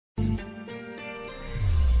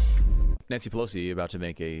Nancy Pelosi about to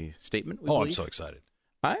make a statement. I'm so excited.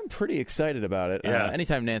 I'm pretty excited about it. Yeah.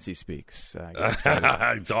 Anytime Nancy speaks, I get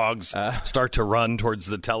excited. Dogs start to run towards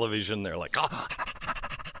the television. They're like, oh.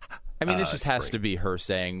 I mean, this just has to be her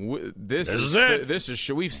saying, "This is it. This is.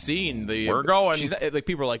 We've seen the. We're going." She's like,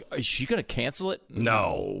 people are like, "Is she going to cancel it?"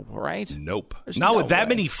 No, right? Nope. There's Not no with that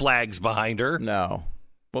way. many flags behind her. No.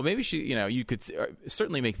 Well, maybe she. You could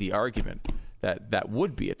certainly make the argument that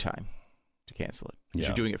would be a time to cancel it. Yeah.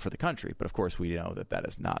 You're doing it for the country, but of course we know that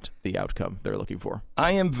is not the outcome they're looking for.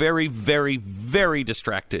 I am very, very, very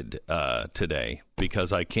distracted today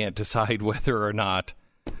because I can't decide whether or not.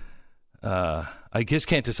 I just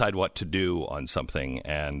can't decide what to do on something,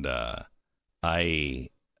 and I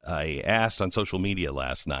asked on social media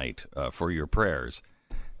last night for your prayers,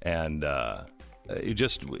 and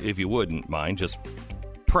just if you wouldn't mind, just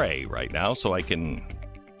pray right now so I can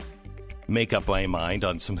make up my mind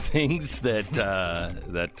on some things that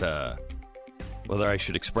whether I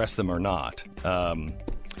should express them or not.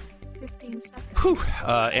 15 seconds.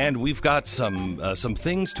 And we've got some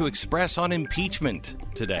things to express on impeachment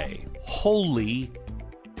today. Holy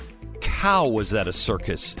cow, was that a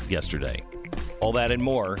circus yesterday? All that and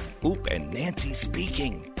more. And Nancy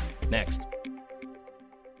speaking. Next.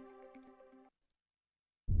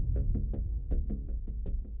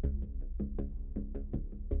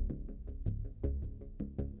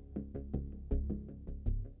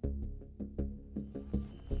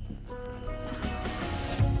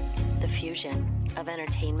 The fusion of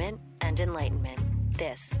entertainment and enlightenment.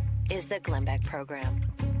 This is the Glenn Beck Program.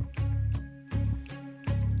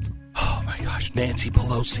 Oh my gosh, Nancy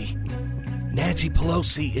Pelosi. Nancy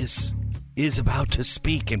Pelosi is about to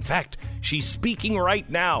speak. In fact, she's speaking right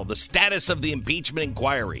now. The status of the impeachment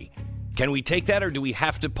inquiry. Can we take that, or do we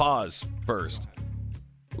have to pause first?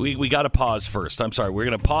 We got to pause first. I'm sorry. We're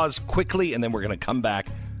going to pause quickly, and then we're going to come back.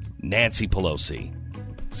 Nancy Pelosi.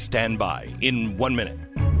 Stand by in 1 minute.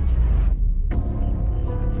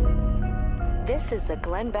 This is the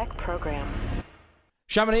Glenn Beck Program.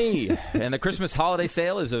 Chamonix and the Christmas holiday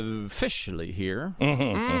sale is officially here.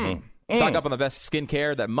 Stock up on the best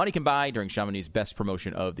skincare that money can buy during Chamonix's best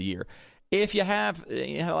promotion of the year. If you had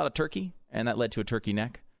a lot of turkey, and that led to a turkey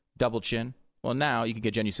neck, double chin, well, now you can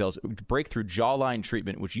get Genucel's breakthrough jawline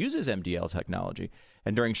treatment, which uses MDL technology.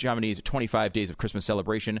 And during Chamonix's 25 days of Christmas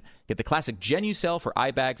celebration, get the classic Genucel for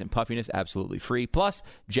eye bags and puffiness absolutely free, plus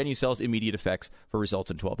Genucel's immediate effects for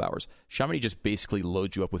results in 12 hours. Chamonix just basically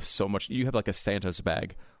loads you up with so much. You have like a Santa's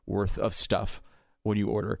bag worth of stuff when you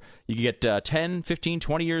order. You can get 10, 15,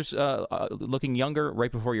 20 years looking younger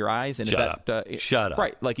right before your eyes. And Shut up.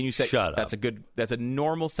 Right. Like, and you say, Shut up. That's a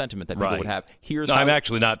normal sentiment that people would have. I'm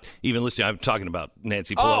actually not even listening. I'm talking about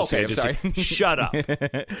Nancy Pelosi. Oh, okay. I'm sorry. Shut up.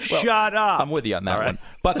 Well, Shut up. I'm with you on that one.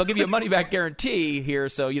 But they'll give you a money-back guarantee here,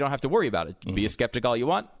 so you don't have to worry about it. Be a skeptic all you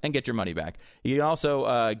want and get your money back. You can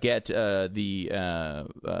also get they're going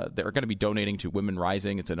to be donating to Women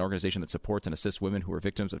Rising. It's an organization that supports and assists women who are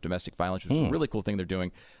victims of domestic violence, which is a really cool thing they're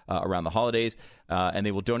doing around the holidays. And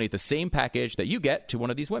they will donate the same package that you get to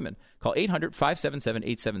one of these women. Call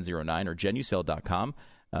 800-577-8709 or Genucel.com.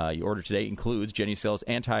 Your order today includes Genucel's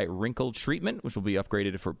anti-wrinkle treatment, which will be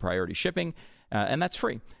upgraded for priority shipping, and that's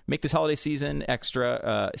free. Make this holiday season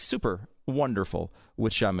extra super wonderful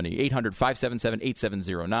with Chamonix.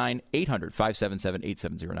 800-577-8709,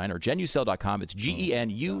 800-577-8709, or Genucel.com. It's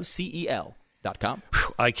GENUCEL.com.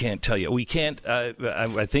 I can't tell you. We can't.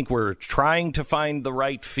 I think we're trying to find the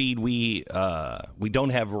right feed. We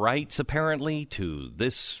don't have rights apparently to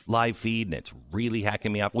this live feed, and it's really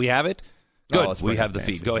hacking me off. We have it. Good. We have the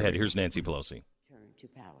feed. Go ahead. Here's Nancy Pelosi. Turn to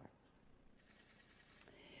power.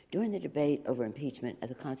 During the debate over impeachment at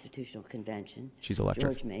the Constitutional Convention, She's electric.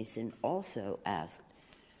 George Mason also asked,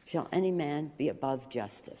 "Shall any man be above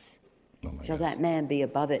justice? Shall that man be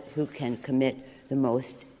above it who can commit the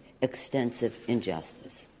most extensive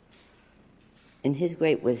injustice?" In his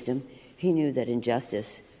great wisdom, he knew that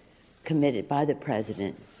injustice committed by the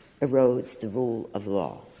president erodes the rule of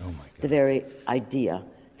law, the very idea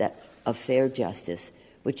of fair justice,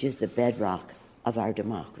 which is the bedrock of our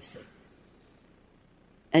democracy.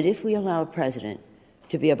 And if we allow a president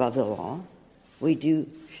to be above the law, we do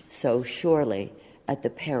so surely at the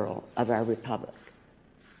peril of our republic.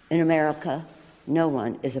 In America, no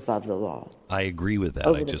one is above the law. I agree with that.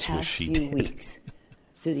 Over I the just past wish she few did. weeks,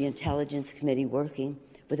 through the Intelligence Committee working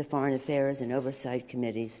with the Foreign Affairs and Oversight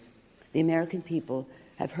Committees, the American people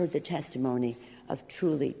have heard the testimony of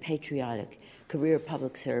truly patriotic career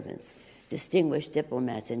public servants, distinguished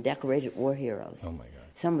diplomats, and decorated war heroes. Oh, my God.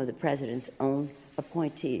 Some of the president's own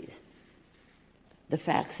appointees. The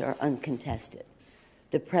facts are uncontested.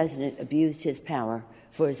 The president abused his power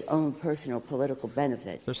for his own personal political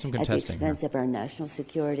benefit There's some at the contesting expense here. of our national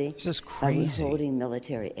security This is by crazy. withholding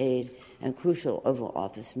military aid and crucial Oval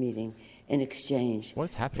Office meeting in exchange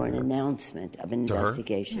What's happening for an to her? announcement of an To her?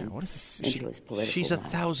 investigation Yeah, what is this? into his political She's life.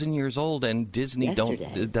 1,000 years old, and Disney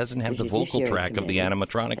Yesterday, doesn't have the vocal Judiciary track of the Committee-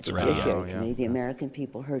 animatronics at the around. Judiciary Oh, yeah. Committee, the American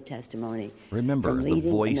people heard testimony Remember, from the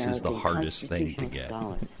leading voice is the American hardest thing to constitutional get.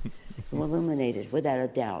 scholars who illuminated without a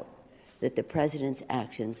doubt that the president's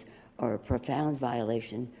actions are a profound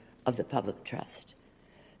violation of the public trust.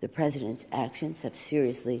 The president's actions have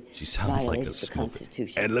seriously She sounds like violated a the smoker.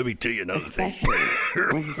 Constitution. And let me tell you another thing. Especially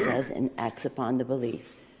when he says and acts upon the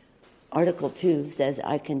belief. Article 2 says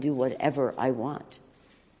I can do whatever I want.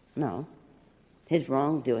 No. His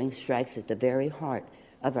wrongdoing strikes at the very heart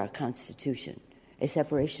of our Constitution, a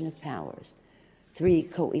separation of powers, 3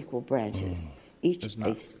 co-equal branches, each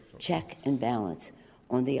a check and balance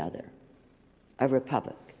on the other. A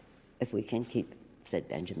republic, if we can keep, said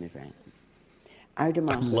Benjamin Franklin. Our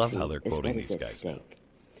democracy love how they're is quoting what is these at guys now. stake.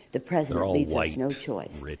 The They're president all leaves white, us no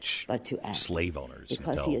choice rich but to act, slave owners.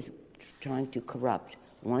 because he is trying to corrupt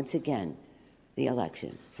once again the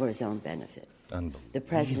election for his own benefit. The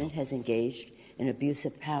president has engaged in abuse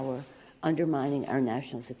of power, undermining our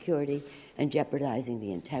national security and jeopardizing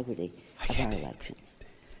the integrity of our elections.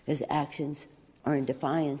 His actions are in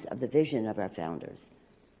defiance of the vision of our founders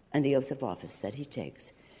and the oath of office that he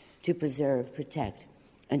takes to preserve, protect,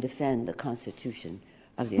 and defend the Constitution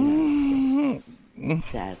of the United States.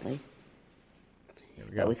 Sadly,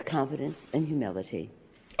 but with confidence and humility,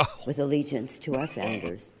 with allegiance to our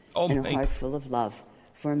founders, and a heart full of love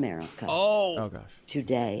for America. Oh, gosh.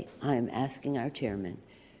 Today, I am asking our chairman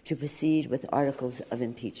to proceed with articles of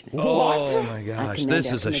impeachment. Oh, my I gosh. commend This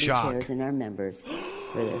our is a committee shock. chairs and our members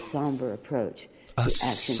for their somber approach to A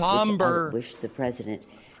actions which somber- I wish the president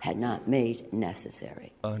had not made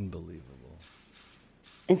necessary. Unbelievable.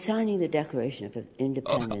 In signing the Declaration of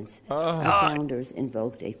Independence, the founders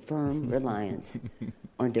invoked a firm reliance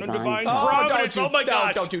on divine providence. Oh, my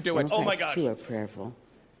God. Don't you do it. Democrats, too, are prayerful,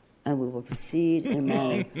 and we will proceed in a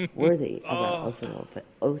manner worthy of our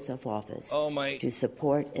oath of office to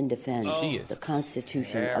support and defend the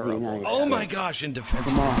Constitution of the United States. Oh, my gosh, in defense.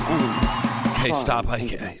 From all enemies. Okay, stop. foreign and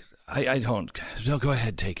domestic. I don't. No, go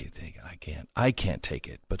ahead. Take it. I can't take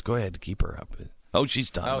it, but go ahead. Keep her up. Oh, she's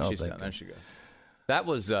done. Oh, she's done. There she goes. That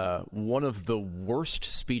was one of the worst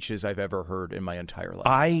speeches I've ever heard in my entire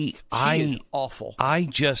life. She is awful. I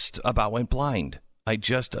just about went blind. I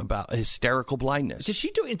just about hysterical blindness. Did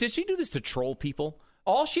she do this to troll people?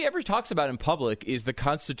 All she ever talks about in public is the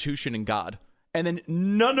Constitution and God. And then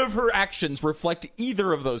none of her actions reflect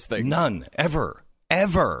either of those things. None. Ever.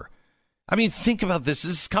 I mean, think about this.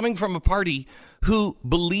 This is coming from a party who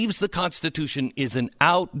believes the Constitution is an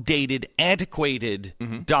outdated, antiquated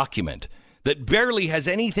document that barely has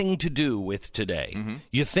anything to do with today.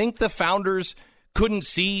 You think the founders couldn't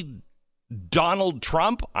see Donald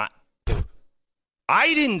Trump?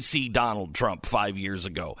 I didn't see Donald Trump 5 years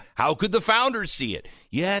ago. How could the founders see it?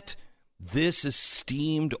 Yet, this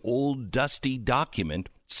esteemed old dusty document,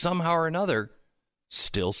 somehow or another,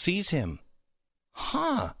 still sees him.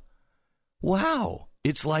 Huh. Wow.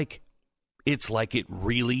 It's like it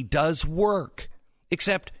really does work.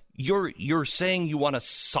 Except you're saying you want a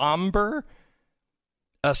somber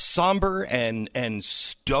and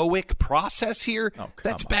stoic process here? Oh,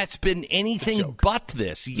 That's been anything but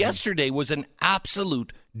this. Yesterday was an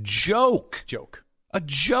absolute joke. A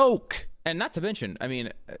joke. And not to mention, I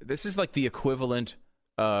mean, this is like the equivalent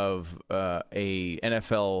of a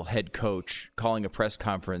NFL head coach calling a press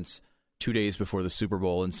conference 2 days before the Super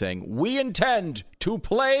Bowl and saying, "We intend to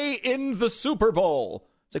play in the Super Bowl."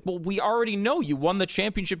 It's like, well, we already know you won the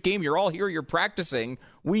championship game. You're all here. You're practicing.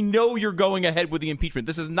 We know you're going ahead with the impeachment.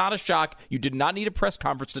 This is not a shock. You did not need a press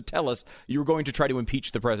conference to tell us you were going to try to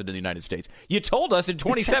impeach the president of the United States. You told us in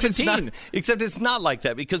 2017. Except it's not like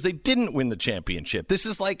that because they didn't win the championship. This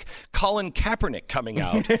is like Colin Kaepernick coming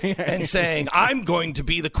out and saying, "I'm going to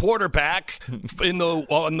be the quarterback on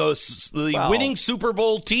the winning Super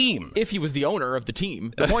Bowl team." If he was the owner of the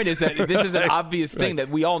team. The point is that this is an obvious thing that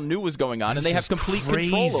we all knew was going on, and they have complete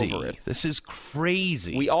control over it. This is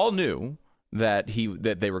crazy. We all knew that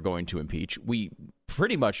they were going to impeach. We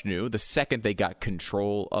pretty much knew the second they got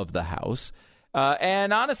control of the House.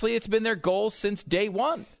 And honestly, it's been their goal since day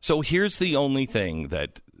one. So here's the only thing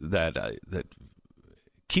that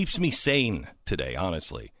keeps me sane today,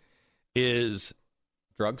 honestly, is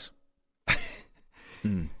drugs.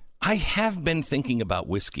 I have been thinking about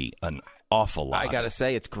whiskey an awful lot. I gotta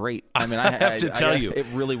say, it's great. I mean, I have to tell you, it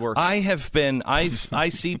really works. I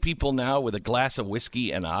see people now with a glass of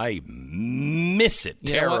whiskey, and I miss miss it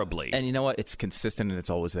terribly. And you know what? It's consistent and it's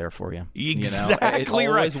always there for you. Exactly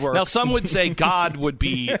right. Works. Now, some would say God would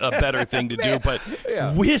be a better thing to do, but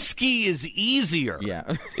whiskey is easier.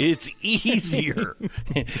 Yeah. It's easier.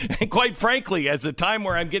 And quite frankly, as a time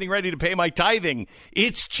where I'm getting ready to pay my tithing,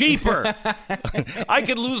 it's cheaper. I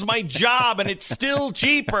could lose my job and it's still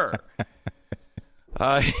cheaper.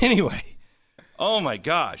 Anyway. Oh, my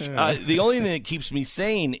gosh. The only thing that keeps me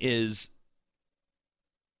sane is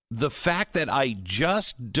the fact that I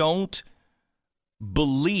just don't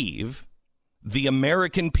believe the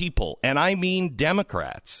American people, and I mean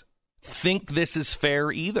Democrats, think this is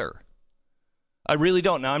fair either. I really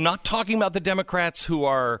don't. Now, I'm not talking about the Democrats who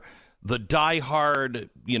are the diehard,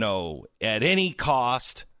 at any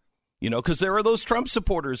cost. Because there are those Trump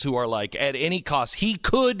supporters who are like, at any cost, he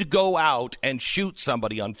could go out and shoot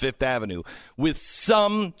somebody on Fifth Avenue with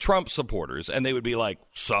some Trump supporters. And they would be like,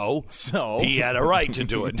 so he had a right to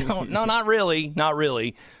do it. No, not really. Not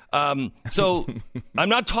really. So I'm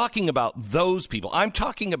not talking about those people. I'm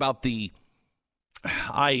talking about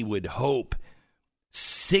I would hope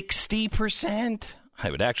 60%. I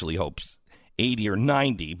would actually hope 80 or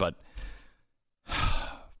 90, but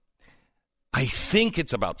I think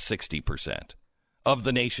it's about 60% of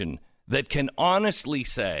the nation that can honestly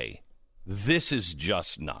say, this is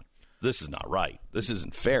not right. This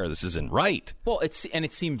isn't fair. This isn't right. Well, it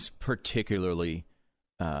seems particularly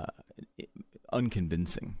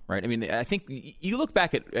unconvincing, right? I mean, I think you look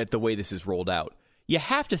back at the way this is rolled out, you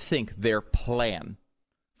have to think their plan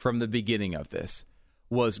from the beginning of this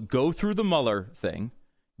was go through the Mueller thing,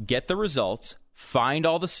 get the results, find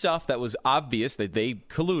all the stuff that was obvious that they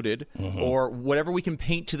colluded, or whatever we can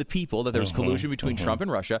paint to the people that there's collusion between Trump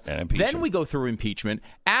and Russia. And then we go through impeachment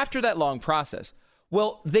after that long process.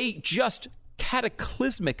 Well, they just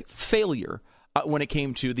cataclysmic failure when it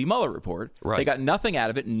came to the Mueller report. Right. They got nothing out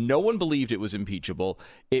of it. No one believed it was impeachable.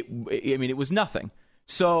 It was nothing.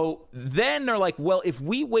 So then they're like, well, if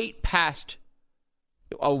we wait past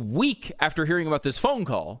a week after hearing about this phone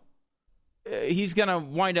call, he's going to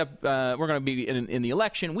wind up, we're going to be in the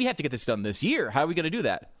election. We have to get this done this year. How are we going to do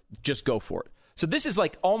that? Just go for it. So this is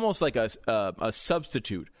like almost like a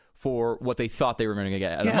substitute for what they thought they were going to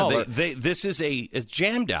get out of Mueller. This is a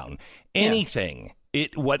jam down. Anything,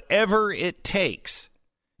 whatever it takes.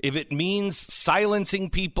 If it means silencing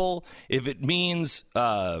people, if it means,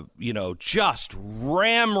 just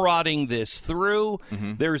ramrodding this through,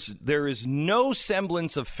 there is no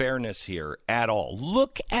semblance of fairness here at all.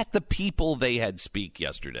 Look at the people they had speak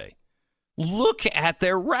yesterday. Look at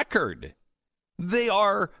their record. They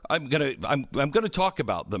are. I'm gonna talk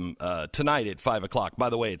about them tonight at 5:00. By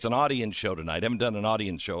the way, it's an audience show tonight. I haven't done an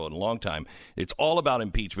audience show in a long time. It's all about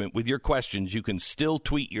impeachment. With your questions, you can still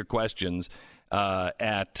tweet your questions.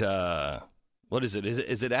 At what is it?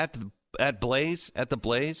 Is it at Blaze? At the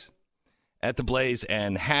Blaze? At the Blaze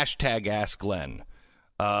and hashtag Ask Glenn.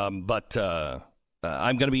 But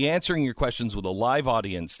I'm going to be answering your questions with a live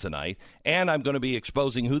audience tonight, and I'm going to be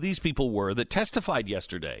exposing who these people were that testified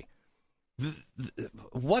yesterday.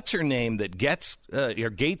 What's her name that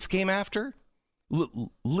Gaetz came after?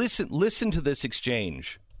 Listen to this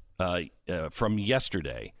exchange from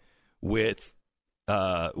yesterday with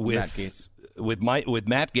Matt Gaetz. With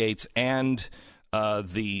Matt Gaetz and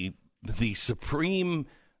the supreme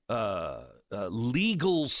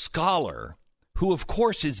legal scholar, who of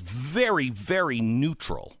course is very, very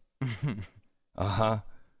neutral.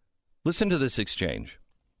 Listen to this exchange.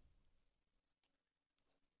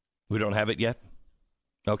 We don't have it yet?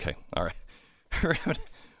 Okay, all right.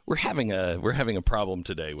 We're having a problem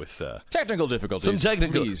today with technical difficulties. Some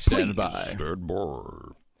technical. Please stand by.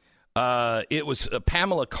 It was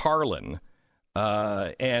Pamela Karlan.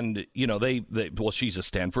 And she's a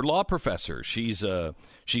Stanford law professor. She's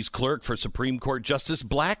clerk for Supreme Court Justice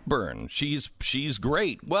Blackburn. She's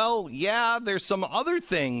great. Well, yeah, there's some other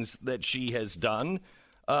things that she has done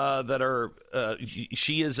that are.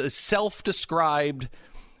 She is a self-described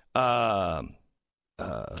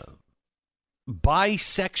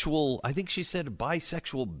bisexual. I think she said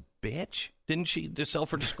bisexual bitch. Didn't she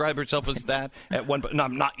self-describe herself as that at one? But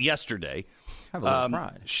not yesterday. Have a little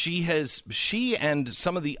pride. She and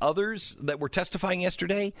some of the others that were testifying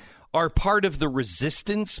yesterday are part of the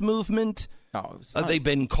resistance movement. They've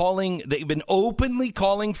been openly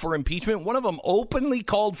calling for impeachment. One of them openly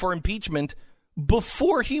called for impeachment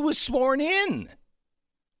before he was sworn in.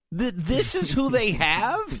 This is who they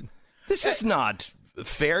have? This is not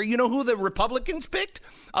fair. You know who the Republicans picked?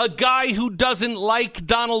 A guy who doesn't like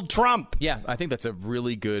Donald Trump. Yeah, I think that's a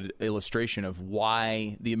really good illustration of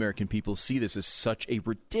why the American people see this as such a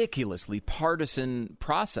ridiculously partisan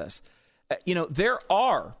process. There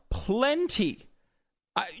are plenty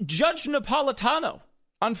Judge Napolitano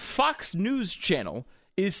on Fox News Channel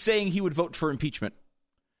is saying he would vote for impeachment.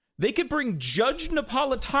 They could bring Judge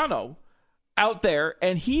Napolitano out there,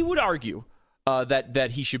 and he would argue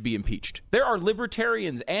that he should be impeached. There are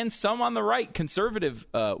libertarians and some on the right,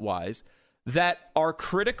 conservative-wise, that are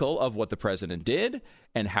critical of what the president did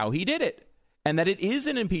and how he did it, and that it is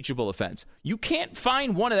an impeachable offense. You can't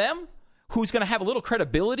find one of them who's going to have a little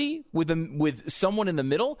credibility with someone in the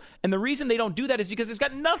middle. And the reason they don't do that is because it's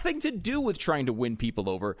got nothing to do with trying to win people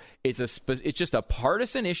over. It's just a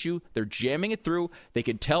partisan issue. They're jamming it through. They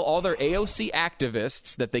can tell all their AOC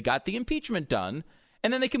activists that they got the impeachment done,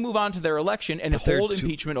 and then they can move on to their election and hold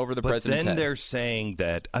impeachment over the president's head. But then they're saying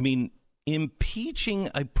that, impeaching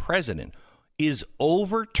a president is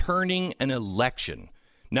overturning an election.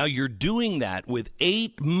 Now, you're doing that with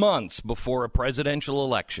 8 months before a presidential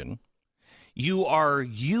election. You are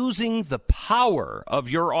using the power of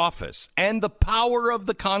your office and the power of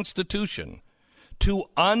the Constitution to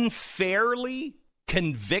unfairly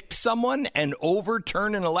convict someone and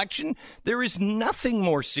overturn an election. There is nothing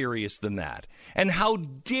more serious than that. And how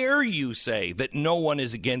dare you say that no one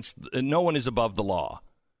is above the law?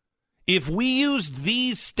 If we used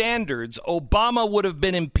these standards, Obama would have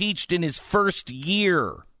been impeached in his first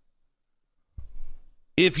year.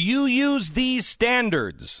 If you use these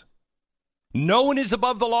standards, no one is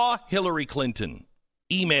above the law. Hillary Clinton,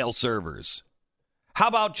 email servers. How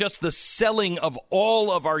about just the selling of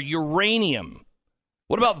all of our uranium?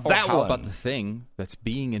 What about that one? How about the thing that's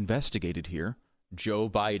being investigated here? Joe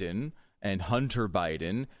Biden and Hunter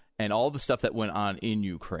Biden and all the stuff that went on in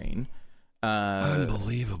Ukraine.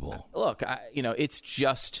 Unbelievable. Look,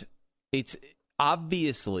 it's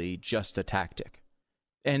obviously just a tactic.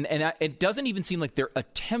 And it doesn't even seem like they're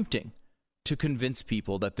attempting to convince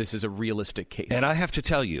people that this is a realistic case. And I have to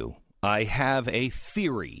tell you, I have a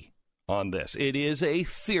theory on this. It is a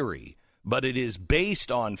theory, but it is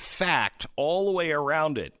based on fact all the way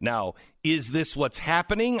around it. Now, is this what's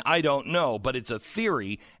happening? I don't know, but it's a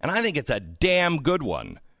theory, and I think it's a damn good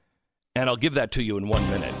one. And I'll give that to you in 1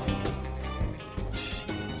 minute.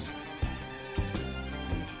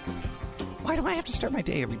 Why do I have to start my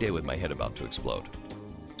day every day with my head about to explode?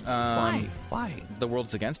 Why? The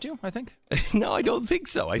world's against you, I think? No, I don't think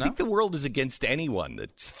so. I think the world is against anyone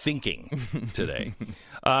that's thinking today.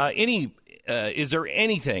 Is there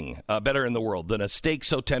anything better in the world than a steak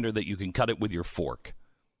so tender that you can cut it with your fork?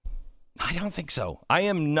 I don't think so. I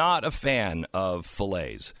am not a fan of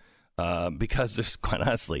fillets because there's, quite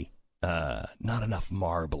honestly, not enough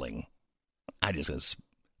marbling.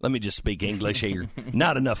 Let me just speak English here.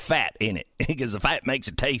 Not enough fat in it because the fat makes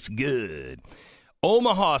it taste good.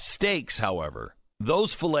 Omaha steaks, however,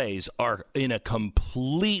 those fillets are in a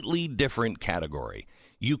completely different category.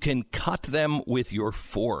 You can cut them with your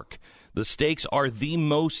fork. The steaks are the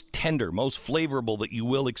most tender, most flavorful that you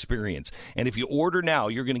will experience. And if you order now,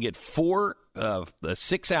 you're going to get 4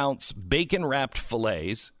 6-ounce bacon-wrapped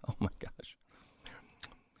fillets. Oh, my gosh.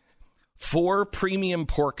 4 premium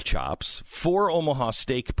pork chops, 4 Omaha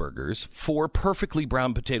steak burgers, 4 perfectly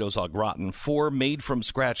browned potatoes au gratin, 4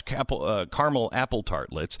 made-from-scratch caramel apple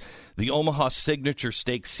tartlets, the Omaha signature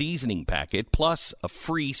steak seasoning packet, plus a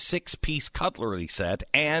free 6-piece cutlery set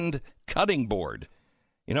and cutting board.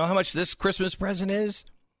 You know how much this Christmas present is?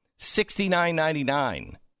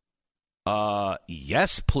 $69.99.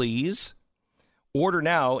 Yes, please. Order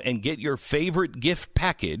now and get your favorite gift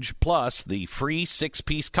package plus the free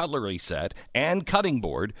 6-piece cutlery set and cutting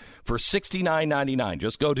board for $69.99.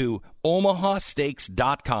 Just go to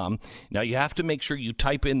omahasteaks.com. Now, you have to make sure you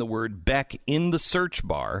type in the word Beck in the search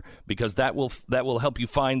bar because that will help you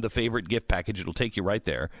find the favorite gift package. It'll take you right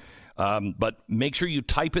there. But make sure you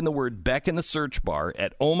type in the word Beck in the search bar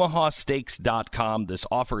at omahasteaks.com. This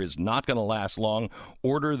offer is not going to last long.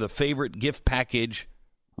 Order the favorite gift package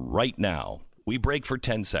right now. We break for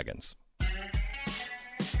 10 seconds. I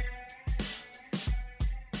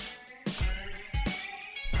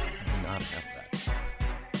do not have that.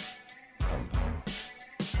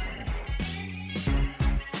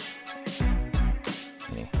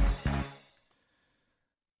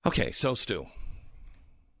 Okay, so Stu,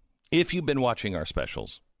 if you've been watching our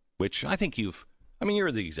specials, which I think you're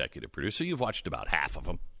the executive producer, you've watched about half of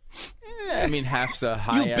them. Half's a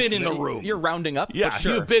high You've been in the room. You're rounding up, yeah, but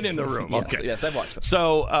sure. You've been in the room. Okay. Yes, I've watched them.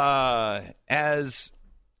 So, as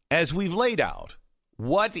we've laid out,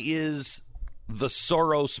 what is the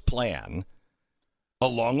Soros plan,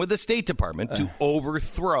 along with the State Department, to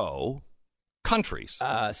overthrow countries?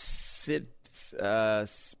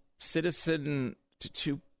 Citizen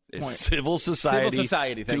Civil Society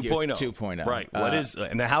 2.0. 2.0. Right. What is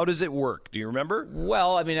and how does it work? Do you remember?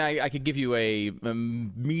 Well, I mean, I could give you a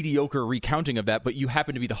mediocre recounting of that, but you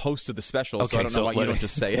happen to be the host of the special, so I don't know why you don't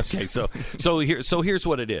just say it. Okay, so here's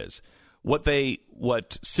what it is.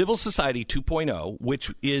 What Civil Society 2.0,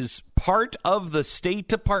 which is part of the State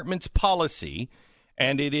Department's policy,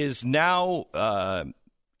 and it is now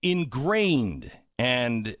ingrained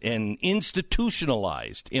and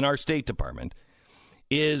institutionalized in our State Department,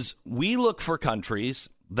 is we look for countries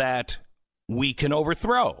that we can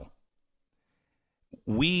overthrow.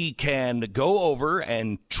 We can go over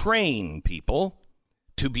and train people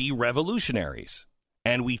to be revolutionaries.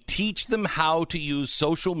 And we teach them how to use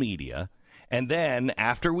social media. And then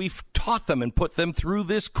after we've taught them and put them through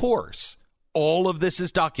this course, all of this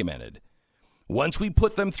is documented. Once we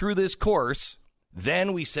put them through this course,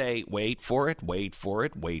 then we say, wait for it, wait for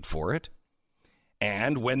it, wait for it.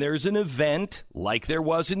 And when there's an event like there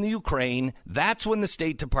was in the Ukraine, that's when the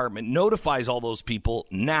State Department notifies all those people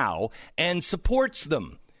now and supports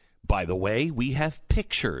them. By the way, we have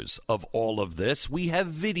pictures of all of this. We have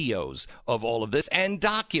videos of all of this and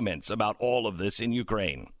documents about all of this in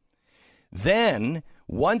Ukraine. Then,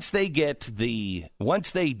 once they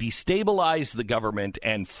destabilize the government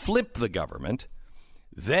and flip the government,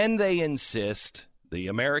 then they insist the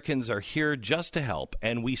Americans are here just to help,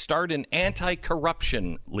 and we start an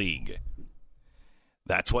anti-corruption league.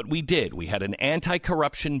 That's what we did. We had an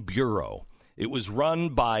anti-corruption bureau. It was run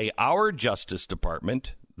by our Justice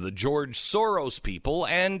Department, the George Soros people,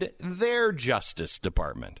 and their Justice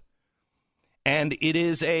Department. And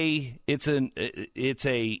it's a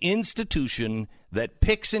institution that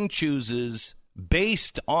picks and chooses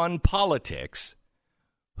based on politics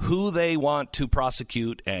who they want to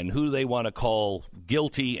prosecute and who they want to call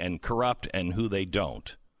guilty and corrupt and who they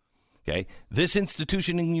don't. Okay, this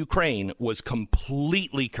institution in Ukraine was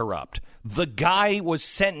completely corrupt. The guy was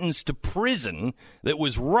sentenced to prison that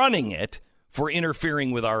was running it for interfering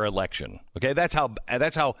with our election. Okay, that's how,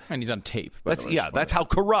 and he's on tape. That's how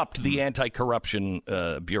corrupt the anti-corruption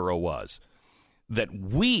bureau was, that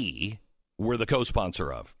we were the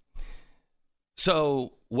co-sponsor of.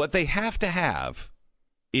 So what they have to have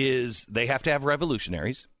is they have to have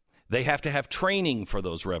revolutionaries. They have to have training for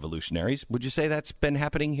those revolutionaries. Would you say that's been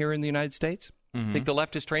happening here in the United States? Mm-hmm. Think the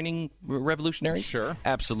left is training revolutionaries? Sure.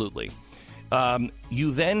 Absolutely.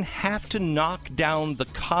 You then have to knock down the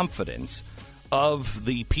confidence of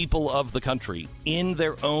the people of the country in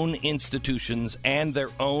their own institutions and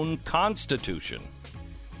their own constitution,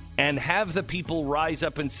 and have the people rise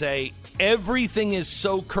up and say, everything is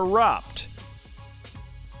so corrupt.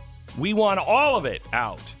 We want all of it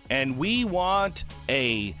out, and we want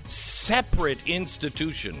a separate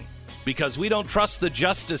institution because we don't trust the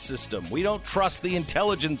justice system. We don't trust the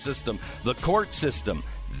intelligence system, the court system.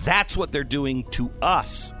 That's what they're doing to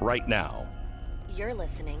us right now. You're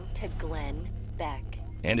listening to Glenn Beck.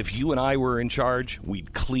 And if you and I were in charge,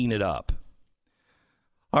 we'd clean it up.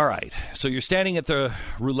 All right, so you're standing at the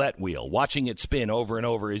roulette wheel, watching it spin over and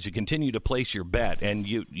over as you continue to place your bet, and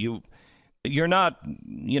you're not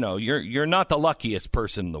the luckiest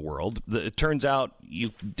person in the world. It turns out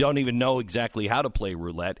you don't even know exactly how to play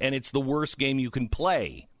roulette, and it's the worst game you can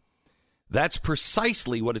play. That's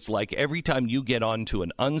precisely what it's like every time you get onto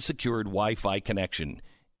an unsecured Wi-Fi connection,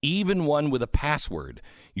 even one with a password.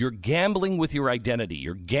 You're gambling with your identity.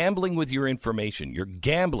 You're gambling with your information. You're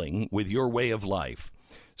gambling with your way of life.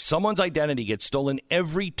 Someone's identity gets stolen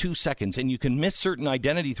every 2 seconds, and you can miss certain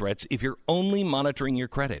identity threats if you're only monitoring your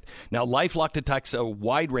credit. Now, LifeLock detects a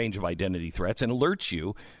wide range of identity threats and alerts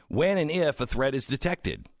you when and if a threat is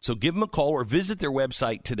detected. So give them a call or visit their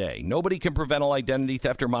website today. Nobody can prevent all identity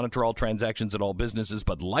theft or monitor all transactions at all businesses,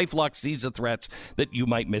 but LifeLock sees the threats that you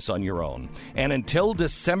might miss on your own. And until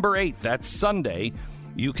December 8th, that's Sunday,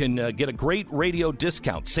 you can get a great radio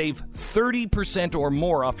discount. Save 30% or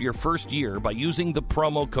more off your first year by using the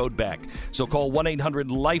promo code BECK. So call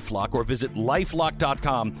 1-800-LifeLock or visit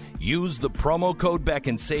lifelock.com. Use the promo code BECK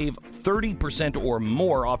and save 30% or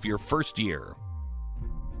more off your first year.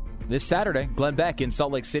 This Saturday, Glenn Beck in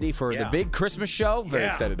Salt Lake City for the big Christmas show. Very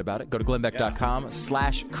excited about it. Go to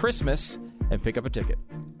glennbeck.com/Christmas and pick up a ticket.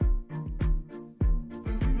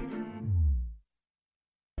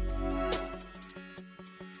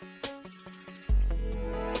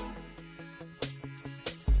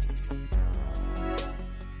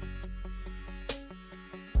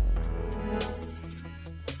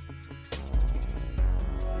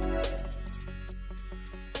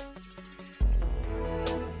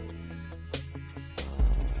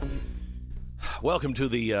 Welcome to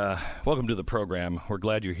the program. We're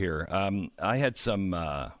glad you're here. I had some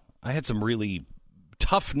really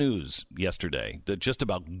tough news yesterday that just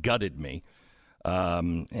about gutted me.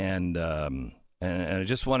 And I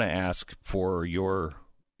just want to ask for your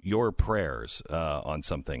prayers on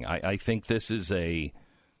something. I think this is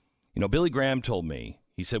Billy Graham told me,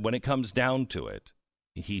 he said, when it comes down to it,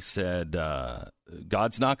 he said,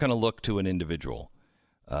 God's not going to look to an individual.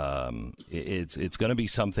 It's going to be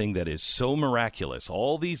something that is so miraculous.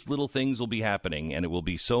 All these little things will be happening, and it will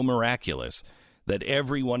be so miraculous that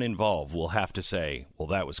everyone involved will have to say, well,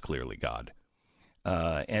 that was clearly God.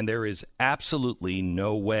 And there is absolutely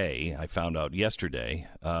no way, I found out yesterday,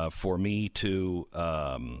 for me to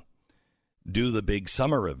do the big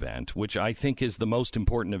summer event, which I think is the most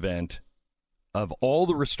important event of all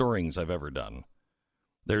the restorings I've ever done.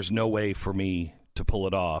 There's no way for me to pull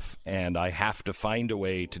it off, and I have to find a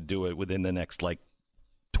way to do it within the next,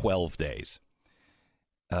 12 days.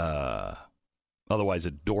 Otherwise,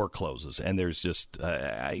 a door closes, and there's just,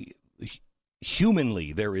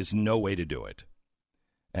 humanly, there is no way to do it.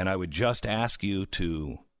 And I would just ask you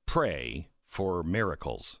to pray for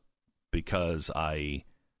miracles, because I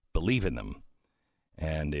believe in them.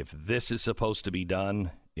 And if this is supposed to be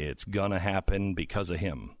done, it's going to happen because of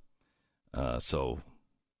him. So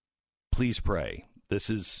please pray. This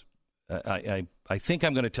is, I think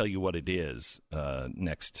I'm going to tell you what it is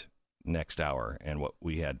next hour and what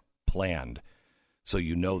we had planned, so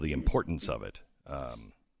you know the importance of it.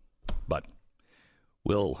 But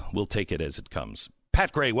we'll take it as it comes.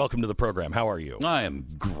 Pat Gray, welcome to the program. How are you? I am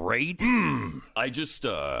great. I just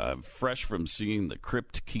fresh from seeing the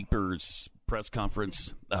Crypt Keepers press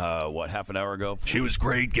conference, half an hour ago? She was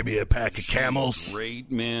great. Give me a pack of Camels.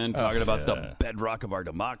 Great, man. Talking about the bedrock of our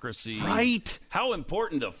democracy. Right. How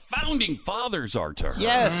important the founding fathers are to her.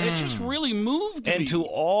 Yes. It just really moved me. And to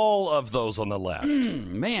all of those on the left.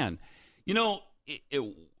 Man,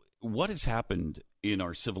 what has happened in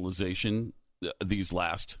our civilization these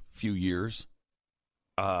last few years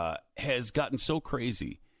has gotten so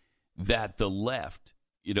crazy that the left,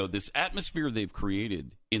 this atmosphere they've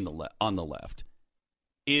created on the left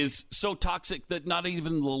is so toxic that not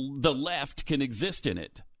even the left can exist in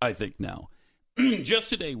it, I think now. Just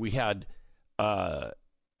today we had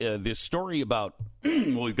this story about,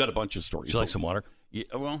 we've got a bunch of stories. Would you like some water? Yeah,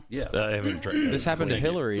 well, yes. This happened to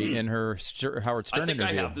Hillary in her Howard Stern interview. I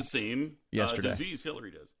think I have the same disease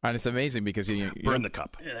Hillary does. And it's amazing because you burn the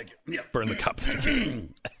cup. Yeah. Burn the cup. Thank you.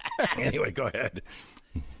 Anyway, go ahead.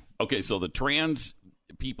 Okay, so the trans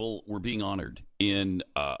people were being honored in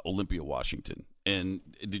Olympia, Washington. And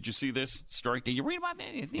did you see this story? Did you read about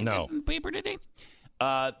that? No. In the paper today?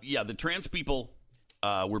 The trans people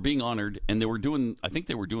were being honored, and they were doing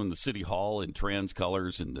the City Hall in trans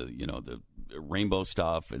colors and the rainbow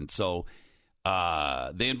stuff. And so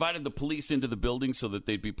they invited the police into the building so that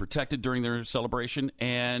they'd be protected during their celebration.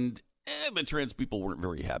 And the trans people weren't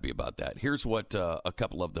very happy about that. Here's what a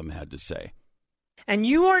couple of them had to say. And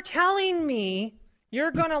you are telling me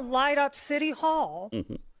you're going to light up City Hall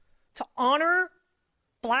to honor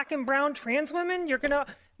black and brown trans women? You're going to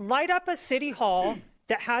light up a City Hall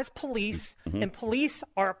that has police, and police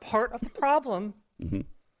are a part of the problem.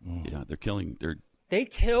 Yeah, they're killing. They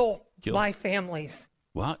kill my families.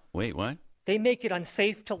 What? Wait, what? They make it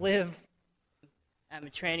unsafe to live. I'm a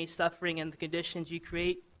tranny suffering and the conditions you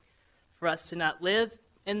create for us to not live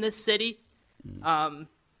in this city.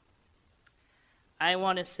 I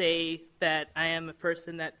want to say that I am a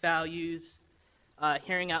person that values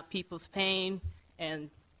hearing out people's pain and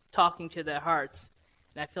talking to their hearts.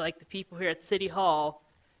 And I feel like the people here at City Hall,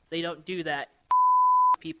 they don't do that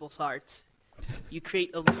people's hearts. You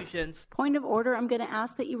create illusions. Point of order, I'm going to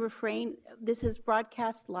ask that you refrain. This is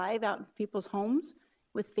broadcast live out in people's homes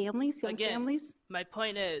with families, young families. My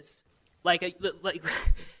point is,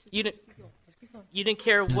 you didn't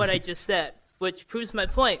care what I just said, which proves my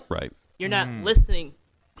point. Right. You're not listening.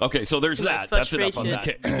 Okay, so there's that. That's enough on that.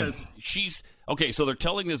 Okay. Because so they're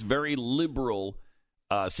telling this very liberal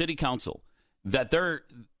city council that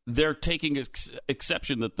they're taking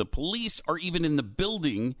exception that the police are even in the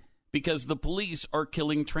building because the police are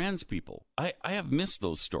killing trans people. I have missed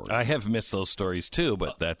those stories. I have missed those stories too,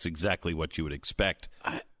 but that's exactly what you would expect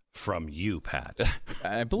from you, Pat.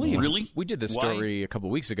 I believe really we did this story a couple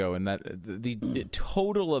of weeks ago, and that the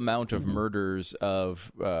total amount of murders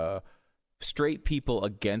of straight people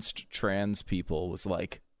against trans people was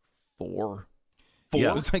like 4.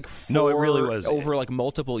 Yeah. It was like 4. No, it really was over like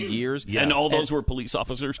multiple years. Yeah. And all those were police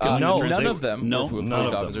officers. No, none of them were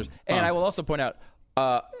police officers. And I will also point out,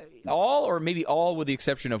 all or maybe all, with the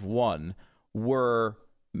exception of one, were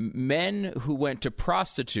men who went to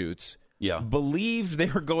prostitutes believed they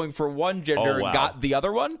were going for one gender and got the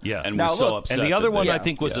other one. Yeah, and we're so upset. And the other one, I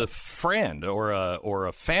think, was a friend or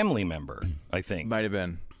a family member. I think might have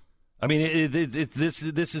been. I mean,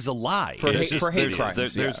 this is a lie. For hate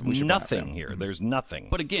crimes. There's nothing here. There's nothing.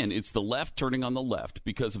 But again, it's the left turning on the left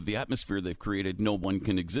because of the atmosphere they've created no one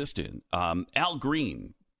can exist in. Al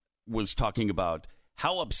Green was talking about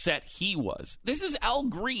how upset he was. This is Al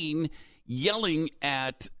Green yelling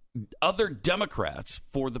at other Democrats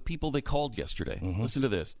for the people they called yesterday. Listen to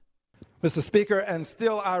this. Mr. Speaker, and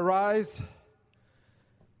still I rise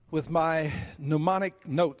with my mnemonic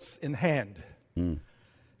notes in hand.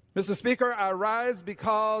 Mr. Speaker, I rise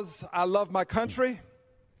because I love my country,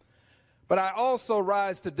 but I also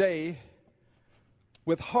rise today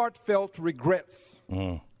with heartfelt regrets.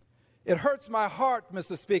 It hurts my heart,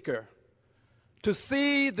 Mr. Speaker, to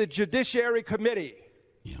see the Judiciary Committee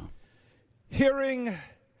hearing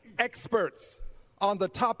experts on the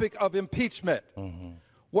topic of impeachment,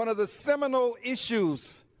 one of the seminal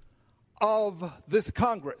issues of this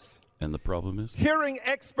Congress. And the problem is? Hearing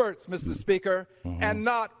experts, Mr. Speaker, and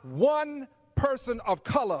not one person of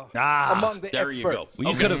color among the there experts. You go.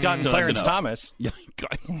 Well, you could have gotten Clarence Thomas.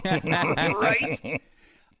 Right.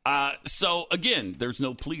 So, again, there's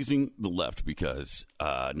no pleasing the left because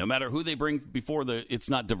no matter who they bring before it's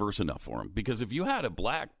not diverse enough for them. Because if you had a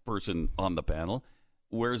black person on the panel,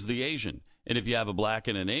 where's the Asian? And if you have a black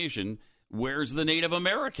and an Asian, where's the Native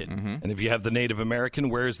American? And if you have the Native American,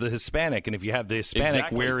 where's the Hispanic? And if you have the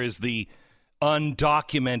Hispanic, where is the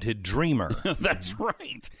undocumented dreamer? That's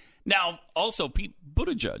right. Now, also, Pete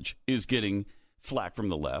Buttigieg is getting flack from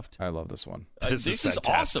the left. I love this one. This is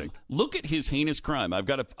awesome. Look at his heinous crime. I've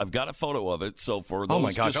got a photo of it. So for those, oh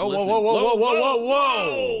my gosh! Just Whoa!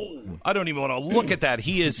 I don't even want to look at that.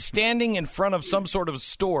 He is standing in front of some sort of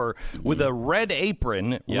store with a red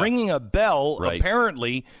apron, ringing a bell,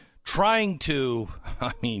 apparently trying to.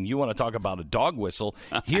 I mean, you want to talk about a dog whistle?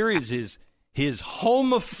 Here is his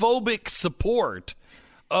homophobic support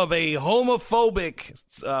of a homophobic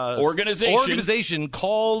organization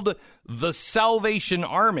called the Salvation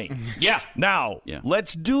Army. Now,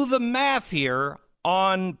 let's do the math here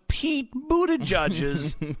on Pete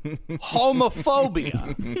Buttigieg's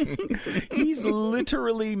homophobia. He's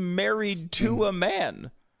literally married to a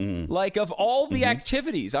man. Like, of all the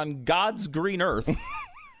activities on God's green earth,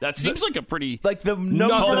 that seems like a pretty the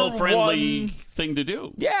homo-friendly thing to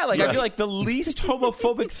do. Yeah, I feel like the least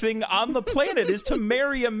homophobic thing on the planet is to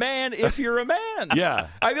marry a man if you're a man. Yeah.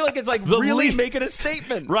 I feel like it's really making a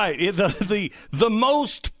statement. Right. The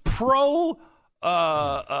most pro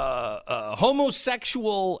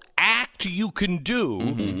homosexual act you can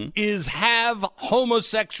do is have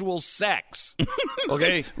homosexual sex.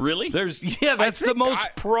 Okay? Really? That's the most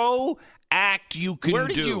pro act you can do. Where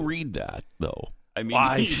did you read that, though? I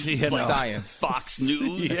mean, science. Fox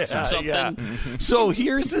News or something. Yeah. So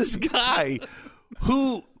here's this guy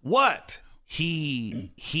who,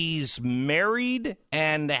 he's married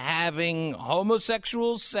and having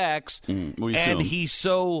homosexual sex, and he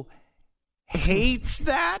so hates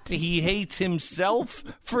that. He hates himself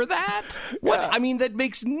for that. What? I mean, that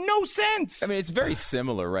makes no sense. I mean, it's very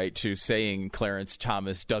similar, right, to saying Clarence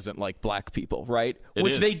Thomas doesn't like black people, right?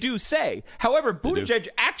 Which they do say. However, Buttigieg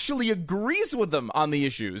actually agrees with them on the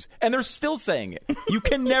issues, and they're still saying it. You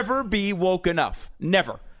can never be woke enough.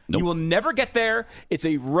 Never. Nope. You will never get there. It's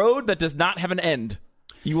a road that does not have an end.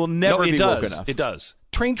 You will never be woke enough. It does.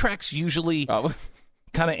 Train tracks usually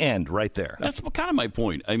kind of end right there. That's kind of my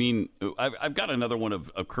point. I mean, I've got another one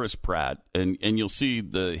of Chris Pratt, and you'll see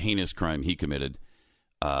the heinous crime he committed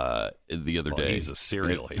the other day. He's a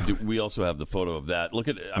serial hater. We also have the photo of that. Look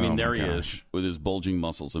at, there he is with his bulging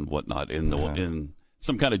muscles and whatnot in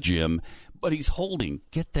some kind of gym, but he's holding.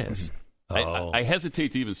 Get this. I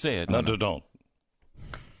hesitate to even say it. No, don't.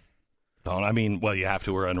 I mean, well, you have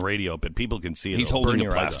to. We're on radio, but people can see it. He's holding a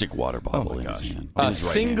plastic water bottle in his hand.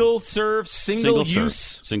 Single serve, single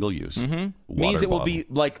use. Single use. Means it will be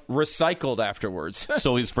recycled afterwards.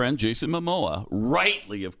 So his friend Jason Momoa,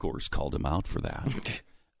 rightly, of course, called him out for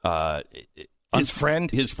that. His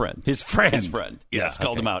friend. Yes,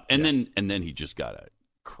 called him out, and then he just got a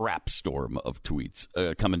crap storm of tweets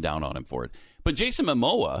coming down on him for it. But Jason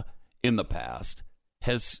Momoa, in the past,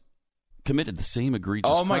 has committed the same egregious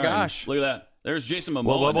crime. Oh my gosh! Look at that. There's Jason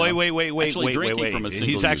Momoa. Wait.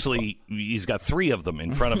 He's got 3 of them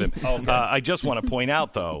in front of him. I just want to point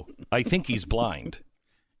out, though, I think he's blind.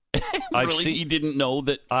 Really? He didn't know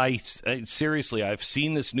that? Seriously, I've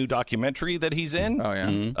seen this new documentary that he's in. Oh,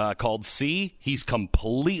 yeah. Called See. He's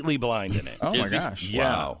completely blind in it. Oh, my gosh. Yeah.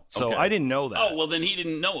 Wow. So Okay. I didn't know that. Oh, well, then he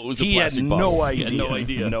didn't know it was a He plastic had bottle. no idea. He had no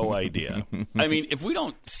idea. No idea. I mean, if we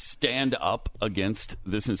don't stand up against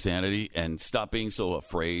this insanity and stop being so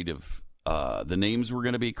afraid of the names we're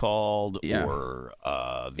going to be called or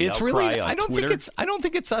the it's outcry really. on I don't Twitter,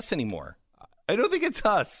 think it's us anymore. I don't think it's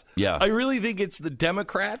us. Yeah. I really think it's the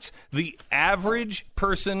Democrats, the average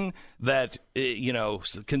person that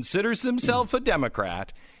considers themselves a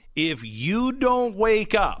Democrat. If you don't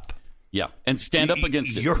wake up, and stand up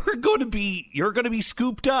against it, you're going to be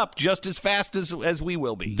scooped up just as fast as we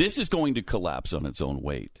will be. This is going to collapse on its own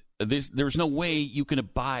weight. There's no way you can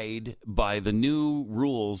abide by the new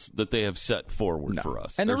rules that they have set forward for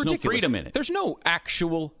us. And there's ridiculous. No freedom in it. There's no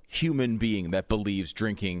actual human being that believes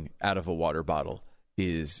drinking out of a water bottle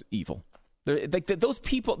is evil. Those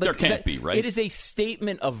people... There can't be, right? It is a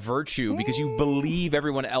statement of virtue because you believe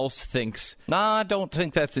everyone else thinks... Nah, I don't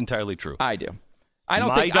think that's entirely true. I do. I don't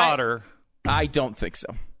My daughter... I don't think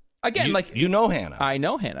so. Again, you know Hannah. I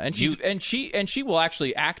know Hannah, and she will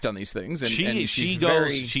actually act on these things. And she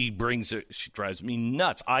drives me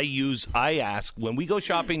nuts. I ask when we go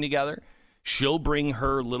shopping together, she'll bring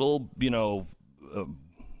her little,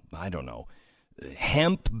 I don't know,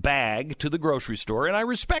 hemp bag to the grocery store, and I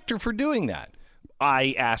respect her for doing that.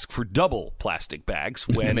 I ask for double plastic bags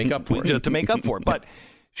to make up for it. To make up for it, but.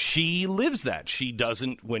 She lives that. She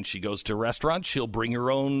doesn't. When she goes to restaurants, she'll bring her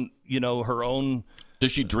own. Her own.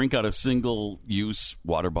 Does she drink out of single-use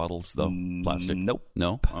water bottles, though? Plastic? Nope.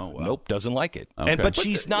 No? Oh, wow. Nope. Doesn't like it. Okay. But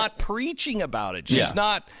she's not preaching about it. She's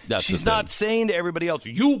not. That's she's the not thing. saying to everybody else,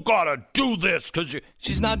 "You gotta do this," because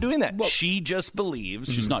she's not doing that. Well, she just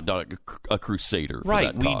believes she's not a crusader. For right.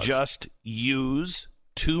 That we cause. just use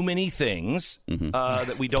too many things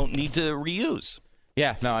that we don't need to reuse.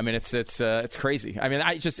 Yeah, no, I mean it's crazy. I mean,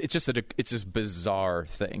 it's just a bizarre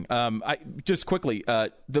thing. Just quickly,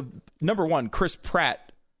 the number one, Chris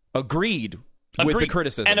Pratt agreed with the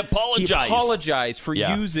criticism and apologized. He apologized for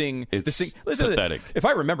using this thing. Listen, pathetic. If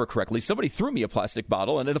I remember correctly, somebody threw me a plastic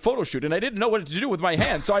bottle and at a photo shoot, and I didn't know what to do with my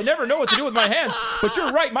hands, so I never know what to do with my hands. But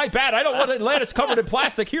you're right, my bad. I don't want Atlantis covered in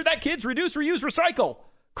plastic. Hear that, kids? Reduce, reuse, recycle.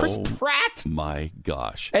 Chris Pratt? My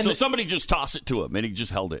gosh. And so somebody just tossed it to him, and he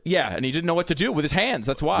just held it. Yeah, and he didn't know what to do with his hands.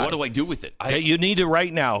 That's why. What do I do with it? You need to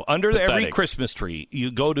right now, under Pathetic. every Christmas tree, you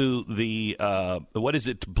go to the, what is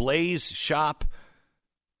it,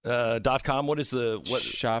 BlazeShop.com. What is the... What?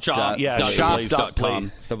 Shop.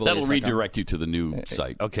 Shop.blaze.com. That'll redirect you to the new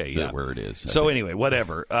site. Okay, yeah. Where it is. So anyway,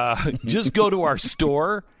 whatever. Just go to our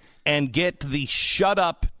store and get the Shut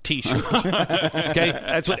Up T-shirt. Okay?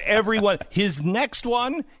 That's what everyone... His next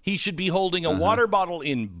one, he should be holding a water bottle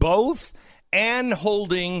in both and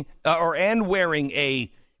holding and wearing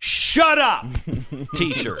a Shut Up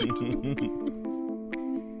T-shirt.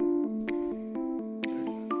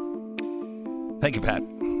 Thank you, Pat.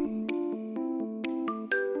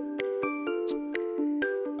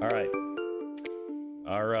 All right.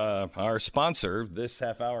 Our sponsor this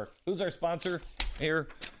half hour. Who's our sponsor here?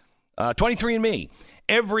 23andMe.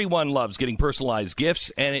 Everyone loves getting personalized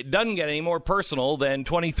gifts, and it doesn't get any more personal than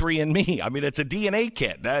 23andMe. I mean, it's a DNA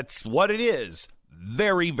kit. That's what it is.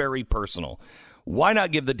 Very, very personal. Why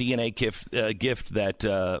not give the DNA gift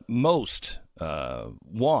that most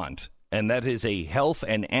want, and that is a health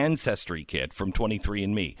and ancestry kit from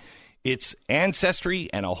 23andMe. It's ancestry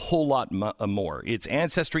and a whole lot more. It's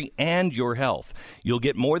ancestry and your health. You'll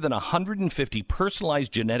get more than 150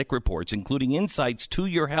 personalized genetic reports, including insights to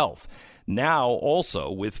your health. Now,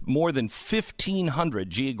 also, with more than 1,500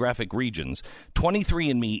 geographic regions,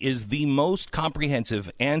 23andMe is the most comprehensive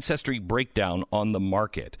ancestry breakdown on the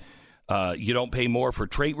market. You don't pay more for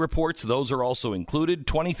trait reports. Those are also included.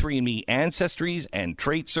 23andMe Ancestries and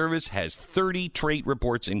Trait Service has 30 trait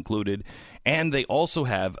reports included. And they also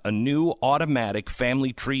have a new automatic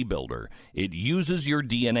family tree builder. It uses your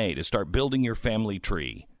DNA to start building your family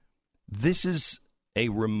tree. This is a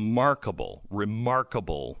remarkable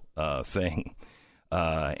thing.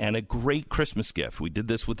 And a great Christmas gift. We did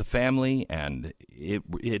this with the family, and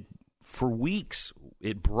it for weeks,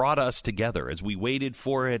 it brought us together as we waited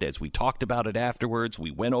for it, as we talked about it afterwards.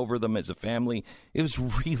 We went over them as a family. It was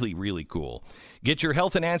really, really cool. Get your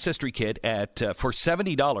health and ancestry kit for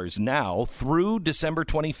 $70 now through December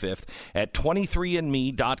 25th at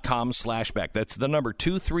 23andme.com/Beck. That's the number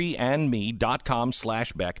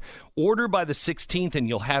 23andme.com/Beck. Order by the 16th, and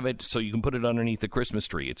you'll have it so you can put it underneath the Christmas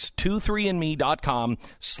tree. It's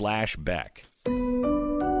 23andme.com/Beck.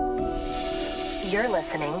 You're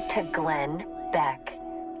listening to Glenn Beck.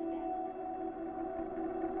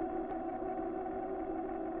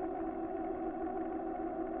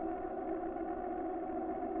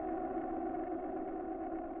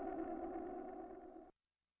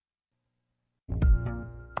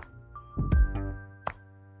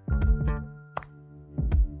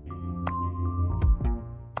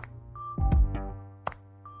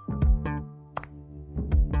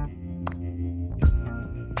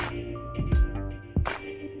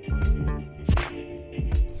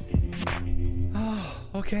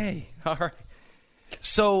 Okay. All right.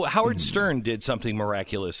 So Howard Stern did something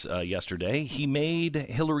miraculous yesterday. He made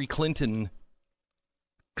Hillary Clinton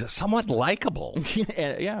somewhat likable.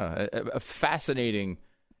 A fascinating.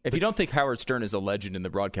 If you don't think Howard Stern is a legend in the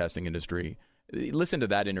broadcasting industry, listen to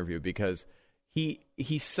that interview, because he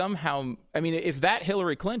somehow, I mean, if that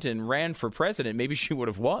Hillary Clinton ran for president, maybe she would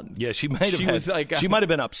have won. Yeah, she might have. She might have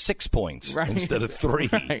been up 6 points instead of 3.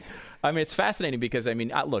 Right. I mean, it's fascinating because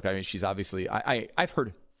look, she's obviously. I've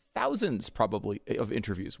heard thousands probably of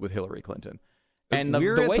interviews with Hillary Clinton, and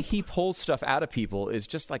the way he pulls stuff out of people is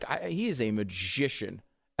just like he is a magician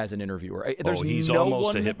as an interviewer. He's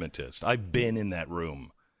almost a hypnotist. I've been in that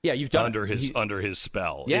room. Yeah, you've done under his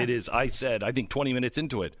spell. Yeah. It is. I think 20 minutes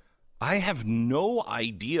into it, I have no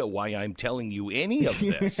idea why I'm telling you any of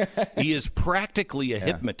this. He is practically a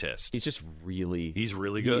hypnotist. He's just really. He's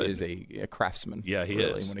really good. He is a craftsman. Yeah, he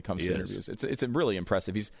really, is. When it comes to interviews, it's really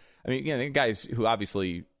impressive. The guys who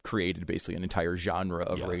obviously created basically an entire genre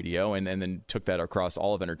of radio, and then took that across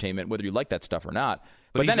all of entertainment, whether you like that stuff or not.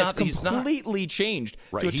 But then it's completely changed.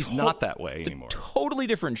 Right, he's not that way anymore. It's a totally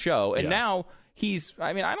different show, and now.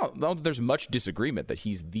 I don't know that there's much disagreement that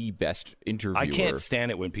he's the best interviewer. I can't stand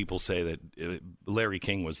it when people say that Larry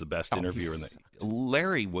King was the best interviewer.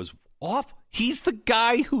 Larry was off. He's the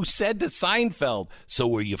guy who said to Seinfeld, "So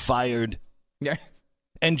were you fired?" Yeah.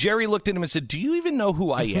 And Jerry looked at him and said, "Do you even know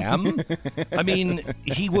who I am?" I mean,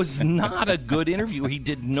 he was not a good interviewer. He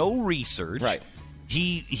did no research. Right.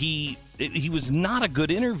 He was not a good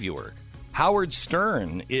interviewer. Howard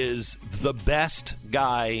Stern is the best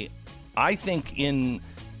guy, I think, in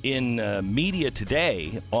media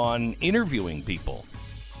today on interviewing people.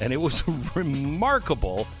 And it was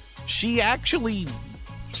remarkable. She actually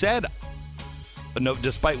said, no,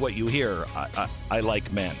 despite what you hear, I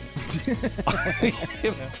like men.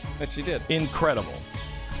 But she did. Incredible.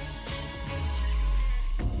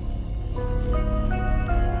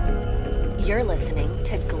 You're listening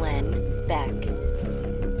to Glenn Beck.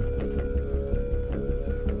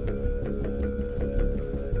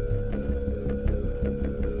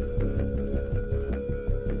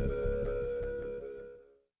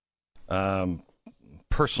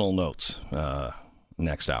 Personal notes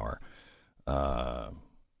next hour. I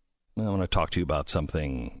want to talk to you about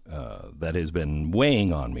something that has been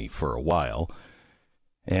weighing on me for a while,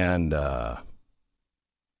 and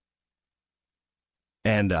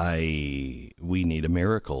we need a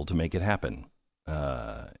miracle to make it happen.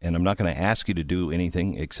 And I'm not going to ask you to do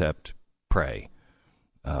anything except pray,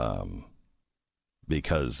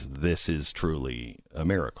 because this is truly a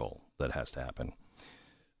miracle that has to happen.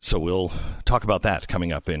 So we'll talk about that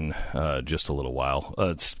coming up in just a little while.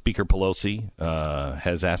 Speaker Pelosi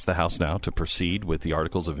has asked the House now to proceed with the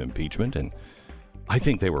articles of impeachment, and I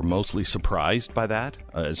think they were mostly surprised by that,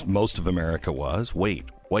 as most of America was. Wait,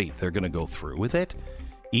 they're going to go through with it?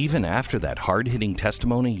 Even after that hard-hitting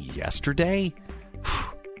testimony yesterday?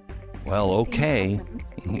 Well, okay.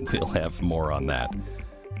 We'll have more on that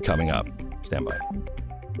coming up. Stand by.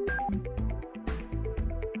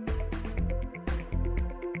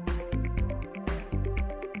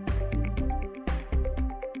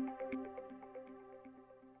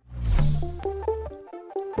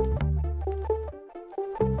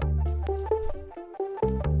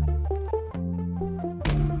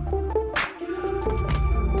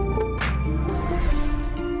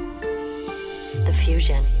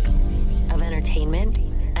 Fusion of entertainment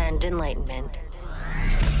and enlightenment.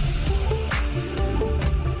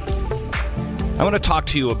 I want to talk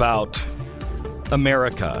to you about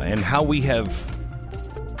America and how we've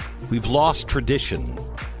lost tradition.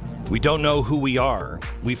 We don't know who we are.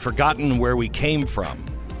 We've forgotten where we came from.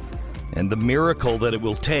 And the miracle that it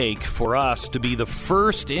will take for us to be the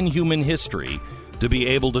first in human history to be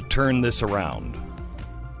able to turn this around.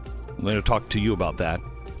 I'm going to talk to you about that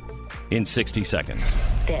in 60 seconds.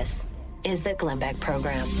 This is the Glenn Beck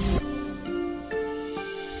Program.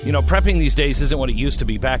 You know, prepping these days isn't what it used to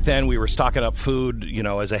be. Back then, we were stocking up food,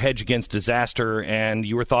 as a hedge against disaster, and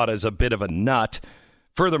you were thought as a bit of a nut.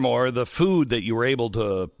 Furthermore, the food that you were able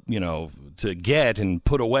to get and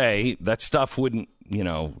put away, that stuff wouldn't,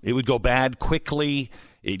 it would go bad quickly.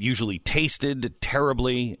 It usually tasted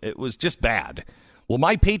terribly. It was just bad. Well,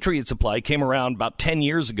 My Patriot Supply came around about 10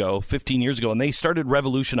 years ago, 15 years ago, and they started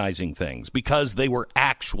revolutionizing things because they were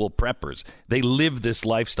actual preppers. They lived this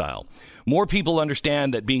lifestyle. More people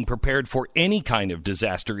understand that being prepared for any kind of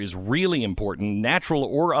disaster is really important, natural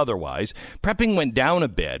or otherwise. Prepping went down a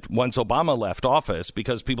bit once Obama left office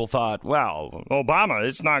because people thought, well, Obama,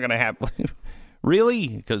 it's not going to happen. Really?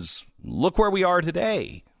 Because look where we are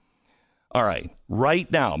today. All right. Right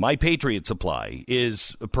now, My Patriot Supply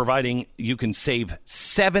is providing, you can save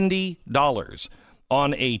 $70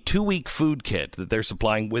 on a 2-week food kit that they're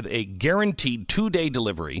supplying with a guaranteed 2-day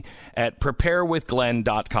delivery at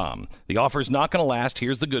preparewithglenn.com. The offer's not going to last.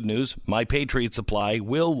 Here's the good news. My Patriot Supply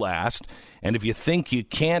will last. And if you think you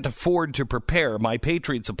can't afford to prepare, My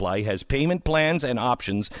Patriot Supply has payment plans and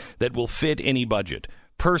options that will fit any budget.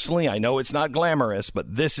 Personally, I know it's not glamorous,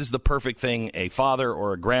 but this is the perfect thing a father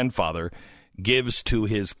or a grandfather gives to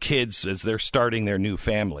his kids as they're starting their new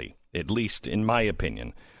family, at least in my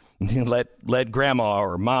opinion. Let grandma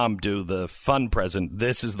or mom do the fun present.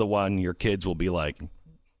 This is the one your kids will be like,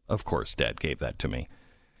 of course, Dad gave that to me.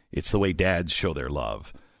 It's the way dads show their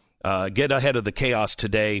love. Get ahead of the chaos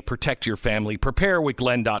today. Protect your family.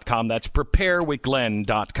 Preparewithglenn.com. That's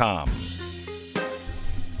preparewithglenn.com.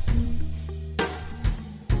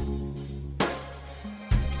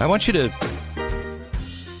 I want you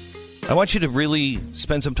to really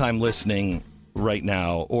spend some time listening right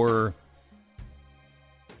now, or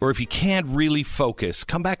if you can't really focus,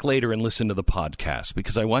 come back later and listen to the podcast,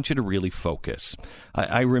 because I want you to really focus.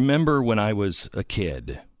 I remember when I was a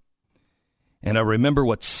kid, and I remember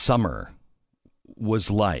what summer was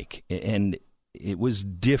like, and it was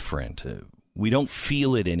different. We don't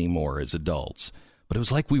feel it anymore as adults, but it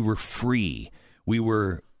was like we were free. We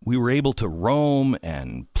were able to roam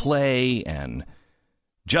and play and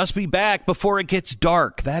just be back before it gets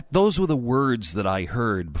dark. Those were the words that I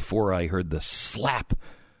heard before I heard the slap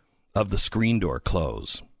of the screen door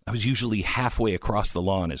close. I was usually halfway across the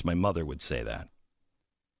lawn, as my mother would say that.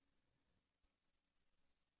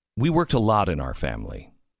 We worked a lot in our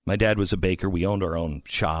family. My dad was a baker. We owned our own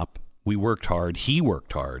shop. We worked hard. He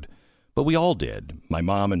worked hard. But we all did. My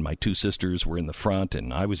mom and my 2 sisters were in the front,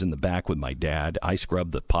 and I was in the back with my dad. I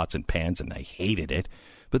scrubbed the pots and pans, and I hated it.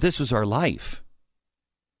 But this was our life.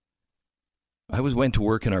 I went to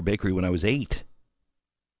work in our bakery when I was 8,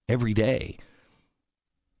 every day.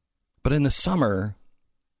 But in the summer,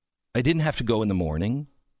 I didn't have to go in the morning.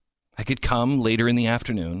 I could come later in the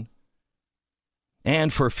afternoon.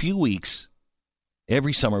 And for a few weeks,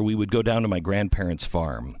 every summer, we would go down to my grandparents'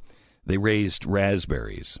 farm. They raised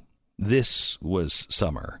raspberries. This was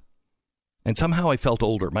summer. And somehow I felt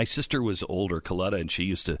older. My sister was older, Coletta, and she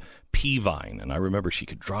used to pea vine. And I remember she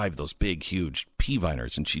could drive those big, huge pea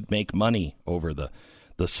viners, and she'd make money over the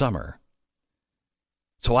summer.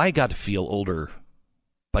 So I got to feel older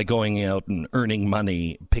by going out and earning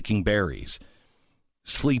money, picking berries,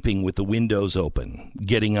 sleeping with the windows open,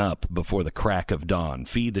 getting up before the crack of dawn,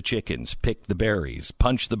 feed the chickens, pick the berries,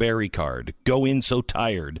 punch the berry card, go in so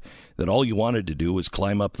tired that all you wanted to do was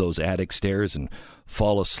climb up those attic stairs and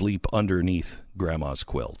fall asleep underneath Grandma's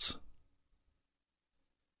quilts.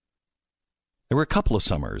 There were a couple of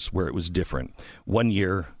summers where it was different. One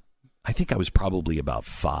year, I think I was probably about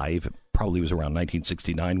 5, probably was around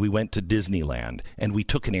 1969, we went to Disneyland, and we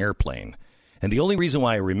took an airplane. And the only reason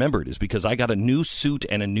why I remembered is because I got a new suit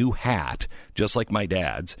and a new hat, just like my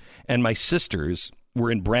dad's, and my sisters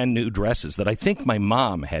were in brand new dresses that I think my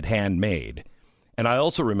mom had handmade. And I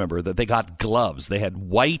also remember that they got gloves. They had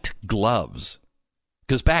white gloves.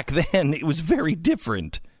 Because back then, it was very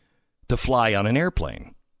different to fly on an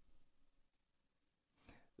airplane.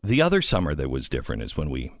 The other summer that was different is when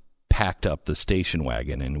we packed up the station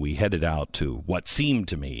wagon and we headed out to what seemed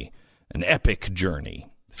to me an epic journey.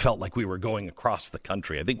 Felt like we were going across the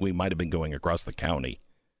country. I think we might have been going across the county.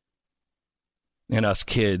 And us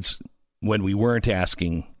kids, when we weren't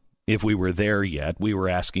asking if we were there yet, we were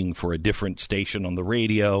asking for a different station on the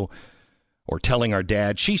radio, or telling our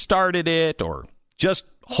dad, she started it, or just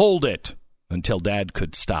hold it until Dad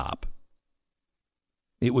could stop.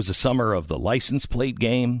 It was a summer of the license plate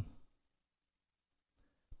game,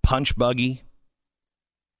 punch buggy.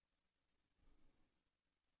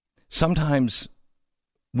 Sometimes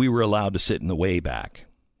we were allowed to sit in the way back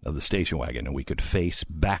of the station wagon, and we could face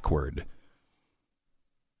backward.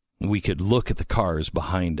 We could look at the cars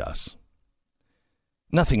behind us.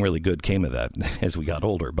 Nothing really good came of that as we got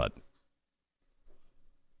older, but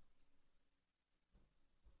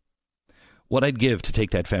what I'd give to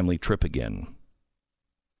take that family trip again.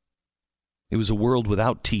 It was a world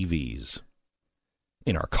without TVs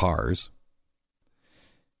in our cars.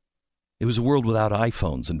 It was a world without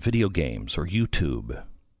iPhones and video games or YouTube.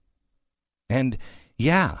 And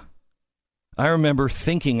yeah, I remember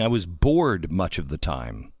thinking I was bored much of the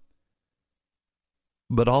time.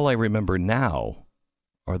 But all I remember now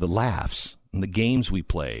are the laughs and the games we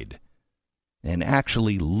played, and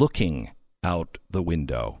actually looking out the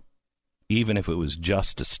window, even if it was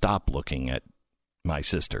just to stop looking at my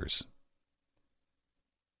sisters.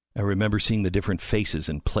 I remember seeing the different faces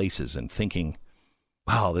and places and thinking,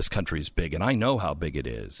 wow, this country's big, and I know how big it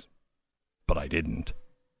is. But I didn't.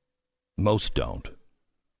 Most don't.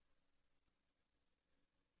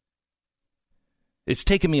 It's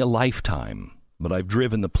taken me a lifetime, but I've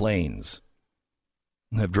driven the plains.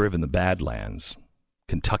 I've driven the Badlands,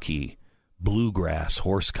 Kentucky, bluegrass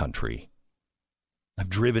horse country. I've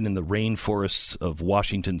driven in the rainforests of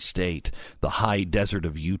Washington State, the high desert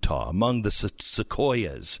of Utah, among the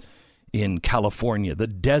sequoias in California, the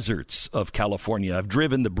deserts of California. I've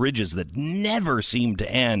driven the bridges that never seem to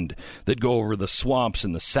end, that go over the swamps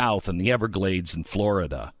in the South and the Everglades in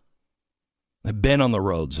Florida. I've been on the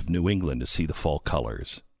roads of New England to see the fall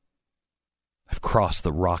colors. I've crossed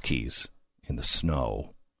the Rockies in the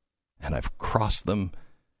snow, and I've crossed them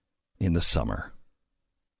in the summer.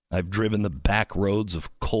 I've driven the back roads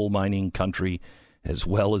of coal mining country as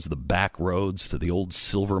well as the back roads to the old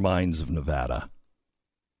silver mines of Nevada.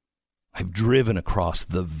 I've driven across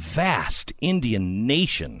the vast Indian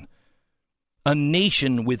nation, a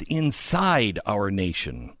nation with inside our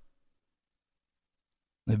nation.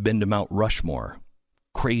 I've been to Mount Rushmore,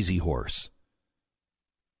 Crazy Horse.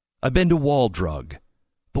 I've been to Wall Drug,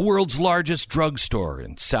 the world's largest drugstore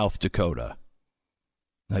in South Dakota.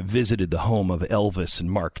 I visited the home of Elvis and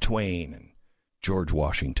Mark Twain and George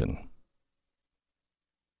Washington.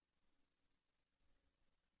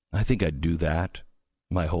 I think I'd do that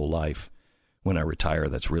my whole life. When I retire,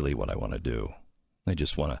 that's really what I want to do. I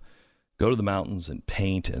just want to go to the mountains and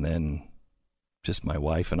paint, and then just my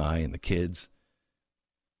wife and I and the kids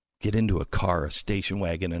get into a car, a station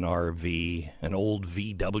wagon, an RV, an old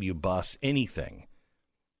VW bus, anything,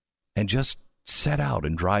 and just set out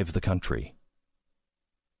and drive the country.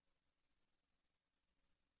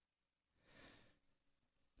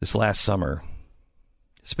 This last summer,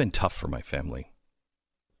 it's been tough for my family.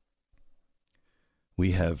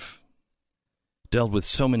 We have dealt with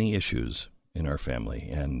so many issues in our family,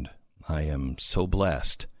 and I am so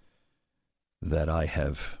blessed that I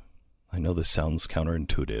know this sounds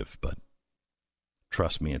counterintuitive, but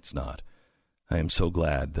trust me, it's not. I am so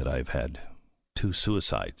glad that I've had 2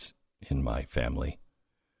 suicides in my family,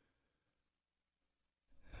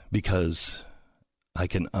 because I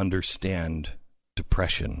can understand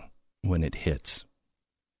depression when it hits.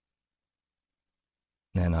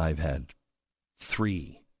 And I've had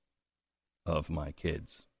 3 of my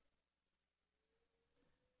kids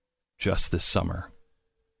just this summer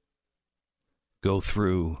go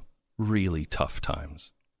through really tough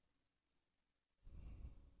times.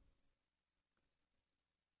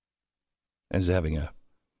 I was having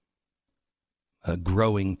a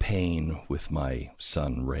growing pain with my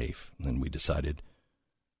son, Rafe, and we decided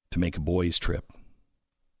to make a boys' trip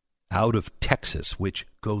out of Texas, which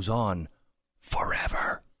goes on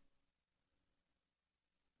forever.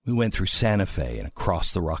 We went through Santa Fe and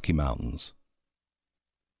across the Rocky Mountains.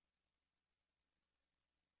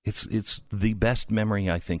 It's the best memory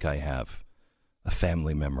I think I have, a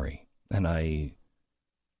family memory. And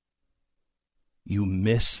you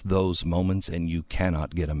miss those moments and you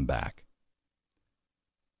cannot get them back.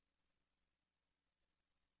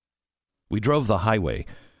 We drove the highway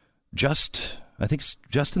I think it's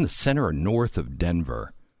just in the center or north of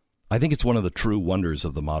Denver. I think it's one of the true wonders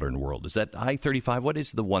of the modern world. Is that I-35? What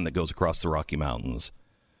is the one that goes across the Rocky Mountains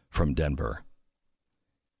from Denver?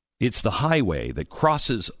 It's the highway that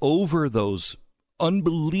crosses over those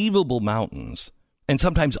unbelievable mountains, and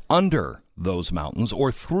sometimes under those mountains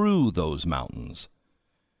or through those mountains.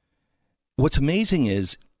 What's amazing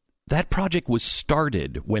is that project was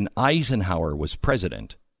started when Eisenhower was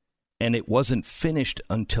president, and it wasn't finished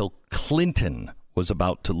until Clinton was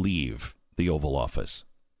about to leave the Oval Office.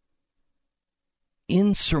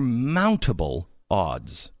 Insurmountable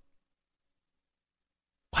odds.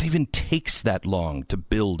 What even takes that long to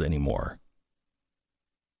build anymore?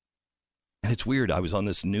 And it's weird. I was on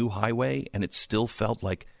this new highway, and it still felt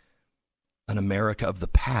like an America of the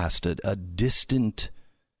past, a distant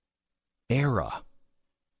era.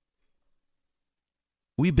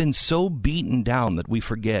 We've been so beaten down that we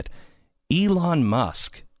forget Elon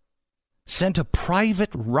Musk sent a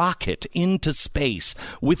private rocket into space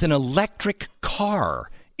with an electric car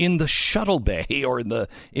in the shuttle bay or in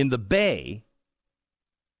the bay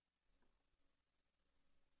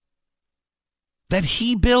that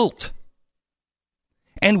he built.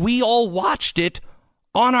 And we all watched it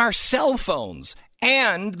on our cell phones.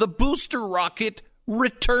 And the booster rocket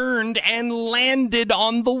returned and landed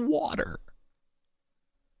on the water.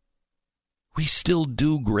 We still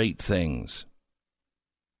do great things.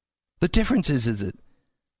 The difference is that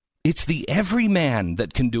it's the everyman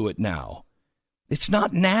that can do it now. It's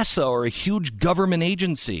not NASA or a huge government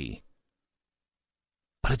agency.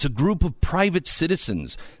 But it's a group of private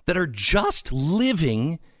citizens that are just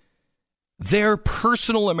living their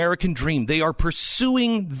personal American dream. They are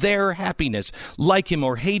pursuing their happiness. Like him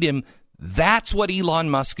or hate him, that's what Elon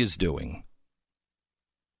Musk is doing.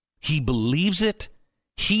 He believes it,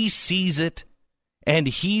 he sees it, and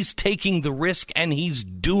he's taking the risk, and he's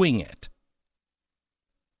doing it.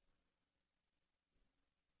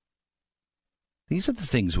 These are the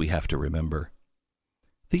things we have to remember.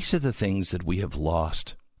 These are the things that we have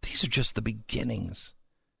lost. These are just the beginnings.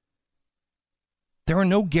 There are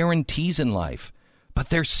no guarantees in life, but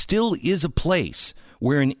there still is a place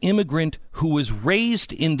where an immigrant who was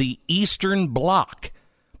raised in the Eastern Bloc,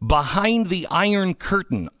 behind the Iron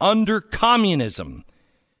Curtain, under communism,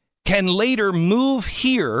 can later move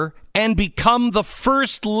here and become the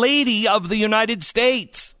First Lady of the United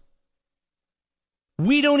States.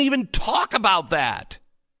 We don't even talk about that.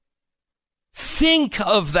 Think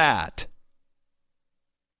of that.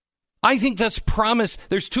 I think that's promise.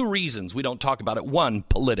 There's two reasons we don't talk about it. One,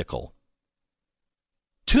 political.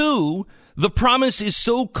 Two, the promise is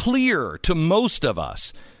so clear to most of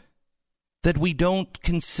us that we don't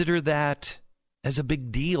consider that as a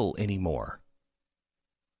big deal anymore.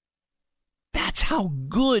 That's how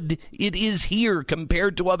good it is here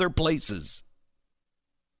compared to other places.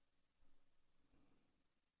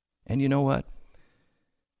 And you know what?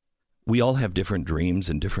 We all have different dreams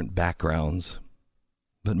and different backgrounds,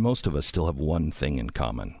 but most of us still have one thing in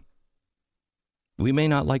common. We may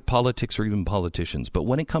not like politics or even politicians, but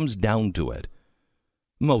when it comes down to it,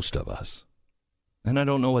 most of us, and I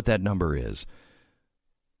don't know what that number is,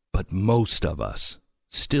 but most of us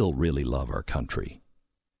still really love our country.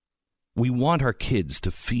 We want our kids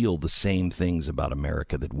to feel the same things about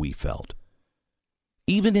America that we felt.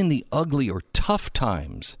 Even in the ugly or tough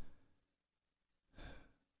times,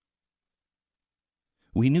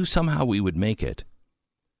 we knew somehow we would make it.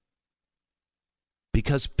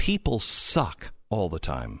 Because people suck all the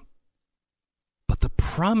time. But the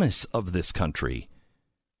promise of this country,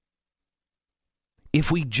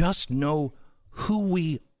 if we just know who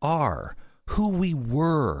we are, who we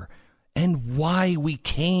were, and why we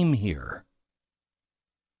came here,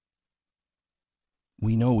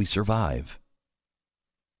 we know we survive.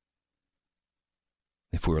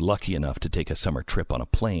 If we're lucky enough to take a summer trip on a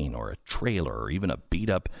plane or a trailer or even a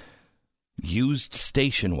beat-up used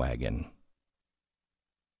station wagon,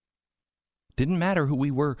 didn't matter who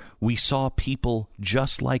we were. We saw people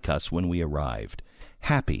just like us when we arrived.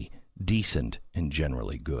 Happy, decent, and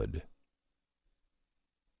generally good.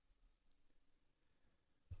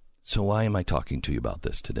 So why am I talking to you about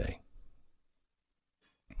this today?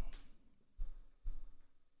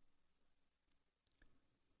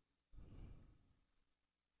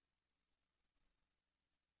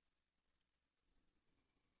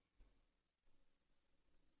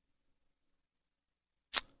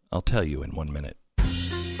 I'll tell you in 1 minute.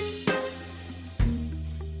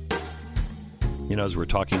 You know, as we're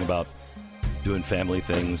talking about doing family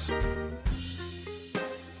things,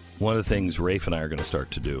 one of the things Rafe and I are going to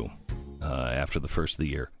start to do after the first of the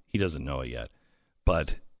year, he doesn't know it yet,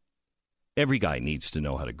 but every guy needs to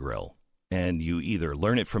know how to grill. And you either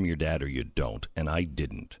learn it from your dad or you don't, and I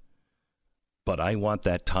didn't. But I want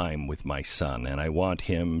that time with my son, and I want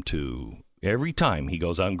him to, every time he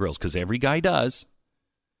goes out and grills, because every guy does,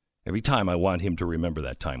 every time I want him to remember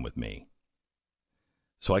that time with me.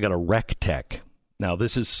 So I got a RecTech. Now,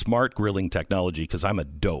 this is smart grilling technology because I'm a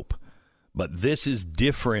dope. But this is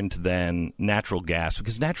different than natural gas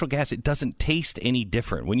because natural gas, it doesn't taste any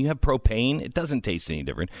different. When you have propane, it doesn't taste any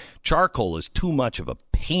different. Charcoal is too much of a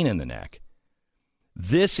pain in the neck.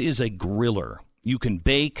 This is a griller. You can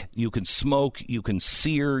bake, you can smoke, you can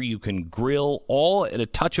sear, you can grill, all at a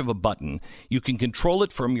touch of a button. You can control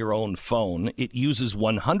it from your own phone. It uses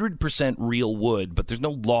 100% real wood, but there's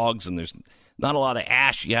no logs and there's not a lot of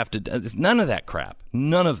ash. You have to, there's none of that crap.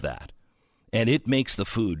 None of that. And it makes the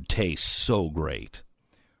food taste so great.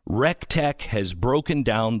 RecTech has broken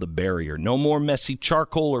down the barrier. No more messy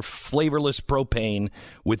charcoal or flavorless propane.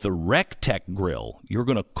 With the RecTech grill, you're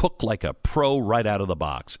going to cook like a pro right out of the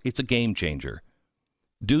box. It's a game changer.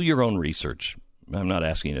 Do your own research. I'm not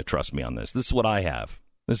asking you to trust me on this. This is what I have.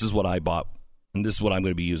 This is what I bought. And this is what I'm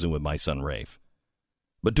going to be using with my son, Rafe.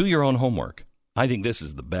 But do your own homework. I think this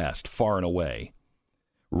is the best, far and away.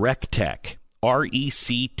 RecTech.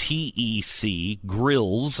 RecTech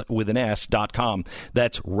grills with an S.com.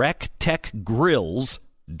 That's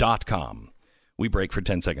RecTechGrills.com. We break for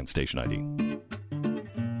 10 seconds, station ID.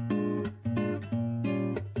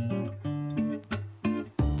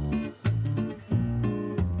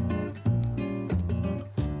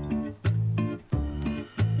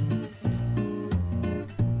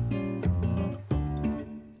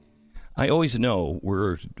 I always know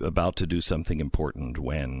we're about to do something important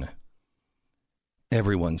when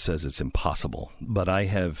everyone says it's impossible, but I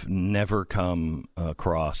have never come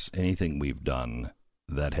across anything we've done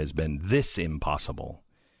that has been this impossible.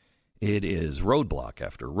 It is roadblock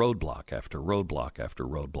after roadblock after roadblock after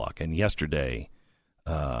roadblock. And yesterday,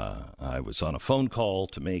 I was on a phone call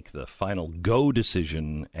to make the final go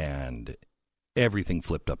decision, and everything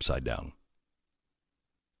flipped upside down.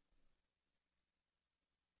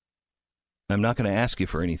 I'm not going to ask you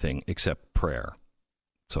for anything except prayer.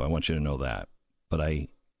 So I want you to know that. But I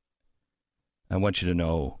want you to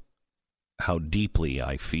know how deeply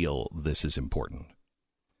I feel this is important.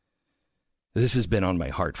 This has been on my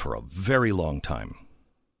heart for a very long time.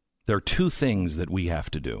 There are two things that we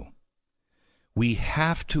have to do. We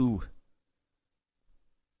have to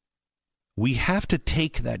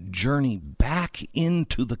take that journey back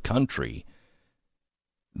into the country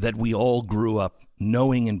that we all grew up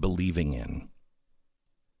knowing and believing in.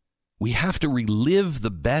 We have to relive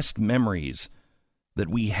the best memories that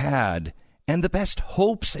we had and the best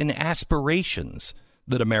hopes and aspirations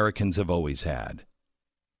that Americans have always had.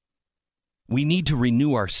 We need to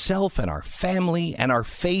renew ourselves and our family and our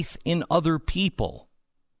faith in other people.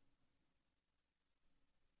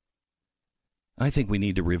 I think we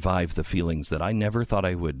need to revive the feelings that I never thought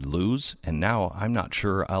I would lose, and now I'm not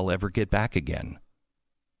sure I'll ever get back again.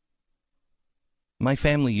 My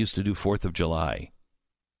family used to do 4th of July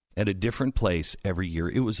at a different place every year.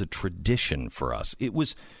 It was a tradition for us. It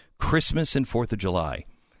was Christmas and 4th of July.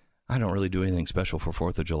 I don't really do anything special for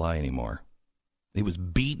 4th of July anymore. It was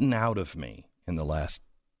beaten out of me in the last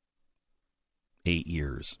 8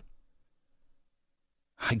 years.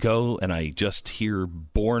 I go and I just hear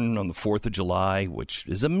Born on the 4th of July, which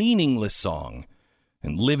is a meaningless song,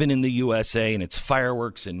 and Living in the USA, and it's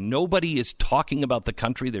fireworks, and nobody is talking about the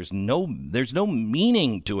country. There's no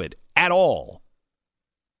meaning to it at all.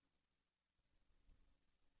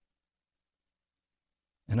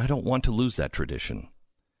 And I don't want to lose that tradition,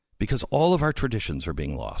 because all of our traditions are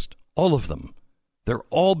being lost. All of them. They're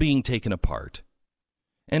all being taken apart.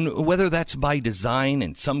 And whether that's by design,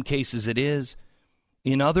 in some cases it is,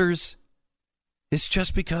 in others, it's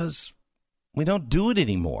just because we don't do it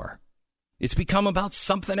anymore. It's become about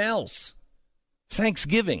something else.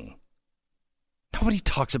 Thanksgiving. Nobody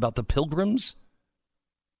talks about the Pilgrims.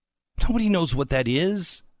 Nobody knows what that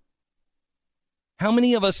is. How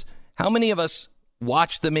many of us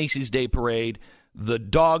watch the Macy's Day Parade, the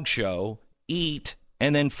dog show, eat,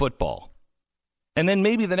 and then football? And then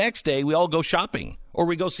maybe the next day we all go shopping or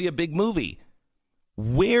we go see a big movie.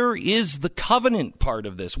 Where is the covenant part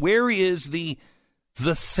of this? Where is the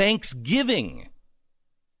Thanksgiving?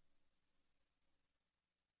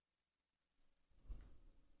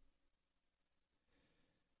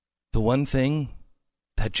 The one thing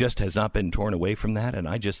that just has not been torn away from that, and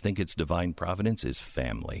I just think it's divine providence, is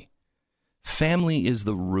family. Family is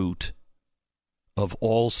the root of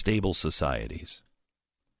all stable societies.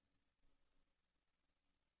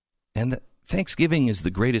 And Thanksgiving is the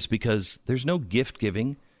greatest because there's no gift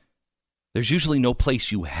giving. There's usually no place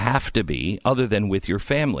you have to be other than with your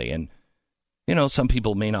family. And, you know, some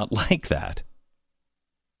people may not like that.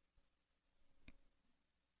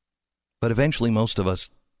 But eventually most of us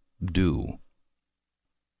do.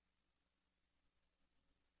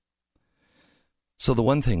 So the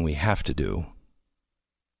one thing we have to do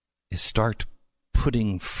is start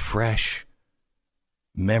putting fresh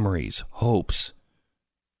memories, hopes,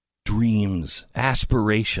 dreams,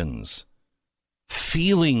 aspirations,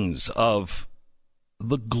 feelings of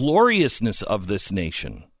the gloriousness of this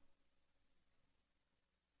nation.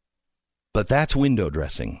 But that's window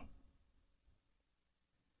dressing.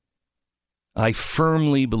 I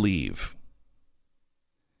firmly believe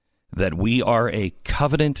that we are a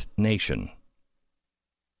covenant nation,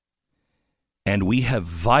 and we have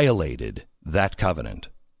violated that covenant.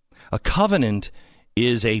 A covenant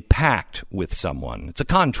is a pact with someone. It's a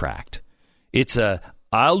contract. It's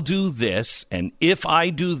I'll do this, and if I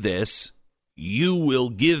do this, you will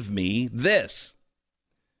give me this.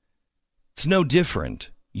 It's no different.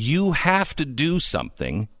 You have to do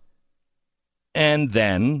something, and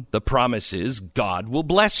then the promise is God will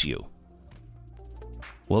bless you.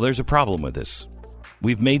 Well, there's a problem with this.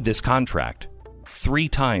 We've made this contract 3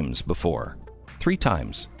 times before. 3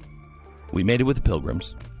 times. We made it with the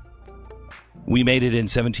Pilgrims. We made it in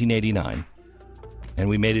 1789, and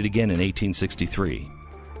we made it again in 1863.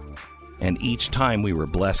 And each time we were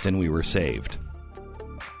blessed and we were saved.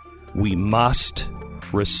 We must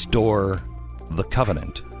restore the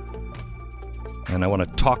covenant. And I want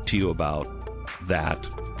to talk to you about that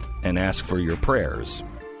and ask for your prayers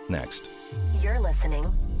next. You're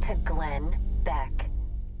listening to to Glenn Beck.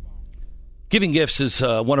 Giving gifts is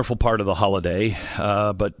a wonderful part of the holiday,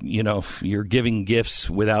 but, you're giving gifts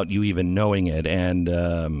without you even knowing it, and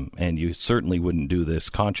you certainly wouldn't do this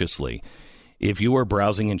consciously. If you are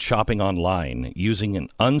browsing and shopping online using an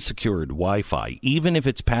unsecured Wi-Fi, even if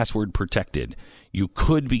it's password protected, you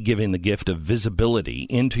could be giving the gift of visibility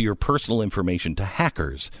into your personal information to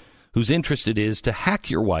hackers whose interest it is to hack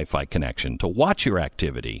your Wi-Fi connection, to watch your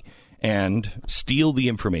activity, and steal the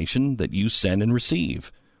information that you send and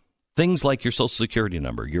receive. Things like your Social Security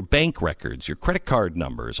number, your bank records, your credit card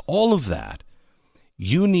numbers, all of that.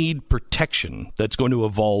 You need protection that's going to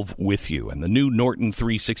evolve with you. And the new Norton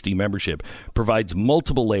 360 membership provides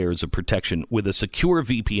multiple layers of protection with a secure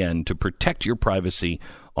VPN to protect your privacy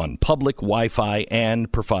on public Wi-Fi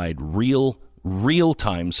and provide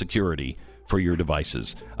real-time security for your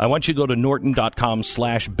devices. I want you to go to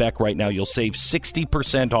norton.com/Beck right now. You'll save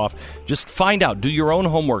 60% off. Just find out. Do your own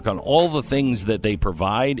homework on all the things that they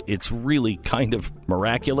provide. It's really kind of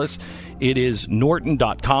miraculous. It is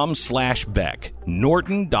norton.com/Beck.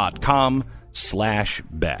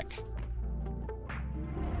 norton.com/Beck.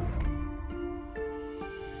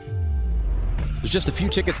 There's just a few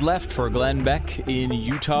tickets left for Glenn Beck in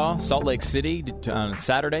Utah, Salt Lake City on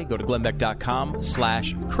Saturday. Go to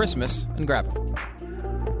glennbeck.com/Christmas and grab them.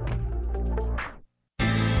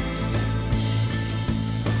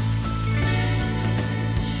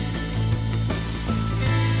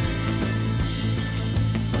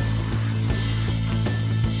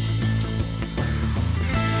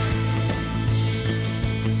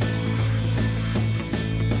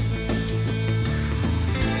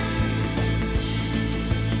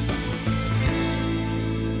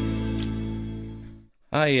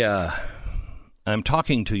 I'm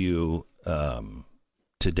talking to you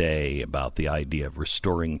today about the idea of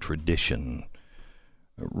restoring tradition,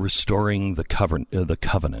 restoring the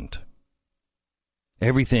covenant.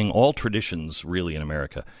 Everything, all traditions really in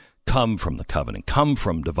America come from the covenant, come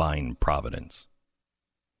from divine providence.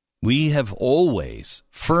 We have always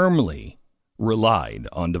firmly relied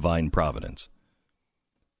on divine providence.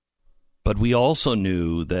 But we also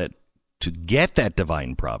knew that to get that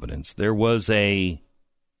divine providence, there was a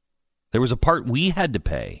part we had to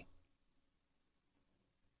pay.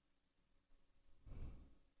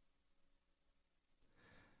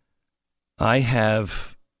 I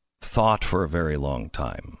have thought for a very long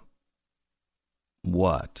time,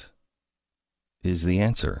 what is the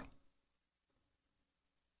answer?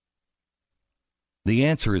 The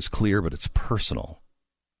answer is clear, but it's personal.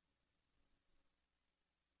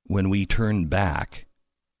 When we turn back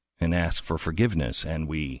and ask for forgiveness, and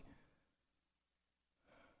we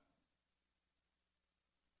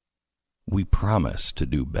promise to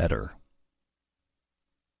do better.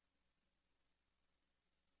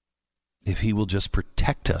 If he will just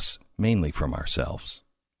protect us, mainly from ourselves.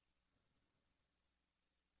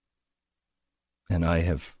 And I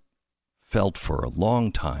have felt for a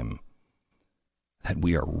long time that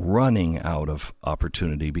we are running out of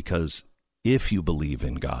opportunity, because if you believe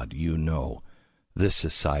in God, you know this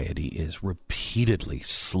society is repeatedly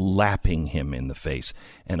slapping him in the face.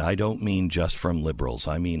 And I don't mean just from liberals.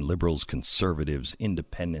 I mean liberals, conservatives,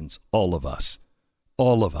 independents, all of us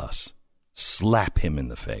slap him in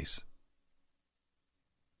the face.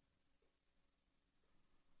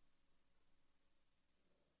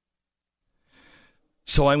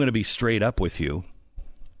 So I'm going to be straight up with you.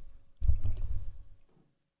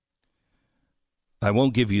 I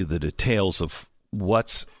won't give you the details of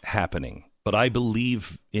what's happening, but I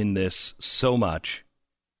believe in this so much.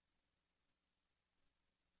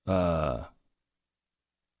 I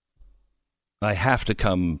have to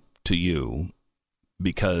come to you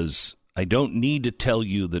because I don't need to tell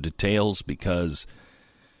you the details, because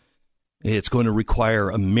it's going to require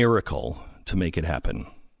a miracle to make it happen.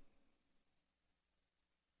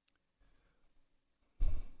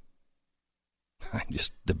 I'm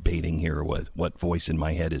just debating here what voice in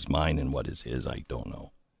my head is mine and what is his. I don't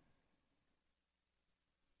know.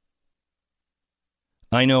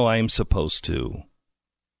 I know I am supposed to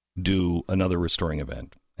do another restoring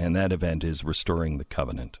event, and that event is restoring the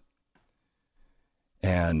covenant.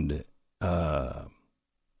 And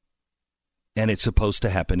it's supposed to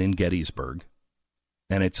happen in Gettysburg,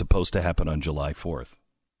 and it's supposed to happen on July 4th.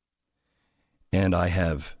 And I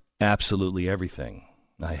have absolutely everything.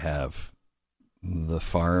 I have the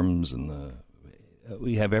farms and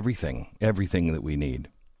we have everything that we need.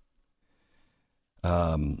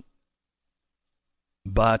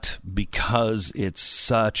 But because it's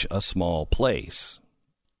such a small place,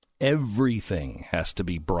 everything has to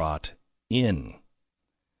be brought in.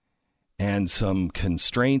 And some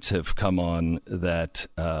constraints have come on that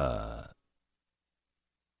I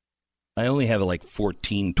only have like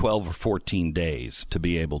 12 or 14 days to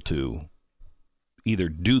be able to either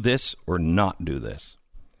do this or not do this.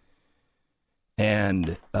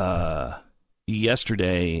 And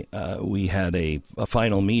yesterday we had a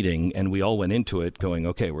final meeting, and we all went into it going,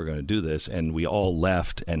 okay, we're going to do this. And we all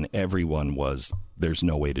left, and everyone was, there's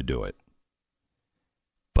no way to do it.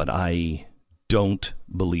 But I don't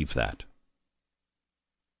believe that.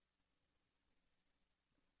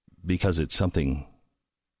 Because it's something.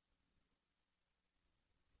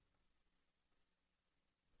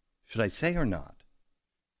 Should I say or not?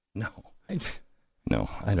 No. No,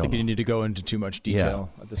 I don't think you need to go into too much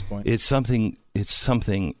detail at this point. It's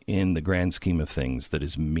something in the grand scheme of things that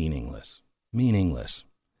is meaningless. Meaningless.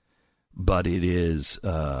 But it is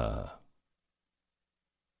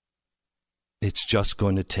it's just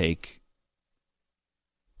going to take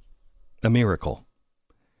a miracle.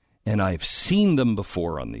 And I've seen them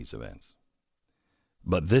before on these events.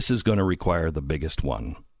 But this is going to require the biggest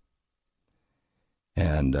one.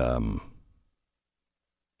 And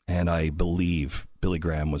I believe Billy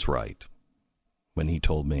Graham was right when he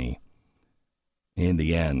told me, in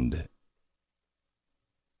the end,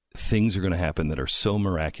 things are going to happen that are so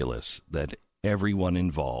miraculous that everyone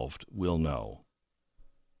involved will know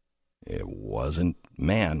it wasn't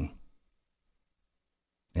man.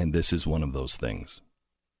 And this is one of those things.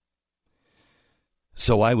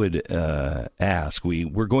 So I would ask,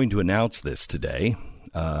 we're going to announce this today,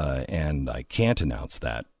 and I can't announce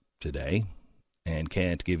that today and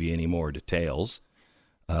can't give you any more details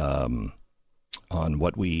on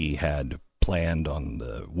what we had planned on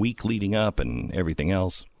the week leading up and everything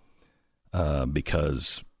else,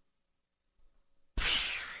 because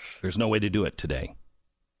there's no way to do it today.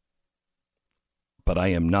 But I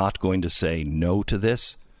am not going to say no to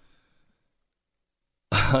this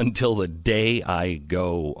until the day I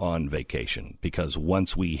go on vacation, because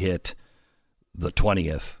once we hit the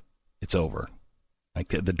 20th, it's over. Like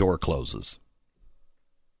the door closes.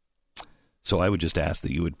 So I would just ask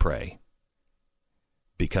that you would pray,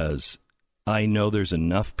 because I know there's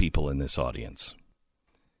enough people in this audience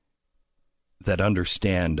that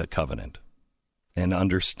understand a covenant and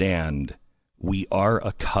understand we are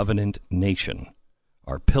a covenant nation.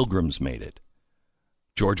 Our pilgrims made it.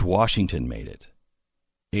 George Washington made it.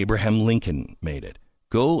 Abraham Lincoln made it.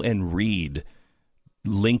 Go and read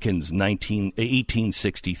Lincoln's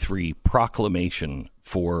 1863 proclamation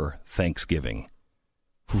for Thanksgiving.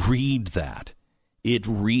 Read that.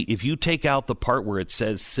 If you take out the part where it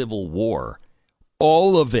says Civil War,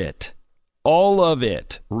 all of it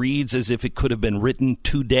reads as if it could have been written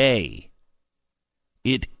today.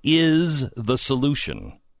 It is the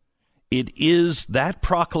solution. That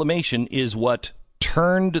proclamation is what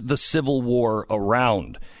turned the Civil War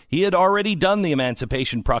around. He had already done the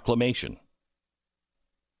Emancipation Proclamation.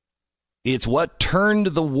 It's what turned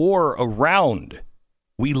the war around.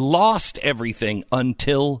 We lost everything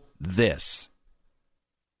until this.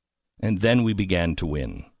 And then we began to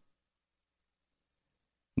win.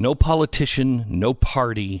 No politician, no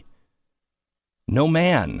party, no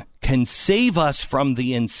man can save us from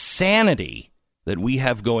the insanity that we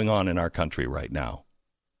have going on in our country right now.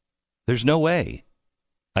 There's no way.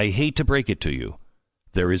 I hate to break it to you.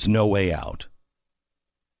 There is no way out.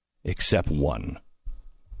 Except one.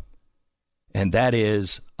 And that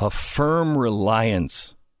is a firm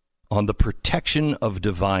reliance on the protection of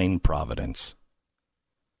divine providence.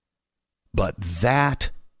 But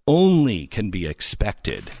that only can be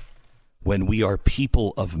expected when we are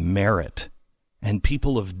people of merit and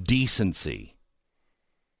people of decency.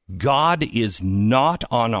 God is not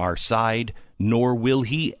on our side, nor will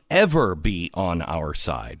he ever be on our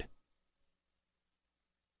side.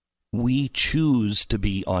 We choose to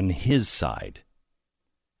be on his side.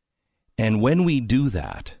 And when we do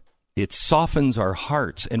that, it softens our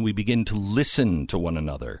hearts and we begin to listen to one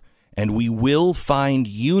another. And we will find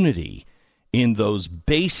unity in those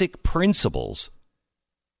basic principles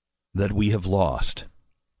that we have lost.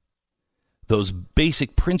 Those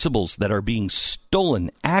basic principles that are being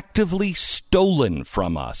stolen, actively stolen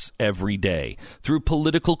from us every day through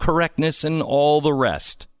political correctness and all the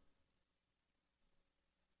rest.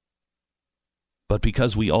 But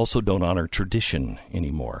because we also don't honor tradition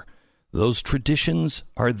anymore, those traditions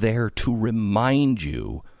are there to remind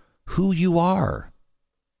you who you are,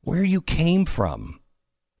 where you came from.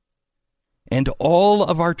 And all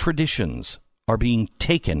of our traditions are being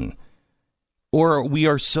taken, or we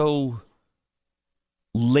are so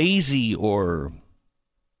lazy or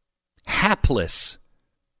hapless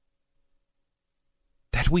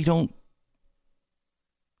that we don't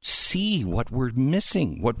see what we're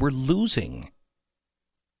missing, what we're losing.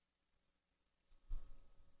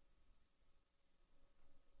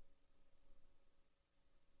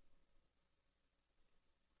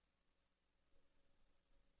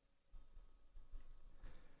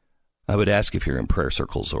 I would ask if you're in prayer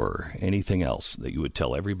circles or anything else that you would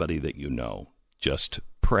tell everybody that you know. Just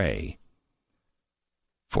pray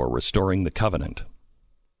for restoring the covenant.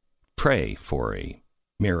 Pray for a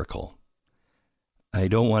miracle. I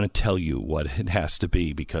don't want to tell you what it has to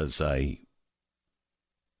be because I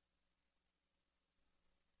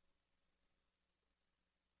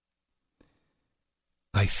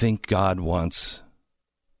think God wants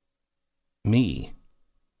me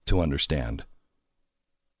to understand.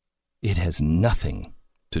 It has nothing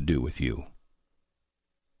to do with you.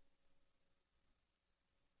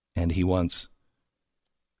 And he wants,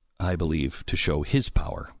 I believe, to show his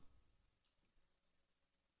power.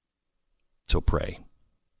 So pray.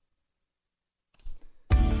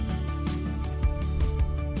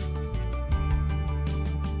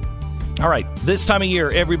 All right, this time of year,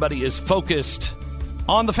 everybody is focused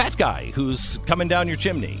on the fat guy who's coming down your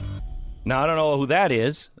chimney. Now, I don't know who that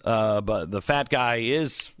is, but the fat guy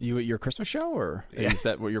is... You at your Christmas show, or is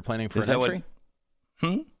that what you're planning for Is an that entry?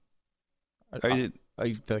 Are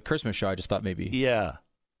you, the Christmas show, I just thought maybe... yeah.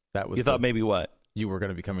 That was You thought maybe what? You were going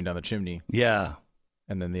to be coming down the chimney. Yeah.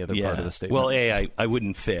 And then the other part of the statement. Well, I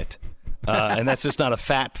wouldn't fit. And that's just not a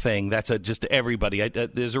fat thing. That's just everybody.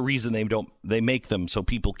 There's a reason they make them so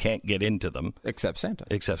people can't get into them. Except Santa.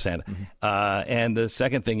 Mm-hmm. And the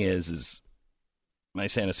second thing is my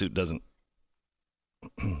Santa suit doesn't...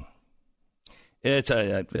 it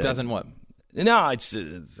doesn't what? No, it's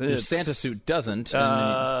your Santa suit doesn't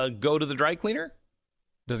go to the dry cleaner.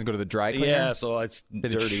 Doesn't go to the dry cleaner. Yeah, so it's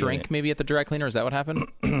did it shrink maybe at the dry cleaner? Is that what happened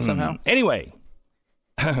somehow? Anyway,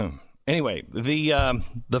 the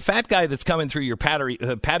fat guy that's coming through your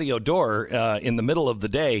patio door in the middle of the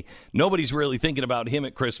day, nobody's really thinking about him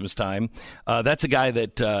at Christmas time. That's a guy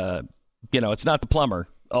that it's not the plumber.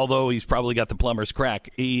 Although he's probably got the plumber's crack,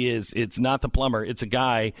 it's not the plumber. It's a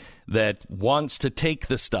guy that wants to take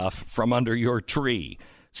the stuff from under your tree.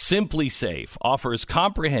 Simply Safe offers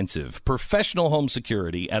comprehensive professional home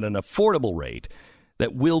security at an affordable rate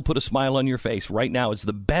that will put a smile on your face. Right now is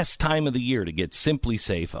the best time of the year to get Simply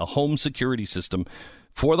Safe, a home security system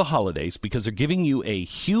for the holidays, because they're giving you a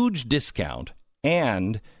huge discount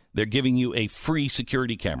and they're giving you a free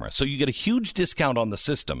security camera. So you get a huge discount on the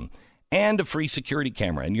system and a free security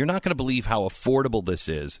camera. And you're not going to believe how affordable this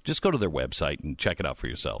is. Just go to their website and check it out for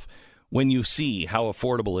yourself. When you see how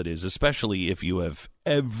affordable it is, especially if you have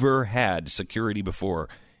ever had security before,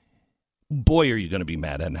 boy, are you going to be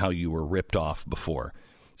mad at how you were ripped off before.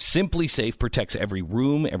 Simply Safe protects every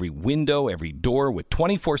room, every window, every door with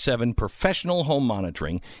 24/7 professional home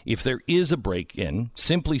monitoring. If there is a break-in,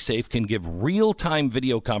 Simply Safe can give real-time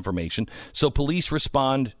video confirmation so police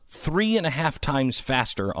respond 3.5 times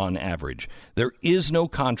faster on average. There is no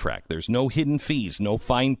contract. There's no hidden fees, no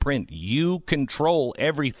fine print. You control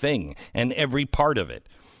everything and every part of it.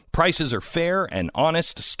 Prices are fair and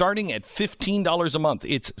honest, starting at $15 a month.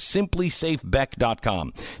 It's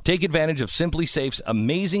simplysafebeck.com. Take advantage of Simply Safe's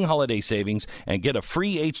amazing holiday savings and get a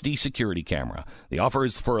free HD security camera. The offer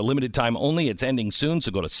is for a limited time only. It's ending soon,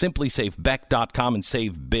 so go to simplysafebeck.com and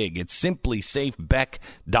save big. It's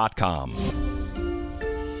simplysafebeck.com.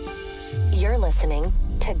 You're listening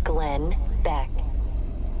to Glenn Beck.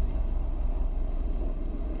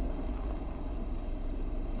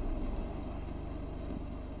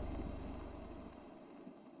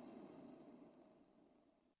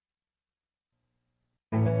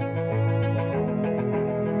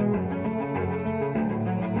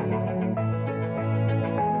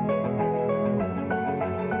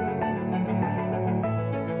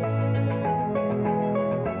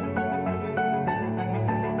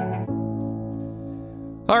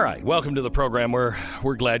 All right, welcome to the program. We're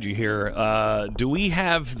glad you're here. Do we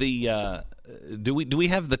have the do we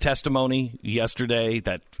have the testimony yesterday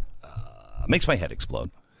that makes my head explode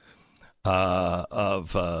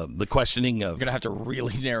of the questioning of? You're gonna have to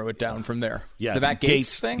really narrow it down from there. Yeah, the Matt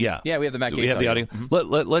Gaetz thing. Yeah, we have the Matt Gaetz. We have the audio.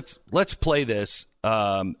 Mm-hmm. Let's play this.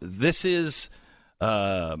 This is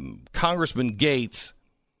Congressman Gaetz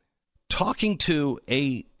talking to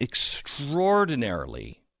a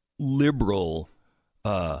extraordinarily liberal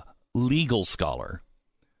legal scholar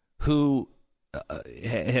who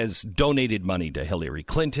has donated money to Hillary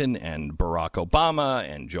Clinton and Barack Obama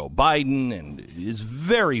and Joe Biden and is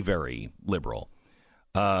very, very liberal.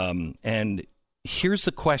 And here's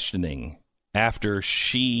the questioning after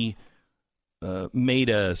she made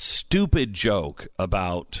a stupid joke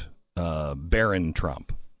about Barron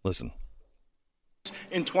Trump. Listen.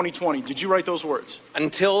 In 2020, did you write those words?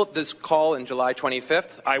 Until this call on July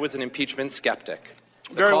 25th, I was an impeachment skeptic.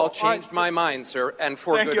 The call changed my mind, sir, and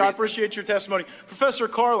for good reason. Thank you. I appreciate your testimony. Professor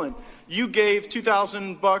Karlan, you gave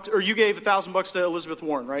 $2,000, or you gave $1,000 to Elizabeth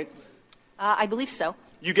Warren, right? I believe so.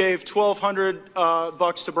 You gave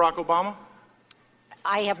 $1,200 to Barack Obama?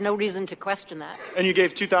 I have no reason to question that. And you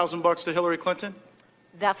gave $2,000 to Hillary Clinton?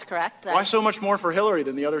 That's correct. Why so much more for Hillary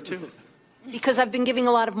than the other two? Because I've been giving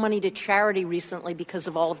a lot of money to charity recently because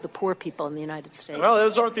of all of the poor people in the United States. Well,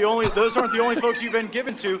 those aren't the only folks you've been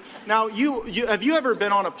given to. Now, have you ever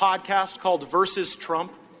been on a podcast called Versus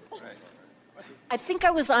Trump? I think I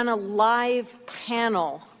was on a live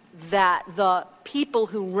panel that the people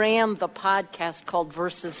who ran the podcast called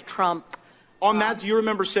Versus Trump. On that, do you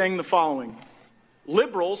remember saying the following?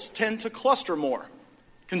 Liberals tend to cluster more.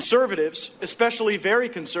 Conservatives, especially very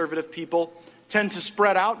conservative people, tend to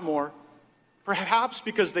spread out more. Perhaps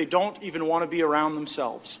because they don't even want to be around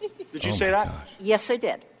themselves. Did you say that? Gosh. Yes, I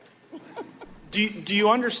did. Do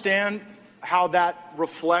you understand how that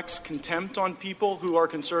reflects contempt on people who are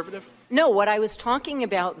conservative? No, what I was talking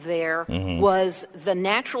about there was the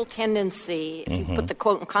natural tendency, if you put the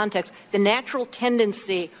quote in context, the natural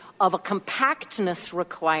tendency of a compactness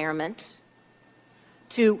requirement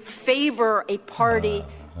to favor a party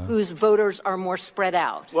whose voters are more spread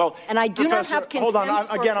out. Well, and I do not have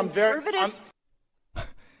contempt for conservatives.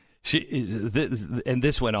 And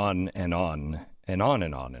this went on and on and on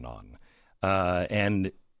and on and on.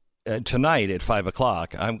 And tonight at 5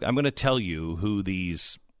 o'clock, I'm going to tell you who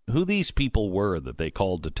these people were that they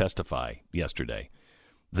called to testify yesterday.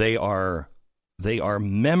 They are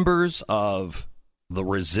members of the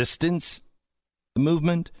resistance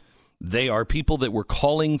movement. They are people that were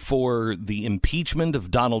calling for the impeachment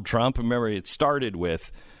of Donald Trump. Remember, it started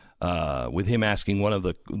with him asking one of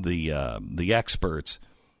the experts.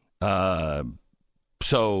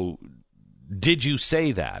 So did you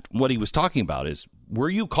say that? What he was talking about is, were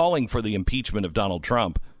you calling for the impeachment of Donald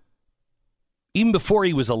Trump even before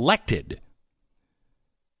he was elected?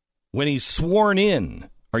 When he's sworn in,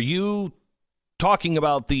 are you talking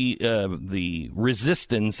about the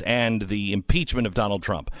resistance and the impeachment of Donald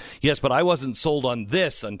Trump? Yes, but I wasn't sold on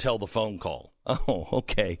this until the phone call. Oh,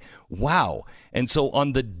 okay. Wow. And so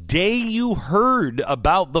on the day you heard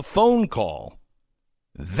about the phone call,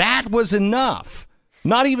 that was enough.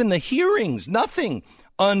 Not even the hearings, nothing,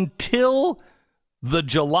 until the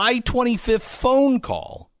July 25th phone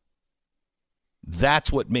call.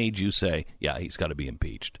 That's what made you say, yeah, he's got to be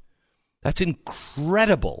impeached. That's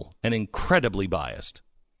incredible and incredibly biased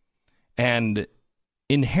and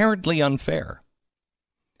inherently unfair.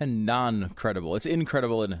 And non-credible. It's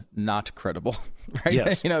incredible and not credible, right?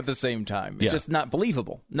 Yes. At the same time. It's just not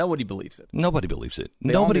believable. Nobody believes it. Nobody believes it.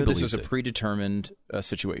 Nobody believes this was a predetermined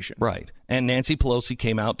situation. Right. And Nancy Pelosi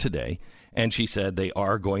came out today and she said they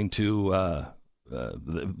are going to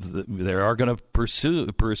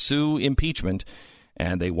pursue impeachment,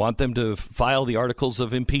 and they want them to file the articles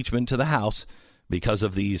of impeachment to the House because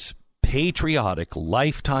of these patriotic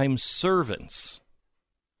lifetime servants.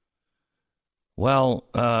 Well,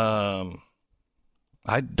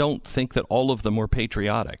 I don't think that all of them were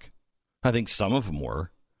patriotic. I think some of them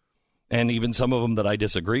were, and even some of them that I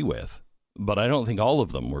disagree with. But I don't think all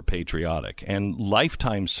of them were patriotic. And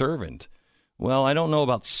lifetime servant, well, I don't know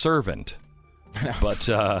about servant, but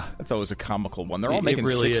that's always a comical one. They're all making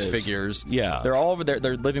really six figures. Yeah, they're all over there.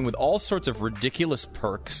 They're living with all sorts of ridiculous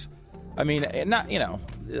perks. I mean,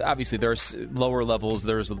 obviously there's lower levels,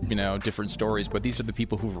 there's, different stories, but these are the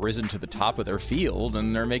people who've risen to the top of their field,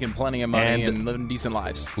 and they're making plenty of money and living decent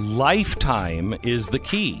lives. Lifetime is the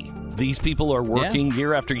key. These people are working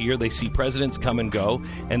year after year. They see presidents come and go,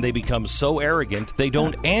 and they become so arrogant, they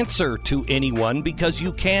don't answer to anyone because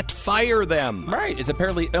you can't fire them. Right. It's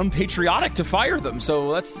apparently unpatriotic to fire them,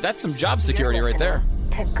 so that's some job security right there.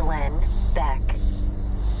 To Glenn Beck.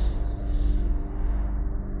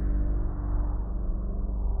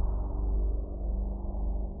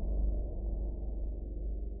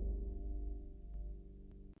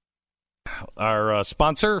 Our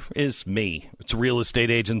sponsor is me. It's Real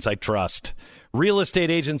Estate Agents I Trust.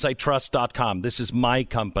 RealestateAgentsITrust.com. This is my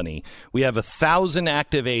company. We have 1,000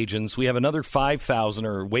 active agents. We have another 5,000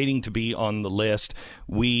 are waiting to be on the list.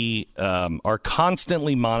 We are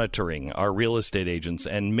constantly monitoring our real estate agents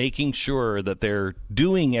and making sure that they're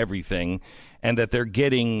doing everything and that they're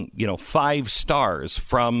getting, 5 stars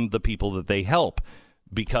from the people that they help,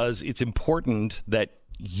 because it's important that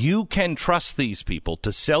you can trust these people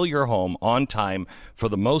to sell your home on time for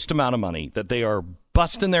the most amount of money, that they are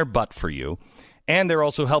busting their butt for you, and they're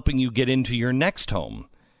also helping you get into your next home.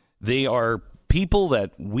 They are people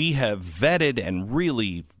that we have vetted and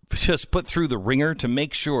really just put through the ringer to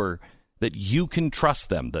make sure that you can trust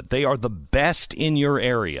them, that they are the best in your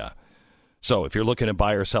area. So if you're looking to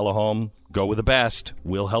buy or sell a home, go with the best.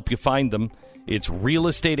 We'll help you find them. It's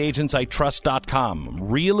realestateagentsitrust.com.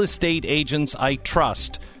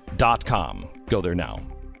 Realestateagentsitrust.com. Go there now.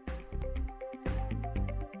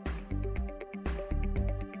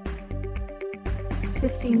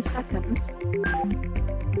 Fifteen seconds.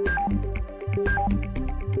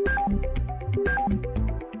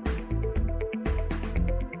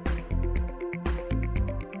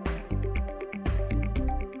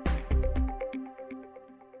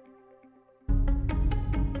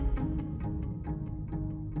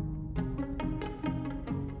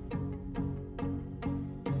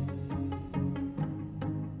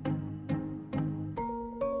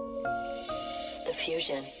 The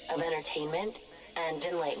fusion of entertainment and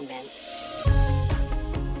enlightenment.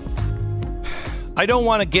 I don't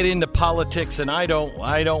want to get into politics, and I don't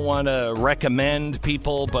want to recommend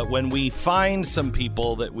people, but when we find some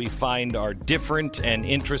people that we find are different and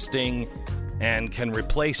interesting and can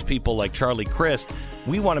replace people like Charlie Crist,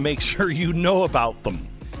 we want to make sure you know about them.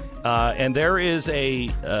 And there is a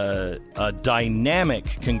dynamic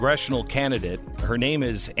congressional candidate. Her name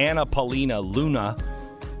is Anna Paulina Luna.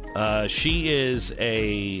 She is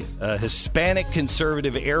a Hispanic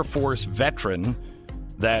conservative Air Force veteran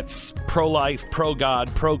that's pro-life,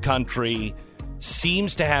 pro-God, pro-country,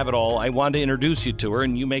 seems to have it all. I want to introduce you to her,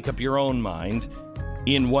 and you make up your own mind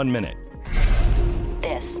in 1 minute.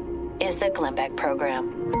 This is the Glenn Beck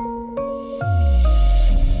Program.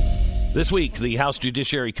 This week, the House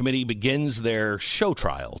Judiciary Committee begins their show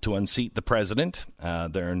trial to unseat the president.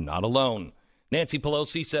 They're not alone. Nancy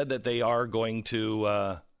Pelosi said that they are going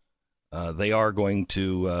to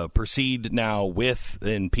proceed now with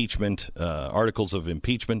impeachment, articles of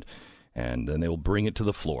impeachment, and then they will bring it to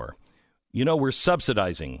the floor. You know, we're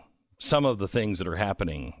subsidizing some of the things that are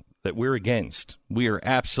happening that we're against. We are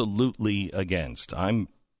absolutely against. I'm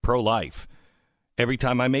pro-life. Every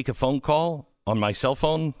time I make a phone call on my cell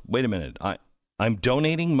phone, wait a minute, I'm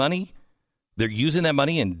donating money? They're using that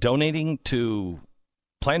money and donating to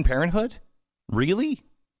Planned Parenthood? Really?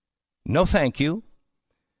 No, thank you.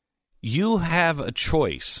 You have a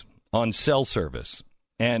choice on cell service,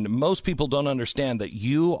 and most people don't understand that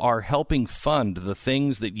you are helping fund the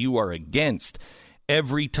things that you are against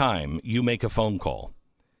every time you make a phone call.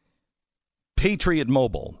 Patriot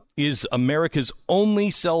Mobile is America's only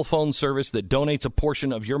cell phone service that donates a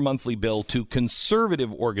portion of your monthly bill to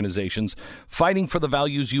conservative organizations fighting for the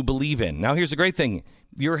values you believe in. Now, here's the great thing.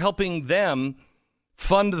 You're helping them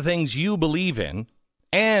fund the things you believe in,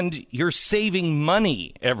 and you're saving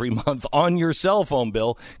money every month on your cell phone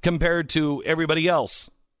bill compared to everybody else.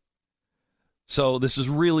 So this is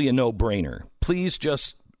really a no-brainer. Please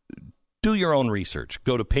just do your own research.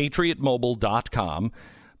 Go to patriotmobile.com.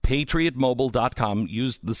 patriotmobile.com.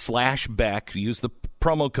 Use the /Beck. Use the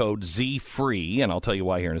promo code ZFREE, and I'll tell you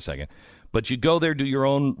why here in a second. But you go there, do your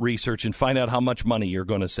own research, and find out how much money you're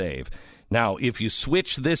going to save. Now, if you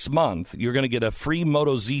switch this month, you're going to get a free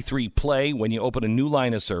Moto Z3 Play when you open a new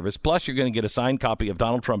line of service. Plus, you're going to get a signed copy of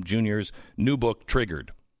Donald Trump Jr.'s new book,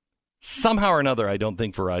 Triggered. Somehow or another, I don't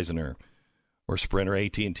think Verizon or Sprint or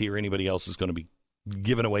AT&T or anybody else is going to be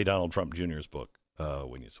giving away Donald Trump Jr.'s book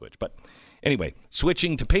when you switch. But anyway,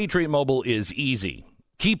 switching to Patriot Mobile is easy.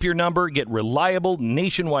 Keep your number, get reliable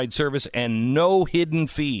nationwide service, and no hidden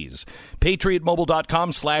fees.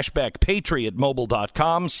 PatriotMobile.com/Beck.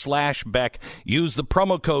 PatriotMobile.com/Beck. Use the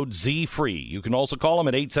promo code ZFREE. You can also call them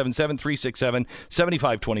at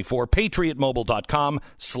 877-367-7524.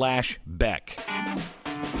 PatriotMobile.com/Beck.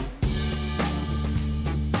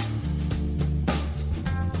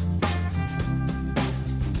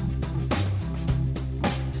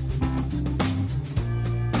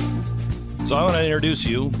 So I want to introduce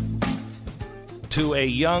you to a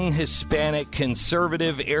young Hispanic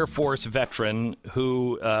conservative Air Force veteran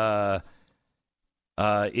who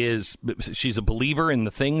she's a believer in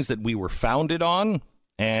the things that we were founded on,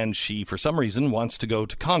 and she, for some reason, wants to go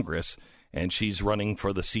to Congress, and she's running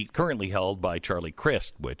for the seat currently held by Charlie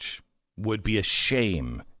Crist, which would be a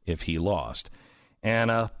shame if he lost.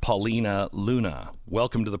 Anna Paulina Luna,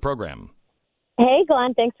 welcome to the program. Hey,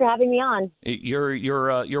 Glenn. Thanks for having me on.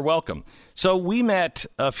 You're welcome. So we met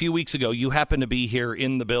a few weeks ago. You happened to be here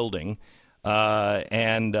in the building,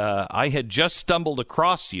 and I had just stumbled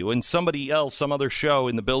across you, and somebody else, some other show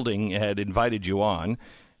in the building, had invited you on,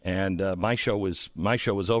 and my show was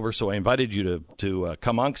over. So I invited you to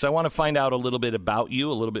come on because I want to find out a little bit about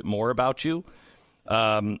you, a little bit more about you.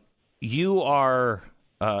 You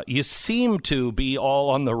seem to be all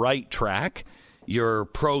on the right track. You're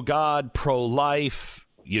pro-God, pro-life.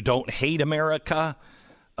 You don't hate America.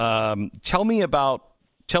 Tell me about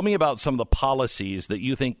some of the policies that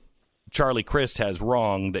you think Charlie Crist has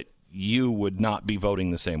wrong that you would not be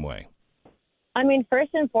voting the same way. I mean,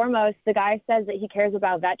 first and foremost, the guy says that he cares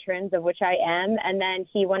about veterans, of which I am, and then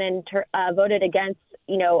he went and voted against,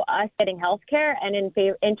 us getting health care, and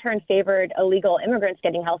in turn favored illegal immigrants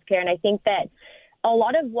getting health care. And I think that a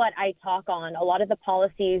lot of what I talk on, a lot of the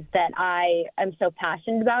policies that I am so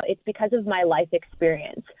passionate about, it's because of my life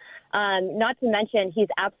experience. Not to mention, he's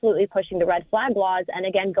absolutely pushing the red flag laws. And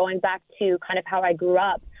again, going back to kind of how I grew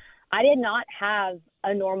up, I did not have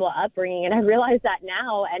a normal upbringing, and I realize that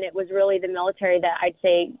now, and it was really the military that I'd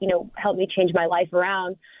say, helped me change my life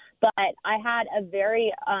around. But I had a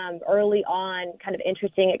very early on kind of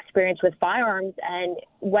interesting experience with firearms, and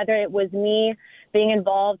whether it was me being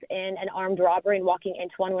involved in an armed robbery and walking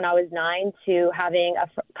into one when I was 9, to having a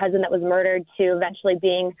cousin that was murdered, to eventually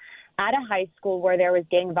being at a high school where there was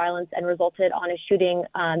gang violence and resulted on a shooting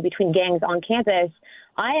between gangs on campus,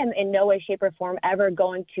 I am in no way, shape, or form ever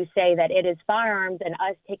going to say that it is firearms and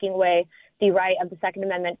us taking away the right of the Second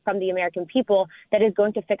Amendment from the American people that is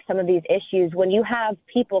going to fix some of these issues. When you have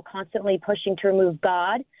people constantly pushing to remove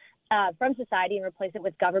God from society and replace it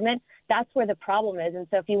with government, that's where the problem is. And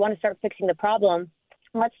so if you want to start fixing the problem,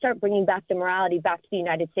 let's start bringing back the morality back to the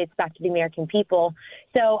United States, back to the American people.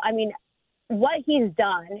 So, I mean, what he's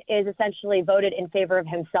done is essentially voted in favor of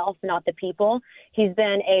himself, not the people. He's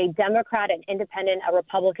been a Democrat, an independent, a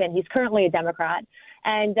Republican. He's currently a Democrat.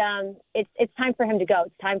 And it's time for him to go.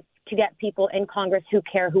 It's time to get people in Congress who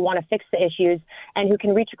care, who want to fix the issues, and who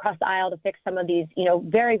can reach across the aisle to fix some of these,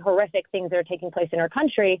 very horrific things that are taking place in our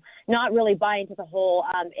country, not really buy into the whole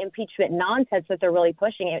impeachment nonsense that they're really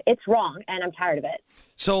pushing. It's wrong, and I'm tired of it.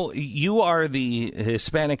 So you are the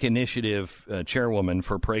Hispanic Initiative chairwoman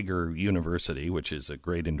for Prager University, which is a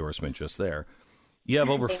great endorsement just there. You have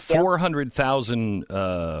over 400,000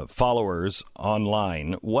 followers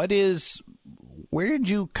online. Where did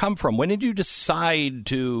you come from? When did you decide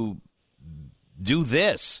to do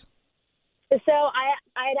this? So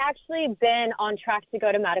I'd actually been on track to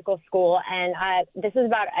go to medical school, and this is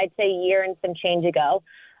about, I'd say, a year and some change ago.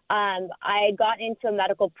 I got into a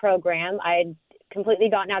medical program. I'd completely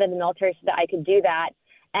gotten out of the military so that I could do that.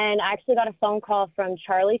 And I actually got a phone call from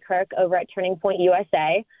Charlie Kirk over at Turning Point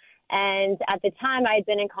USA. And at the time, I had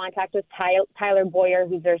been in contact with Tyler Boyer,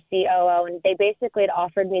 who's their COO, and they basically had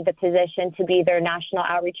offered me the position to be their national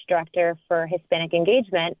outreach director for Hispanic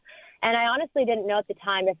engagement. And I honestly didn't know at the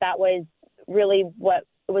time if that was really what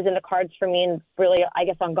was in the cards for me and really, I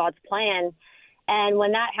guess, on God's plan. And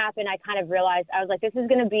when that happened, I kind of realized, I was like, this is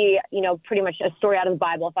going to be, pretty much a story out of the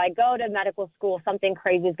Bible. If I go to medical school, something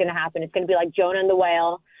crazy is going to happen. It's going to be like Jonah and the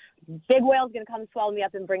whale. Big whale's going to come swallow me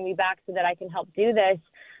up and bring me back so that I can help do this.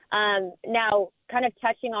 Now, kind of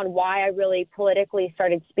touching on why I really politically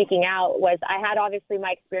started speaking out was I had obviously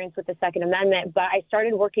my experience with the Second Amendment, but I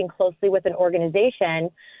started working closely with an organization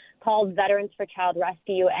called Veterans for Child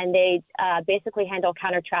Rescue, and they basically handle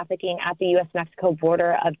counter trafficking at the U.S.-Mexico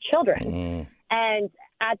border of children. And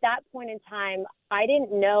at that point in time, I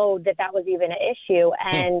didn't know that that was even an issue,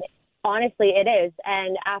 and honestly, it is.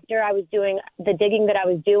 And after I was doing the digging that I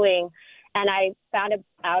was doing, and I found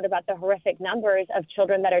out about the horrific numbers of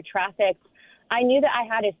children that are trafficked, I knew that I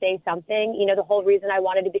had to say something. The whole reason I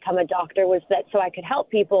wanted to become a doctor was that so I could help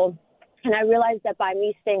people. And I realized that by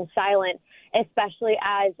me staying silent, especially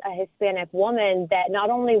as a Hispanic woman, that not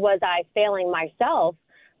only was I failing myself,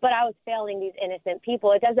 but I was failing these innocent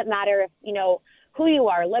people. It doesn't matter if, who you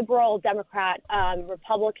are, liberal, Democrat,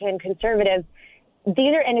 Republican, conservative.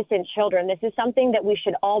 These are innocent children. This is something that we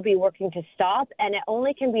should all be working to stop, and it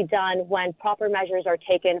only can be done when proper measures are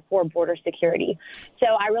taken for border security. So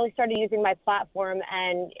I really started using my platform,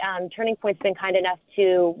 and Turning Point's been kind enough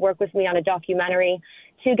to work with me on a documentary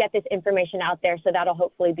to get this information out there, so that'll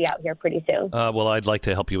hopefully be out here pretty soon. Well, I'd like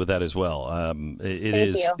to help you with that as well.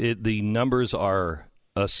 The numbers are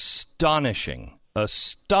astonishing. Into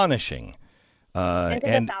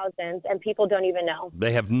the thousands, and people don't even know.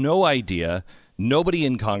 They have no idea. Nobody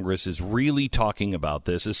in Congress is really talking about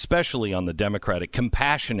this, especially on the Democratic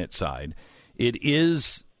compassionate side. It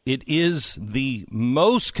is the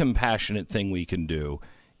most compassionate thing we can do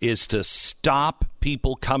is to stop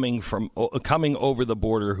people coming over the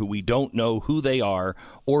border who we don't know who they are,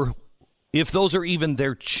 or if those are even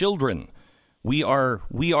their children. We are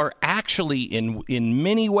actually in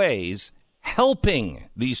many ways helping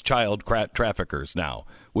these child traffickers now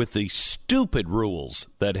with the stupid rules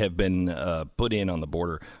that have been put in on the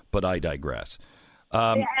border. But I digress.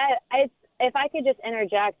 It's if I could just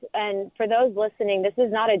interject, and for those listening, this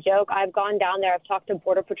is not a joke. I've gone down there. I've talked to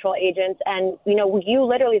Border Patrol agents, and, you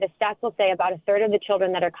literally, the stats will say about a third of the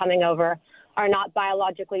children that are coming over are not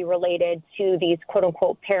biologically related to these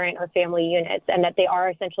quote-unquote parent or family units, and that they are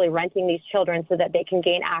essentially renting these children so that they can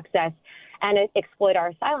gain access and exploit our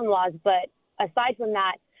asylum laws. But aside from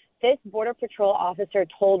that, this Border Patrol officer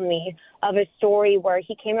told me of a story where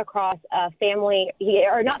he came across a family,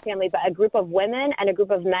 not family, but a group of women and a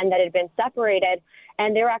group of men that had been separated,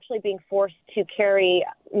 and they were actually being forced to carry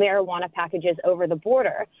marijuana packages over the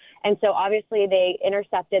border. And so obviously they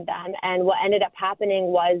intercepted them, and what ended up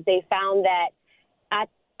happening was they found that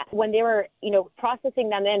when they were, processing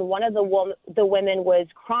them in, one of the women was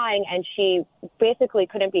crying, and she basically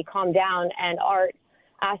couldn't be calmed down, and Art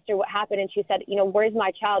asked her what happened, and she said, where's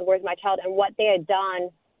my child? Where's my child? And what they had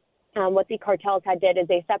done, what the cartels had did is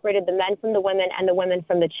they separated the men from the women and the women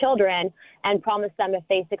from the children, and promised them if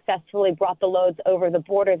they successfully brought the loads over the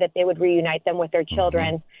border that they would reunite them with their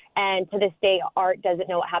children. Mm-hmm. And to this day, Art doesn't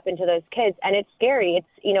know what happened to those kids. And it's scary. It's,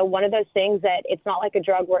 one of those things that it's not like a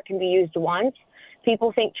drug where it can be used once.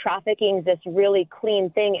 People think trafficking is this really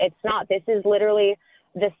clean thing. It's not. This is literally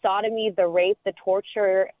the sodomy, the rape, the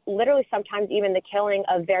torture, literally sometimes even the killing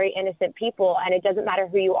of very innocent people. And it doesn't matter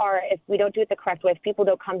who you are. If we don't do it the correct way, if people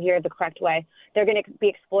don't come here the correct way, they're going to be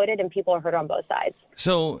exploited, and people are hurt on both sides.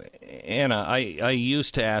 So, Anna, I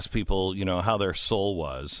used to ask people, how their soul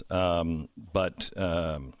was. But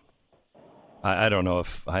I don't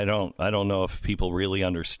know if people really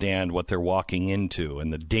understand what they're walking into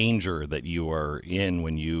and the danger that you are in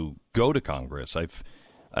when you go to Congress.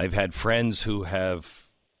 I've had friends who have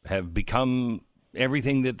become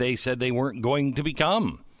everything that they said they weren't going to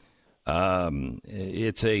become.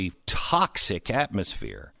 It's a toxic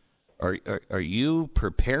atmosphere. Are you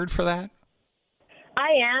prepared for that?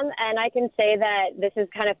 I am, and I can say that this is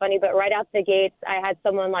kind of funny, but right out the gates, I had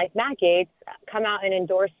someone like Matt Gaetz come out and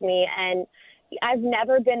endorse me, and I've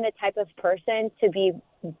never been the type of person to be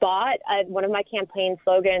bought. One of my campaign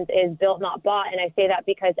slogans is built, not bought, and I say that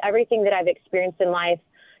because everything that I've experienced in life,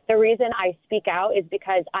 the reason I speak out is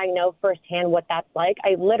because I know firsthand what that's like.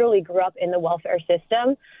 I literally grew up in the welfare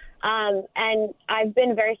system, and I've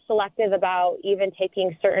been very selective about even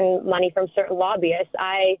taking certain money from certain lobbyists.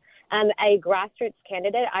 I am a grassroots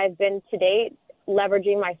candidate. I've been to date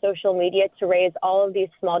leveraging my social media to raise all of these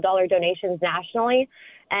small dollar donations nationally.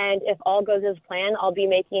 And if all goes as planned, I'll be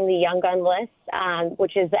making the Young Gun list,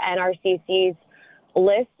 which is the NRCC's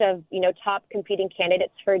list of, top competing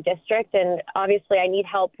candidates for a district. And obviously I need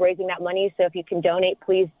help raising that money. So if you can donate,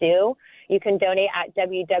 please do. You can donate at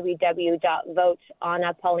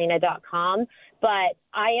www.voteannapaulina.com. But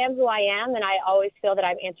I am who I am, and I always feel that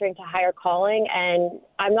I'm answering to higher calling, and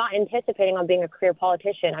I'm not anticipating on being a career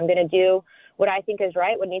politician. I'm going to do what I think is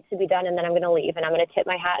right, what needs to be done, and then I'm going to leave, and I'm going to tip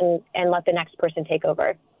my hat and let the next person take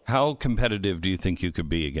over. How competitive do you think you could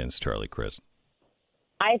be against Charlie Crist?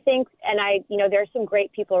 I think, and there's some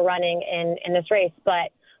great people running in this race,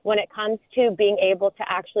 but when it comes to being able to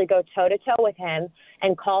actually go toe-to-toe with him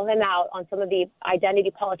and call him out on some of the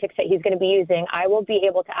identity politics that he's going to be using, I will be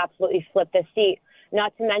able to absolutely flip this seat.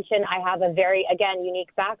 Not to mention I have a very, again,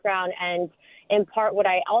 unique background, and in part what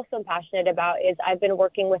I also am passionate about is I've been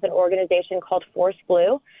working with an organization called Force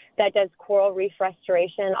Blue that does coral reef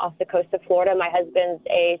restoration off the coast of Florida. My husband's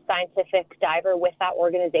a scientific diver with that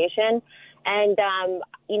organization. And,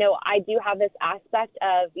 I do have this aspect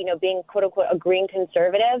of, being, quote unquote, a green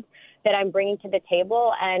conservative that I'm bringing to the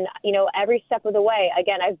table. And, every step of the way,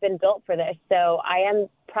 again, I've been built for this. So I am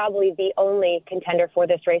probably the only contender for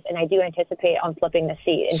this race. And I do anticipate on flipping the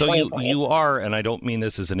seat in 2020. You are, and I don't mean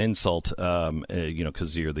this as an insult,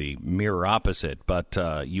 because you're the mirror opposite, but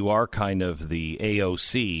you are kind of the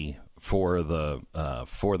AOC for the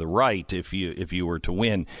right if you were to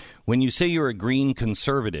win. When you say you're a green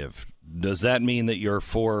conservative, does that mean that you're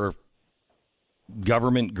for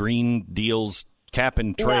government green deals, cap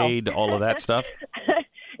and trade, all of that stuff?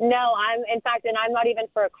 No, I'm not even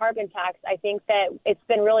for a carbon tax. I think that it's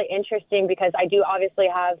been really interesting because I do obviously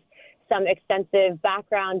have some extensive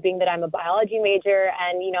background, being that I'm a biology major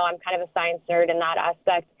and, I'm kind of a science nerd in that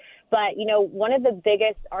aspect. But, one of the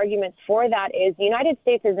biggest arguments for that is the United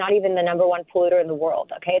States is not even the number one polluter in the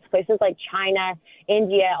world. Okay, it's places like China,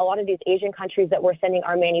 India, a lot of these Asian countries that we're sending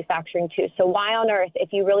our manufacturing to. So why on earth,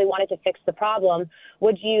 if you really wanted to fix the problem,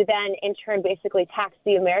 would you then in turn basically tax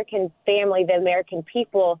the American family, the American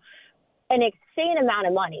people, an insane amount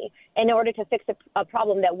of money in order to fix a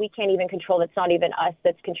problem that we can't even control, that's not even us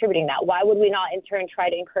that's contributing that? Why would we not in turn try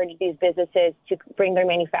to encourage these businesses to bring their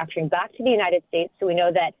manufacturing back to the United States so we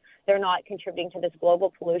know that they're not contributing to this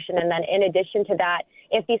global pollution. And then in addition to that,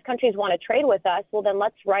 if these countries want to trade with us, well, then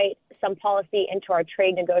let's write some policy into our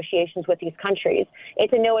trade negotiations with these countries.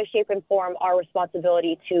 It's in no way, shape, and form our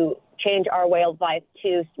responsibility to change our way of life,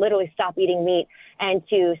 to literally stop eating meat and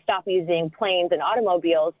to stop using planes and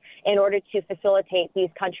automobiles in order to facilitate these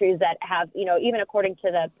countries that have, even according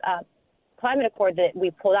to the climate accord that we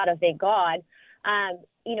pulled out of, thank God,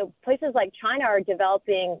 places like China are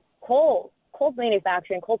developing coal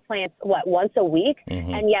manufacturing, coal plants, once a week?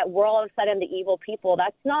 Mm-hmm. And yet we're all of a sudden the evil people.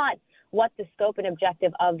 That's not what the scope and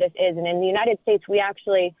objective of this is. And in the United States, we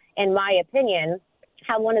actually, in my opinion,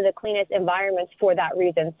 have one of the cleanest environments for that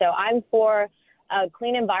reason. So I'm for a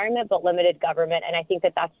clean environment but limited government, and I think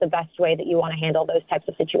that that's the best way that you want to handle those types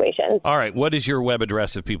of situations. All right. What is your web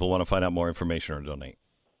address if people want to find out more information or donate?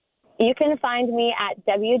 You can find me at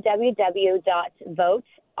www.vote.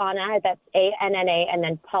 Anna, that's ANNA, and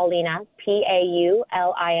then Paulina,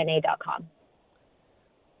 PAULINA.com.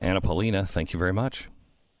 Anna Paulina, thank you very much.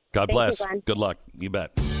 God bless. Good luck. You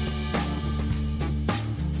bet.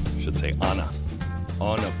 Should say Anna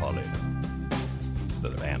Paulina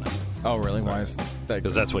instead of Anna. Oh, really? Why is that?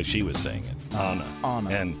 Because that's what she was saying it. Anna.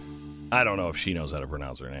 And I don't know if she knows how to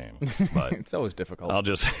pronounce her name, but it's always difficult. I'll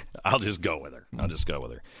just go with her.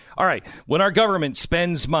 All right. When our government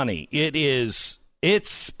spends money, it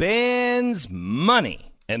spends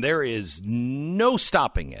money, and there is no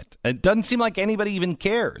stopping it. It doesn't seem like anybody even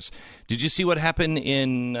cares. Did you see what happened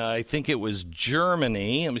in, I think it was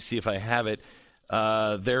Germany? Let me see if I have it.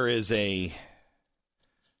 There is here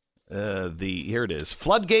it is.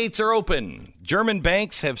 Floodgates are open. German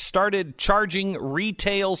banks have started charging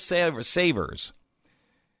retail savers.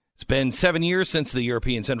 It's been 7 years since the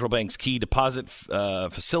European Central Bank's key deposit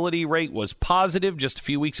facility rate was positive. Just a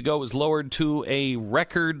few weeks ago, it was lowered to a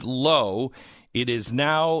record low. It is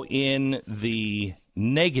now in the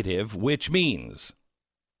negative, which means,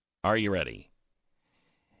 are you ready?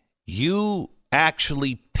 You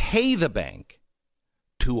actually pay the bank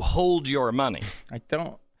to hold your money. It's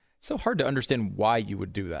so hard to understand why you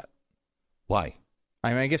would do that. Why? I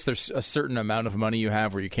mean, I guess there's a certain amount of money you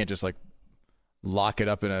have where you can't just lock it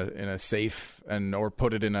up in a safe or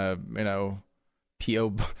put it in a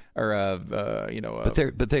PO or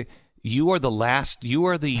you are the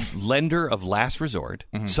lender of last resort.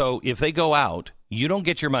 Mm-hmm. So if they go out, you don't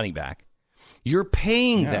get your money back. You're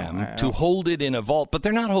paying them to hold it in a vault, but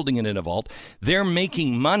they're not holding it in a vault. They're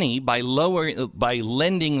making money by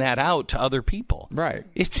lending that out to other people. Right.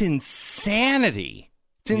 It's insanity.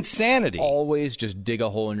 Always just dig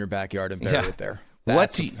a hole in your backyard and bury it there.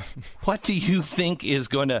 What do you think is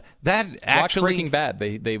going to Watch Breaking Bad?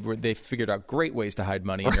 They figured out great ways to hide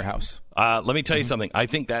money in your house. Let me tell you something. I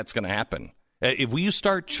think that's going to happen. If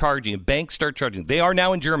banks start charging, they are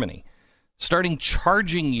now in Germany, starting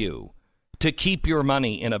charging you to keep your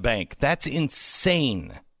money in a bank. That's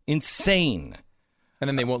insane. And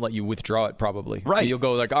then they won't let you withdraw it, probably. Right. You'll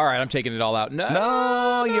go all right, I'm taking it all out.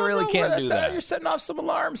 No, you really can't do that. You're setting off some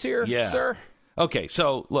alarms here, sir. Okay,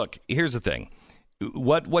 so look, here's the thing.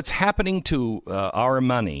 What's happening to our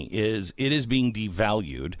money is it is being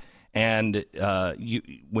devalued, and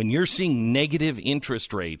when you're seeing negative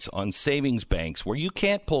interest rates on savings banks where you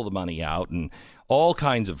can't pull the money out and all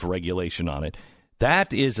kinds of regulation on it,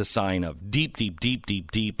 that is a sign of deep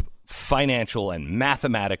financial and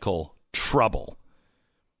mathematical trouble.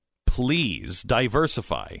 Please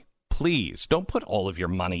diversify. Please don't put all of your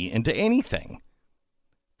money into anything.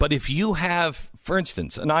 But if you have, for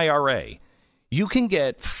instance, an IRA, you can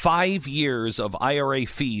get 5 years of IRA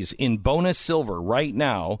fees in bonus silver right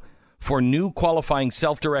now for new qualifying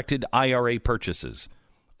self-directed IRA purchases.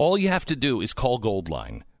 All you have to do is call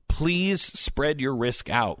Goldline. Please spread your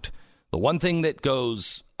risk out. The one thing that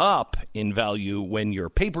goes up in value when your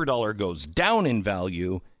paper dollar goes down in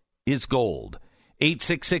value is gold.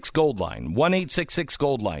 866-GOLDLINE,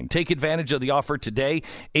 1-866-GOLDLINE. Take advantage of the offer today,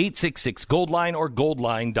 866-GOLDLINE or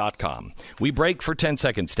goldline.com. We break for 10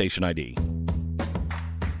 seconds, station ID.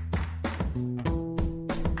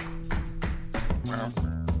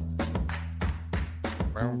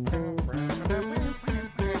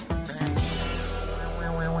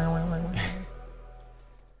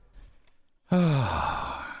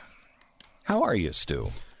 How are you, Stu?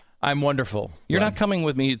 I'm wonderful. You're not coming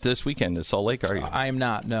with me this weekend to Salt Lake, are you? I am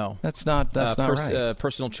not, no. That's not right.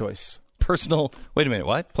 Personal choice. Wait a minute,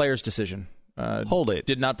 what? Player's decision. Hold it.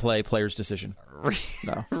 Did not play, player's decision.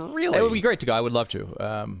 No. Really? It would be great to go. I would love to.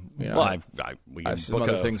 We I can have some book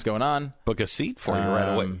other things going on. Book a seat for you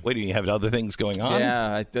right away. Wait, do you have other things going on?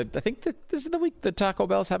 Yeah, I think that this is the week that Taco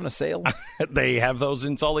Bell's having a sale. They have those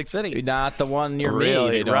in Salt Lake City. Not the one near Really?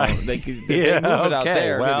 me. They don't. Right. They move it out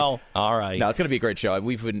there. Well, all right. No, it's going to be a great show.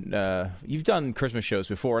 We've been you've done Christmas shows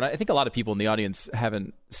before, and I think a lot of people in the audience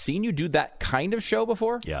haven't seen you do that kind of show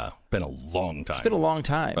before. Yeah, been a long time. It's been a long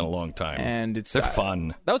time. And they're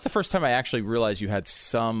fun. That was the first time I actually realized you had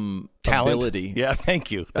some talent, ability. Yeah,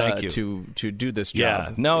 thank you to do this job.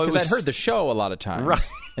 Yeah, no, because I'd heard the show a lot of times, right,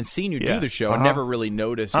 and seen you do the show, and never really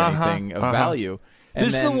noticed anything of value. And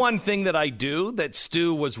this is the one thing that I do that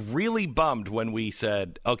Stu was really bummed when we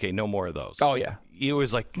said, okay, no more of those. Oh, yeah. He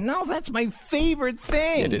was like, no, that's my favorite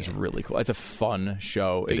thing. It is really cool. It's a fun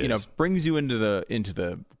show. It brings you into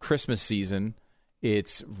the Christmas season.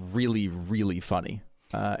 It's really, really funny.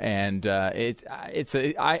 It's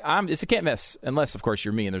a can't miss, unless, of course,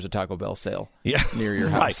 you're me and there's a Taco Bell sale near your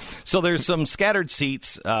house. Right. So there's some scattered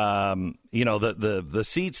seats, the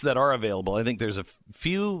seats that are available. I think there's a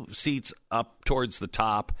few seats up towards the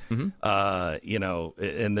top, and the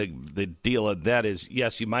deal of that is,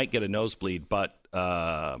 yes, you might get a nosebleed, but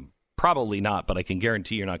probably not. But I can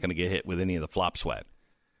guarantee you're not going to get hit with any of the flop sweat.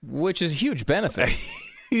 Which is a huge benefit.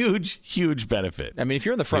 Huge benefit. I mean, if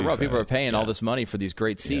you're in the front row, people are paying all this money for these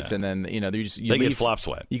great seats, and then you get flop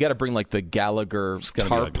sweat. You got to bring like the Gallagher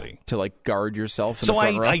tarp to like guard yourself. In the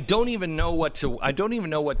front row. I don't even know what to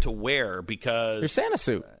wear because your Santa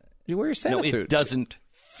suit. You wear your Santa suit. It doesn't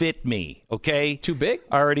fit me. Okay, too big.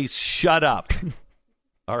 Already, shut up.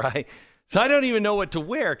 All right. So I don't even know what to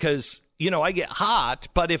wear because I get hot,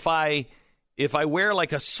 but if I wear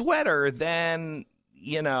like a sweater, then.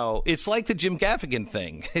 It's like the Jim Gaffigan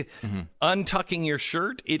thing. Untucking your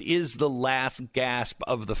shirt, it is the last gasp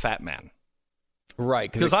of the fat man.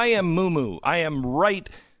 Right. Because I am moo-moo. I am right.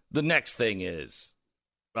 The next thing is,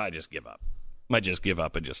 I just give up. I just give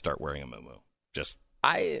up and just start wearing a moo-moo.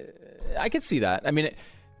 I could see that. I mean,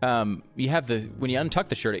 you have when you untuck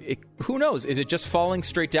the shirt, who knows? Is it just falling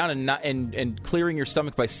straight down and clearing your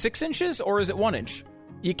stomach by 6 inches, or is it 1 inch?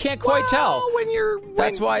 You can't quite tell.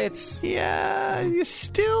 That's why it's... Yeah, you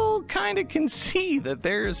still kind of can see that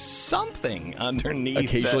there's something underneath.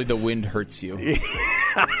 Occasionally the wind hurts you. In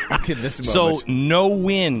this moment. So no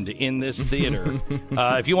wind in this theater.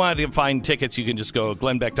 If you wanted to find tickets, you can just go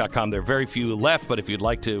glennbeck.com. There are very few left, but if you'd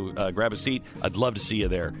like to grab a seat, I'd love to see you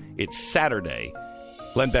there. It's Saturday.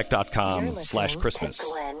 glennbeck.com/Christmas.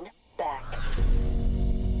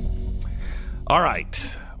 All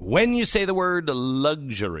right. When you say the word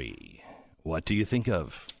luxury, what do you think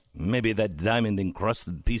of? Maybe that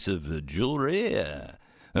diamond-encrusted piece of jewelry?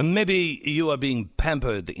 Maybe you are being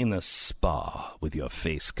pampered in a spa with your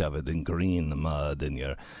face covered in green mud and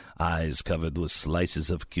your eyes covered with slices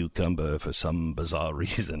of cucumber for some bizarre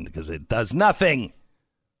reason, because it does nothing.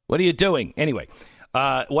 What are you doing? Anyway,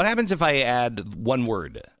 what happens if I add one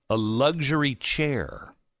word? A luxury chair.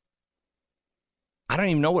 I don't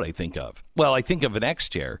even know what I think of. Well, I think of an X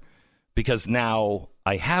chair because now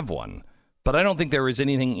I have one, but I don't think there is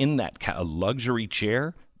anything in that a luxury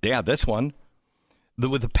chair. Yeah, this one.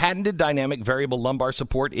 With the patented dynamic variable lumbar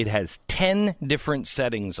support, it has 10 different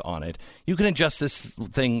settings on it. You can adjust this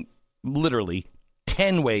thing literally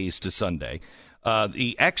 10 ways to Sunday.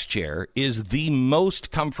 The X chair is the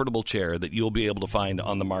most comfortable chair that you'll be able to find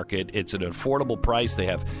on the market. It's at an affordable price. They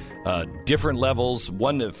have different levels,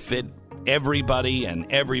 one to fit everybody and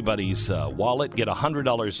everybody's wallet. Get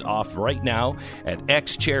 $100 off right now at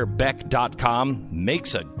xchairbeck.com.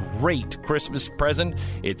 Makes a great Christmas present.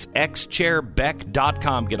 It's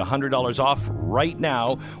xchairbeck.com. Get $100 off right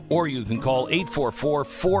now, or you can call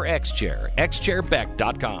 844-4XChair.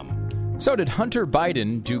 xchairbeck.com. So did Hunter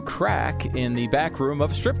Biden do crack in the back room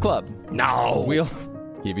of a strip club? No. We'll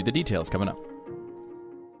give you the details coming up.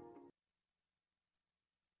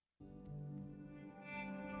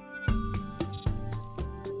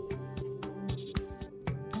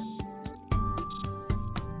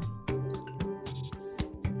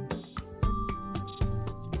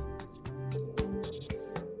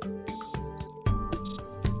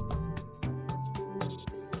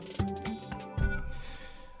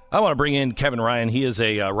 I want to bring in Kevin Ryan. He is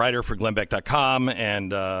a writer for GlennBeck.com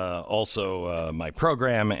and also my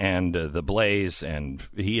program and The Blaze. And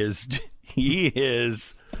he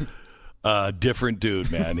is a different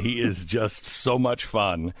dude, man. He is just so much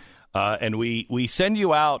fun. And we send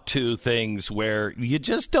you out to things where you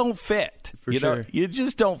just don't fit. For sure. You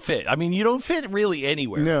just don't fit. I mean, you don't fit really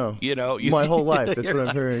anywhere. No. My whole life. That's what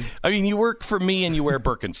I'm hearing. I mean, you work for me and you wear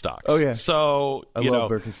Birkenstocks. Oh, yeah. So, I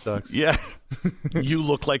love Birkenstocks. Yeah. You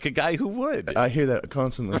look like a guy who would. I hear that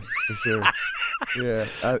constantly, for sure. Yeah,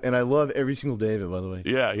 and I love every single day of it, by the way.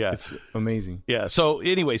 Yeah. It's amazing. Yeah, so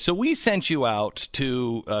anyway, we sent you out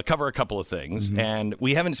to cover a couple of things, and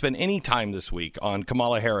we haven't spent any time this week on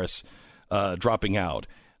Kamala Harris dropping out.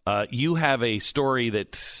 You have a story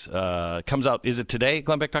that comes out, is it today,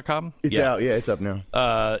 Glenbeck.com? It's out, it's up now.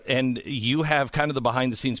 And you have kind of the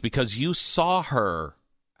behind the scenes because you saw her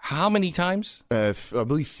how many times? I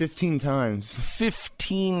believe 15 times.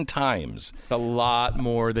 15 times. A lot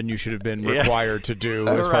more than you should have been required to do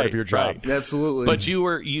as part of your job. Right. Absolutely. But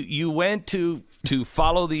you went to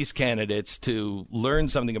follow these candidates, to learn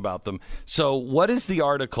something about them. So what is the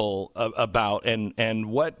article about,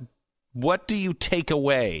 and what do you take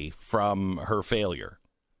away from her failure?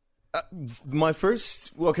 So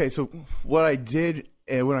what I did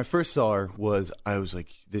when I first saw her was I was like,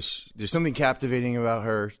 there's something captivating about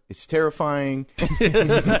her. It's terrifying.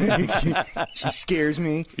 She scares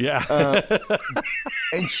me. Yeah.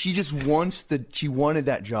 And she just she wanted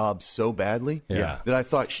that job so badly that I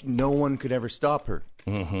thought no one could ever stop her.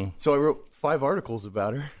 Mm-hmm. So I wrote 5 articles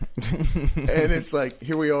about her. And it's like,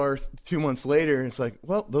 here we are 2 months later, and it's like,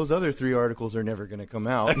 well, those other 3 articles are never going to come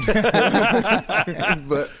out.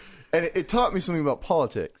 And it taught me something about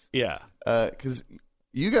politics. Yeah. Because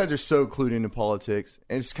you guys are so clued into politics,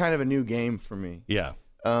 and it's kind of a new game for me. Yeah.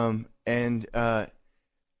 And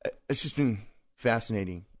it's just been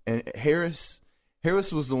fascinating. And Harris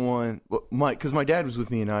was the one, because my dad was with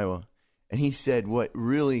me in Iowa, and he said what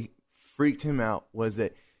really freaked him out was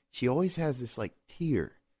that she always has this like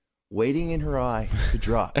tear waiting in her eye to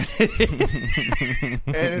drop. And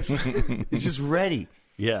it's just ready.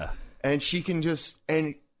 Yeah. And she could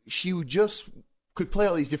play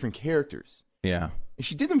all these different characters. Yeah. And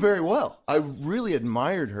she did them very well. I really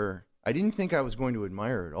admired her. I didn't think I was going to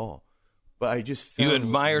admire her at all. But I just found You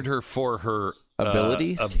admired her for her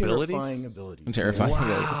abilities? Terrifying abilities. Terrifying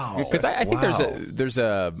wow. Because I think there's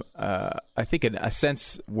a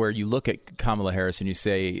sense where you look at Kamala Harris and you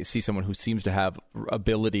see someone who seems to have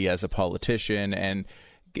ability as a politician and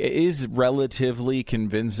is relatively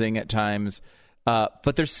convincing at times.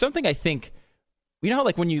 But there's something I think, you know how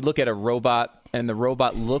like when you look at a robot and the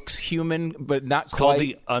robot looks human but not it's quite. Called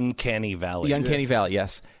the uncanny valley. The uncanny valley,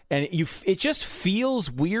 yes. And it just feels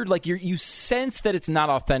weird, like you sense that it's not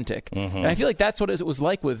authentic. Mm-hmm. And I feel like that's what it was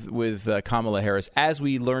like with Kamala Harris as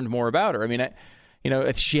we learned more about her. I mean,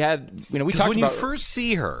 if she had, we talked about when you first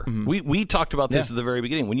see her, we talked about this at the very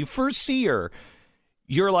beginning. When you first see her,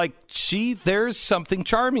 you're like, there's something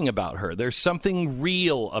charming about her. There's something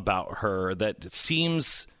real about her that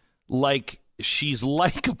seems like she's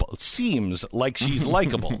likable. Seems like she's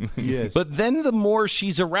likable. Yes. But then the more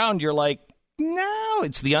she's around, you're like, no,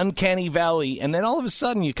 it's the uncanny valley. And then all of a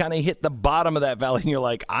sudden you kind of hit the bottom of that valley and you're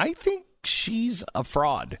like, I think she's a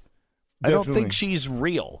fraud. Definitely. I don't think she's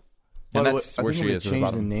real. And that's where she is.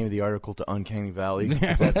 Change the name of the article to Uncanny Valley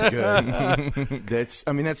because that's good.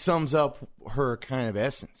 That sums up her kind of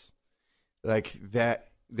essence. Like that,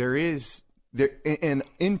 and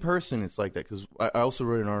in person, it's like that. Because I also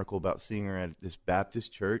wrote an article about seeing her at this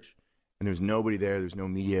Baptist church, and there was nobody there. There was no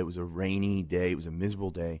media. It was a rainy day. It was a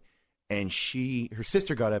miserable day, and her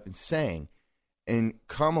sister got up and sang, and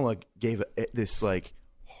Kamala gave this like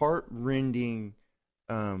heart-rending,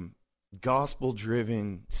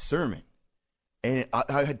 gospel-driven sermon, and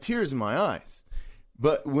I had tears in my eyes.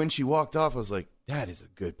 But when she walked off, I was like, "That is a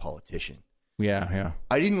good politician." Yeah.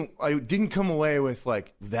 I didn't come away with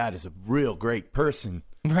like that is a real great person.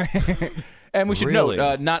 Right. And we should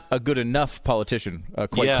note, not a good enough politician,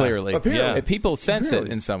 quite clearly. Apparently. People sense it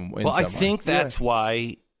in some way. I think that's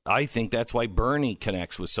why Bernie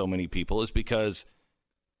connects with so many people, is because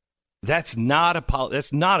that's not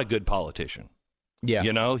a good politician. Yeah.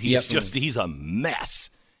 He's a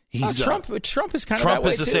mess. Trump is kind of Trump that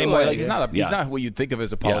way is the too. same way. Like, he's not what you'd think of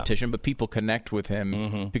as a politician, but people connect with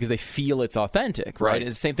him because they feel it's authentic, right?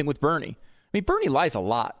 It's the same thing with Bernie. I mean, Bernie lies a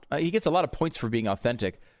lot. He gets a lot of points for being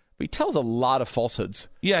authentic, but he tells a lot of falsehools.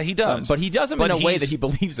 Yeah, he does. But he does them in a way that he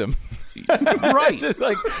believes them. Right. Just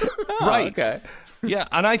like, right. Okay. Yeah,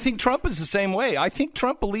 and I think Trump is the same way. I think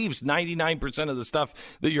Trump believes 99% of the stuff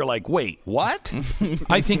that you're like, wait, what?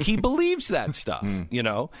 I think he believes that stuff,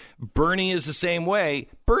 Bernie is the same way.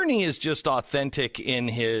 Bernie is just authentic in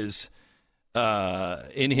his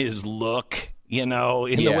look, in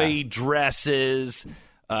the way he dresses.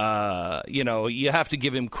 You have to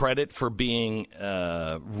give him credit for being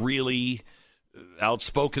really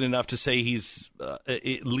outspoken enough to say he's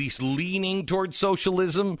at least leaning towards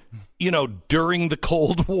socialism, during the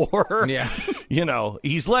Cold War. Yeah.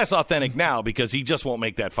 He's less authentic now because he just won't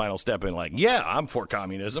make that final step in I'm for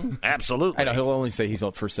communism. Absolutely. I know, he'll only say he's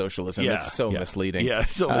for socialism. Yeah, It's so misleading. Yeah,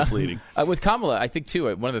 so misleading. With Kamala, I think, too,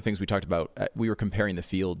 one of the things we talked about, we were comparing the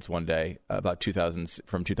fields one day about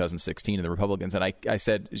from 2016 and the Republicans, and I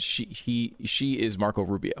said she is Marco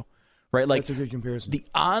Rubio, right? That's a good comparison. The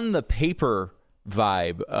on the paper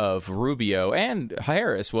vibe of Rubio and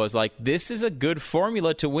Harris was this is a good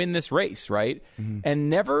formula to win this race, right? Mm-hmm. And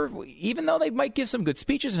never, even though they might give some good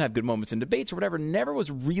speeches and have good moments in debates or whatever, never was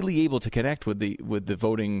really able to connect with the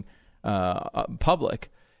voting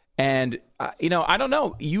public. And I don't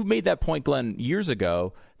know. You made that point, Glenn, years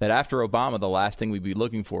ago, that after Obama, the last thing we'd be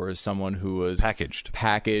looking for is someone who was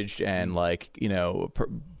packaged, and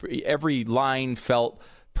every line felt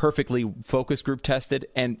perfectly focus group tested,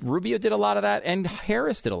 and Rubio did a lot of that, and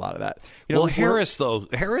Harris did a lot of that.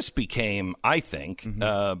 Harris became, I think,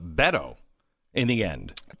 Beto in the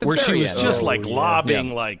end, where she was just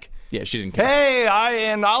lobbying, she didn't care. Hey,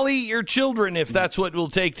 I'll eat your children if that's what it will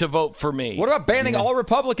take to vote for me. What about banning all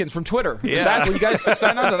Republicans from Twitter? Yeah. Is that what you guys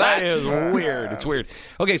sign on to that? That is weird. It's weird.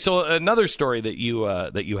 Okay, so another story that you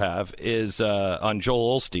have is on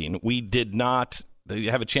Joel Osteen. We did not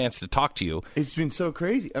have a chance to talk to you. It's been so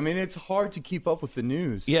crazy. I mean, it's hard to keep up with the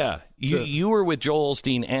news. Yeah. You were with Joel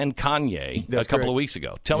Osteen and Kanye a couple of weeks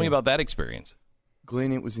ago. Tell me about that experience.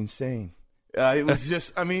 Glenn, it was insane. It was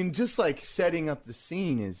just setting up the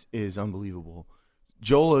scene is unbelievable.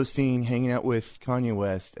 Joel Osteen hanging out with Kanye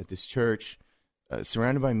West at this church,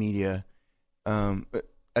 surrounded by media,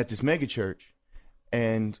 at this mega church,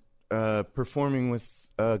 and performing with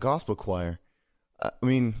a gospel choir.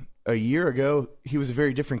 A year ago, he was a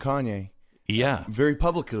very different Kanye. Yeah. Very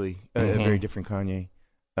publicly, a very different Kanye.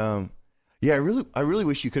 I really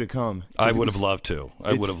wish you could have come. I would have loved to.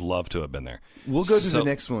 I would have loved to have been there. We'll go to the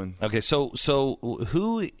next one. Okay, so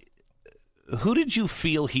who did you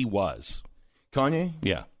feel he was? Kanye?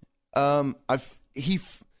 Yeah. I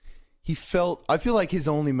feel like his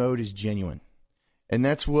only mode is genuine. And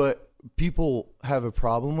that's what people have a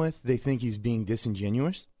problem with. They think he's being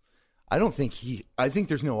disingenuous. I think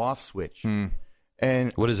there's no off switch.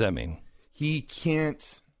 And what does that mean? He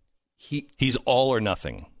can't. He's all or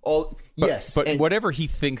nothing. But whatever he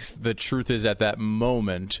thinks the truth is at that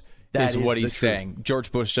moment is what he's saying.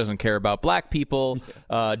 George Bush doesn't care about black people.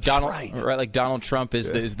 Donald Trump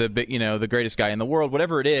is the the greatest guy in the world.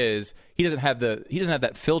 Whatever it is, he doesn't have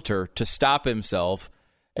that filter to stop himself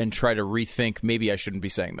and try to rethink. Maybe I shouldn't be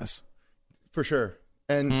saying this. For sure.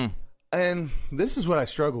 And this is what I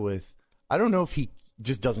struggle with. I don't know if he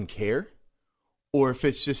just doesn't care, or if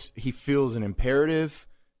it's just he feels an imperative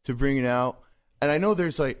to bring it out. And I know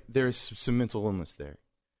there's some mental illness there,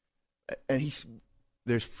 and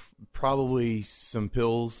there's probably some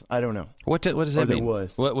pills. I don't know. What does that mean? There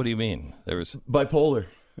was. What do you mean? There was bipolar.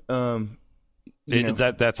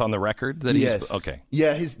 That's on the record. Yes. Okay.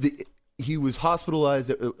 Yeah. He was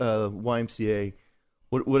hospitalized at YMCA.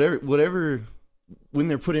 Whatever. When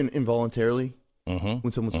they're put in involuntarily,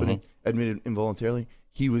 when someone's admitted involuntarily,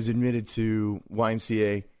 he was admitted to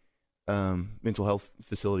YMCA mental health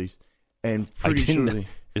facilities, and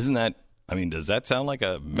isn't that? I mean, does that sound like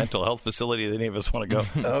a mental health facility that any of us want to go?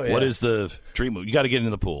 Oh, yeah. What is the treatment? You got to get into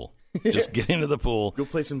the pool. Just get into the pool. Go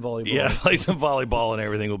play some volleyball. Yeah, play some volleyball, and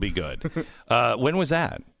everything will be good. When was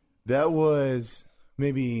that? That was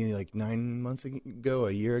maybe 9 months ago,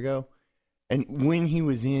 a year ago. And when he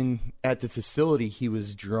was at the facility, he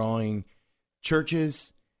was drawing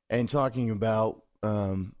churches and talking about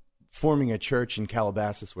forming a church in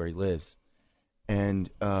Calabasas where he lives. And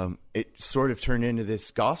it sort of turned into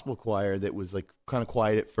this gospel choir that was kind of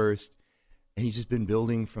quiet at first. And he's just been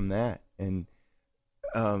building from that. And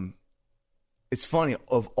it's funny,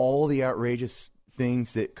 of all the outrageous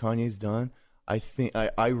things that Kanye's done, I think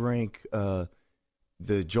I rank the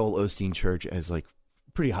Joel Osteen Church as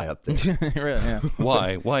pretty high up there. Really, yeah.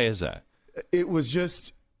 Why is that? It was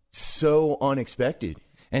just so unexpected.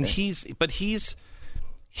 And he's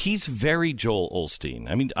very Joel Osteen.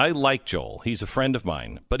 I mean, I like Joel. He's a friend of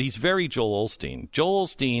mine, but he's very Joel Osteen. Joel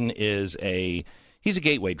Osteen he's a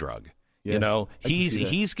gateway drug. Yeah,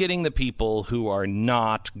 he's getting the people who are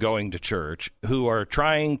not going to church, who are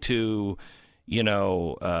trying to,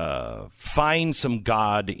 find some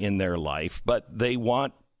God in their life, but they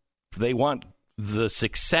want the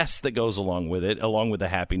success that goes along with it, along with the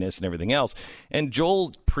happiness and everything else. And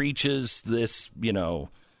Joel preaches this,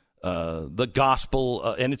 the gospel,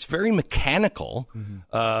 and it's very mechanical,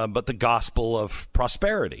 but the gospel of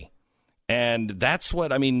prosperity. And that's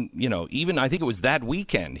what, I mean, even I think it was that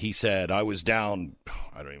weekend, he said, I was down,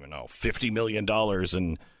 I don't even know, $50 million,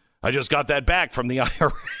 and I just got that back from the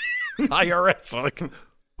IRS. Like,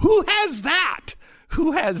 who has that?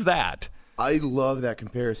 Who has that? I love that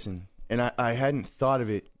comparison, and I hadn't thought of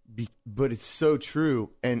it, but it's so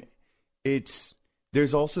true. And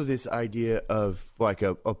there's also this idea of like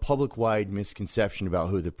a public-wide misconception about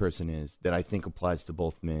who the person is that I think applies to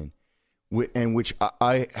both men, and which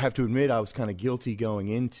I have to admit I was kind of guilty going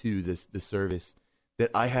into the service, that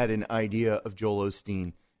I had an idea of Joel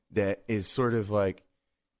Osteen that is sort of like,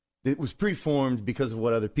 it was preformed because of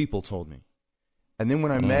what other people told me. And then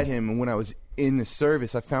when I met him and when I was in the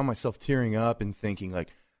service, I found myself tearing up and thinking,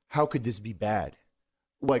 like, how could this be bad?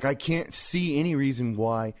 Like, I can't see any reason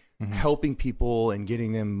why helping people and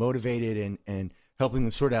getting them motivated and helping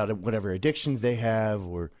them sort out whatever addictions they have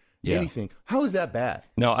or anything. How is that bad?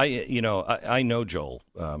 No, I know Joel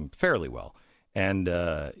fairly well. And,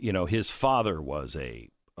 his father was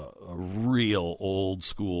a real old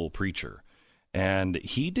school preacher. And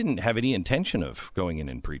he didn't have any intention of going in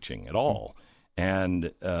and preaching at all.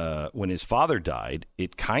 And when his father died,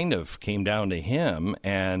 it kind of came down to him,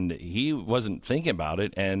 and he wasn't thinking about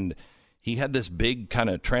it. And he had this big kind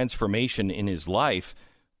of transformation in his life,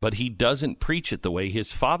 but he doesn't preach it the way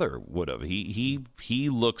his father would have. He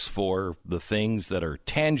looks for the things that are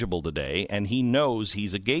tangible today, and he knows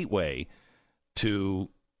he's a gateway to,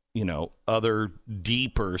 other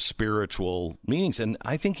deeper spiritual meanings. And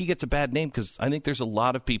I think he gets a bad name because I think there's a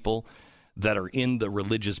lot of people that are in the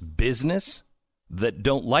religious business that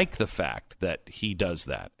don't like the fact that he does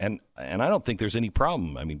that. And I don't think there's any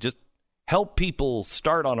problem. I mean, just help people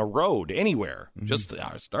start on a road anywhere. Just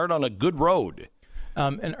start on a good road.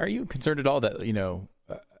 And are you concerned at all that,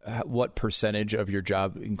 what percentage of your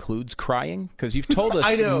job includes crying? Because you've told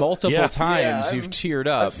us multiple times you've teared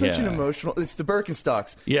up. I'm such an emotional. It's the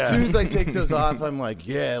Birkenstocks. Yeah. As soon as I take those off, I'm like,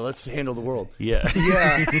 let's handle the world. Yeah.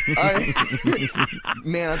 Yeah.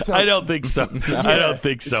 Man, I'm telling I don't think so. I don't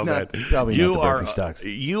think so, man. Probably not the Birkenstocks.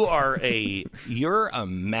 You're a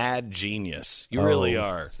mad genius. You really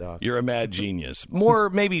are. Stop. You're a mad genius.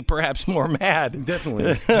 Perhaps more mad.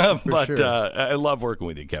 Definitely. But sure. I love working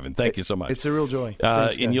with you, Kevin. Thank you so much. It's a real joy.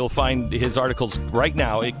 Thanks, and you'll find his articles right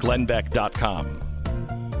now at glennbeck.com.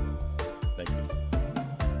 Thank you.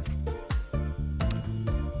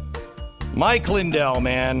 Mike Lindell,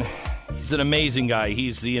 man. He's an amazing guy.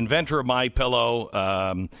 He's the inventor of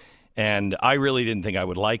MyPillow. And I really didn't think I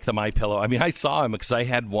would like the MyPillow. I mean, I saw him because I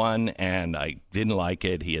had one and I didn't like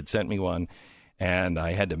it. He had sent me one and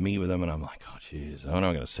I had to meet with him. And I'm like, oh, geez, what am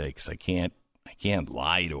I going to say? Because I can't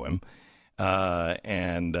lie to him.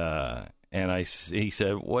 He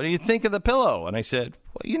said, what do you think of the pillow? And I said,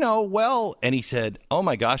 well. And he said, oh,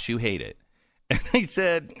 my gosh, you hate it. And I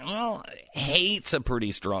said, well, hate's a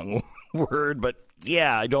pretty strong word, but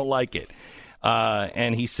yeah, I don't like it.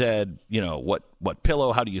 And he said, what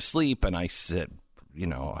pillow? How do you sleep? And I said,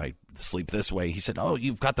 I sleep this way. He said, oh,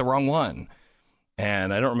 you've got the wrong one.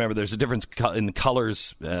 And I don't remember. There's a difference in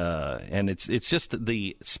colors, and it's just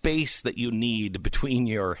the space that you need between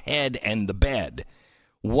your head and the bed.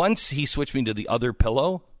 Once he switched me to the other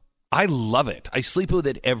pillow, I love it. I sleep with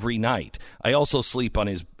it every night. I also sleep on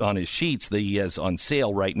his sheets that he has on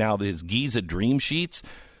sale right now, his Giza Dream Sheets.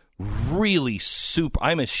 Really super.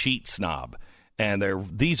 I'm a sheet snob, and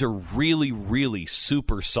these are really, really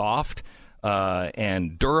super soft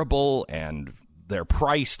and durable, and they're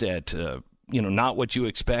priced at not what you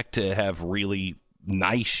expect to have really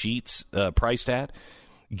nice sheets priced at.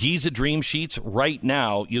 Giza Dream Sheets, right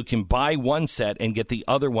now, you can buy one set and get the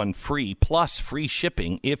other one free, plus free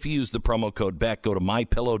shipping if you use the promo code BECK. Go to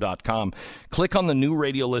mypillow.com. Click on the new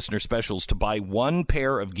radio listener specials to buy one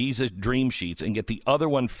pair of Giza Dream Sheets and get the other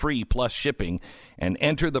one free, plus shipping, and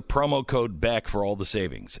enter the promo code BECK for all the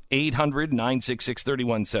savings.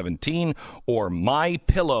 800-966-3117 or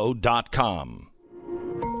mypillow.com.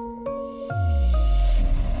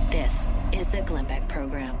 This is the Glenn Beck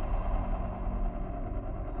Program.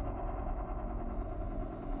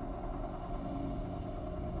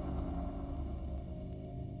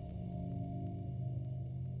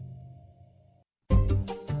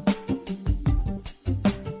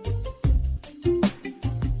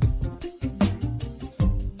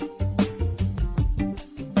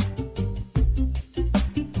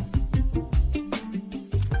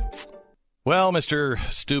 Well, Mr.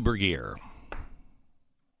 Stubergier,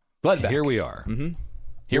 here we are. Mm-hmm.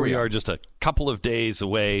 Here we are just a couple of days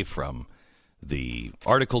away from the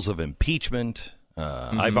articles of impeachment.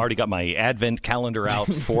 I've already got my advent calendar out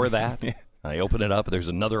for that. I open it up. There's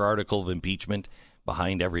another article of impeachment.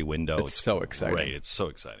 behind every window. It's so exciting. Great. It's so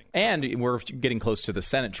exciting. And we're getting close to the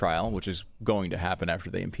Senate trial, which is going to happen after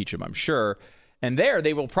they impeach him, I'm sure. And there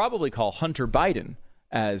they will probably call Hunter Biden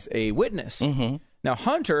as a witness. Mm-hmm. Now,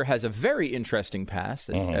 Hunter has a very interesting past,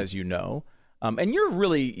 as you know. And you're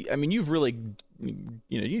really, you've really,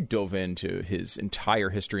 you dove into his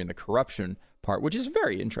entire history and the corruption part, which is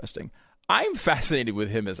very interesting. I'm fascinated with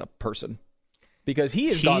him as a person because he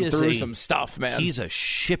has gone through some stuff, man. He's a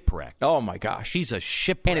shipwreck. Oh, my gosh. He's a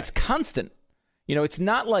shipwreck. And it's constant. It's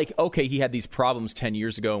not like, okay, he had these problems 10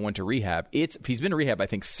 years ago and went to rehab. He's been to rehab, I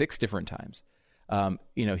think, 6 different times.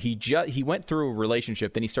 He went through a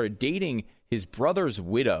relationship, then he started dating his brother's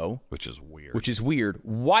widow. Which is weird.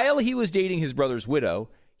 While he was dating his brother's widow,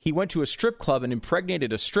 he went to a strip club and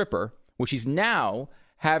impregnated a stripper, which he's now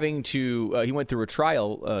having to, he went through a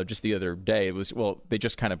trial just the other day. They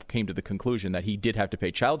just kind of came to the conclusion that he did have to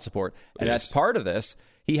pay child support. And as part of this,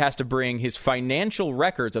 he has to bring his financial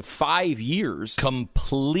records of 5 years.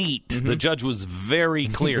 Complete. Mm-hmm. The judge was very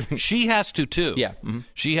clear. She has to, too. Yeah. Mm-hmm.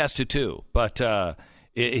 She has to, too. But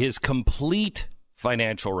his complete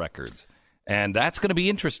financial records. And that's going to be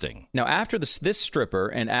interesting. Now, after this stripper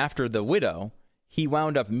and after the widow, he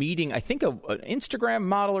wound up meeting, I think, an Instagram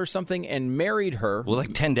model or something and married her. Well,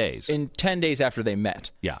 like 10 days. In 10 days after they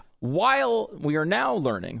met. Yeah. While we are now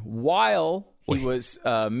learning, he was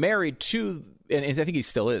married to, and I think he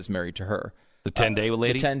still is married to her. The 10-day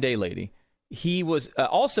lady? The 10-day lady. He was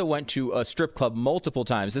also went to a strip club multiple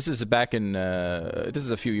times. This is back in, this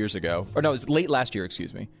is a few years ago. Or no, it was late last year,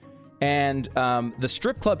 excuse me. And the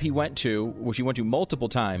strip club he went to, which he went to multiple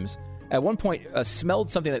times, at one point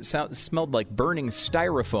smelled something that smelled like burning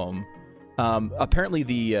styrofoam. Apparently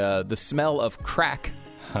the smell of crack.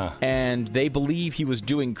 Huh. And they believe he was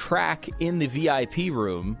doing crack in the VIP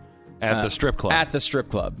room. At the strip club. At the strip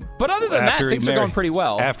club. But other than that, things are going pretty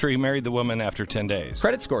well. After he married the woman after 10 days.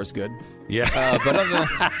 Credit score is good. Yeah. But other than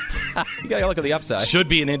that, you got to look at the upside. Should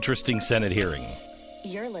be an interesting Senate hearing.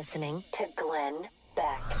 You're listening to Glenn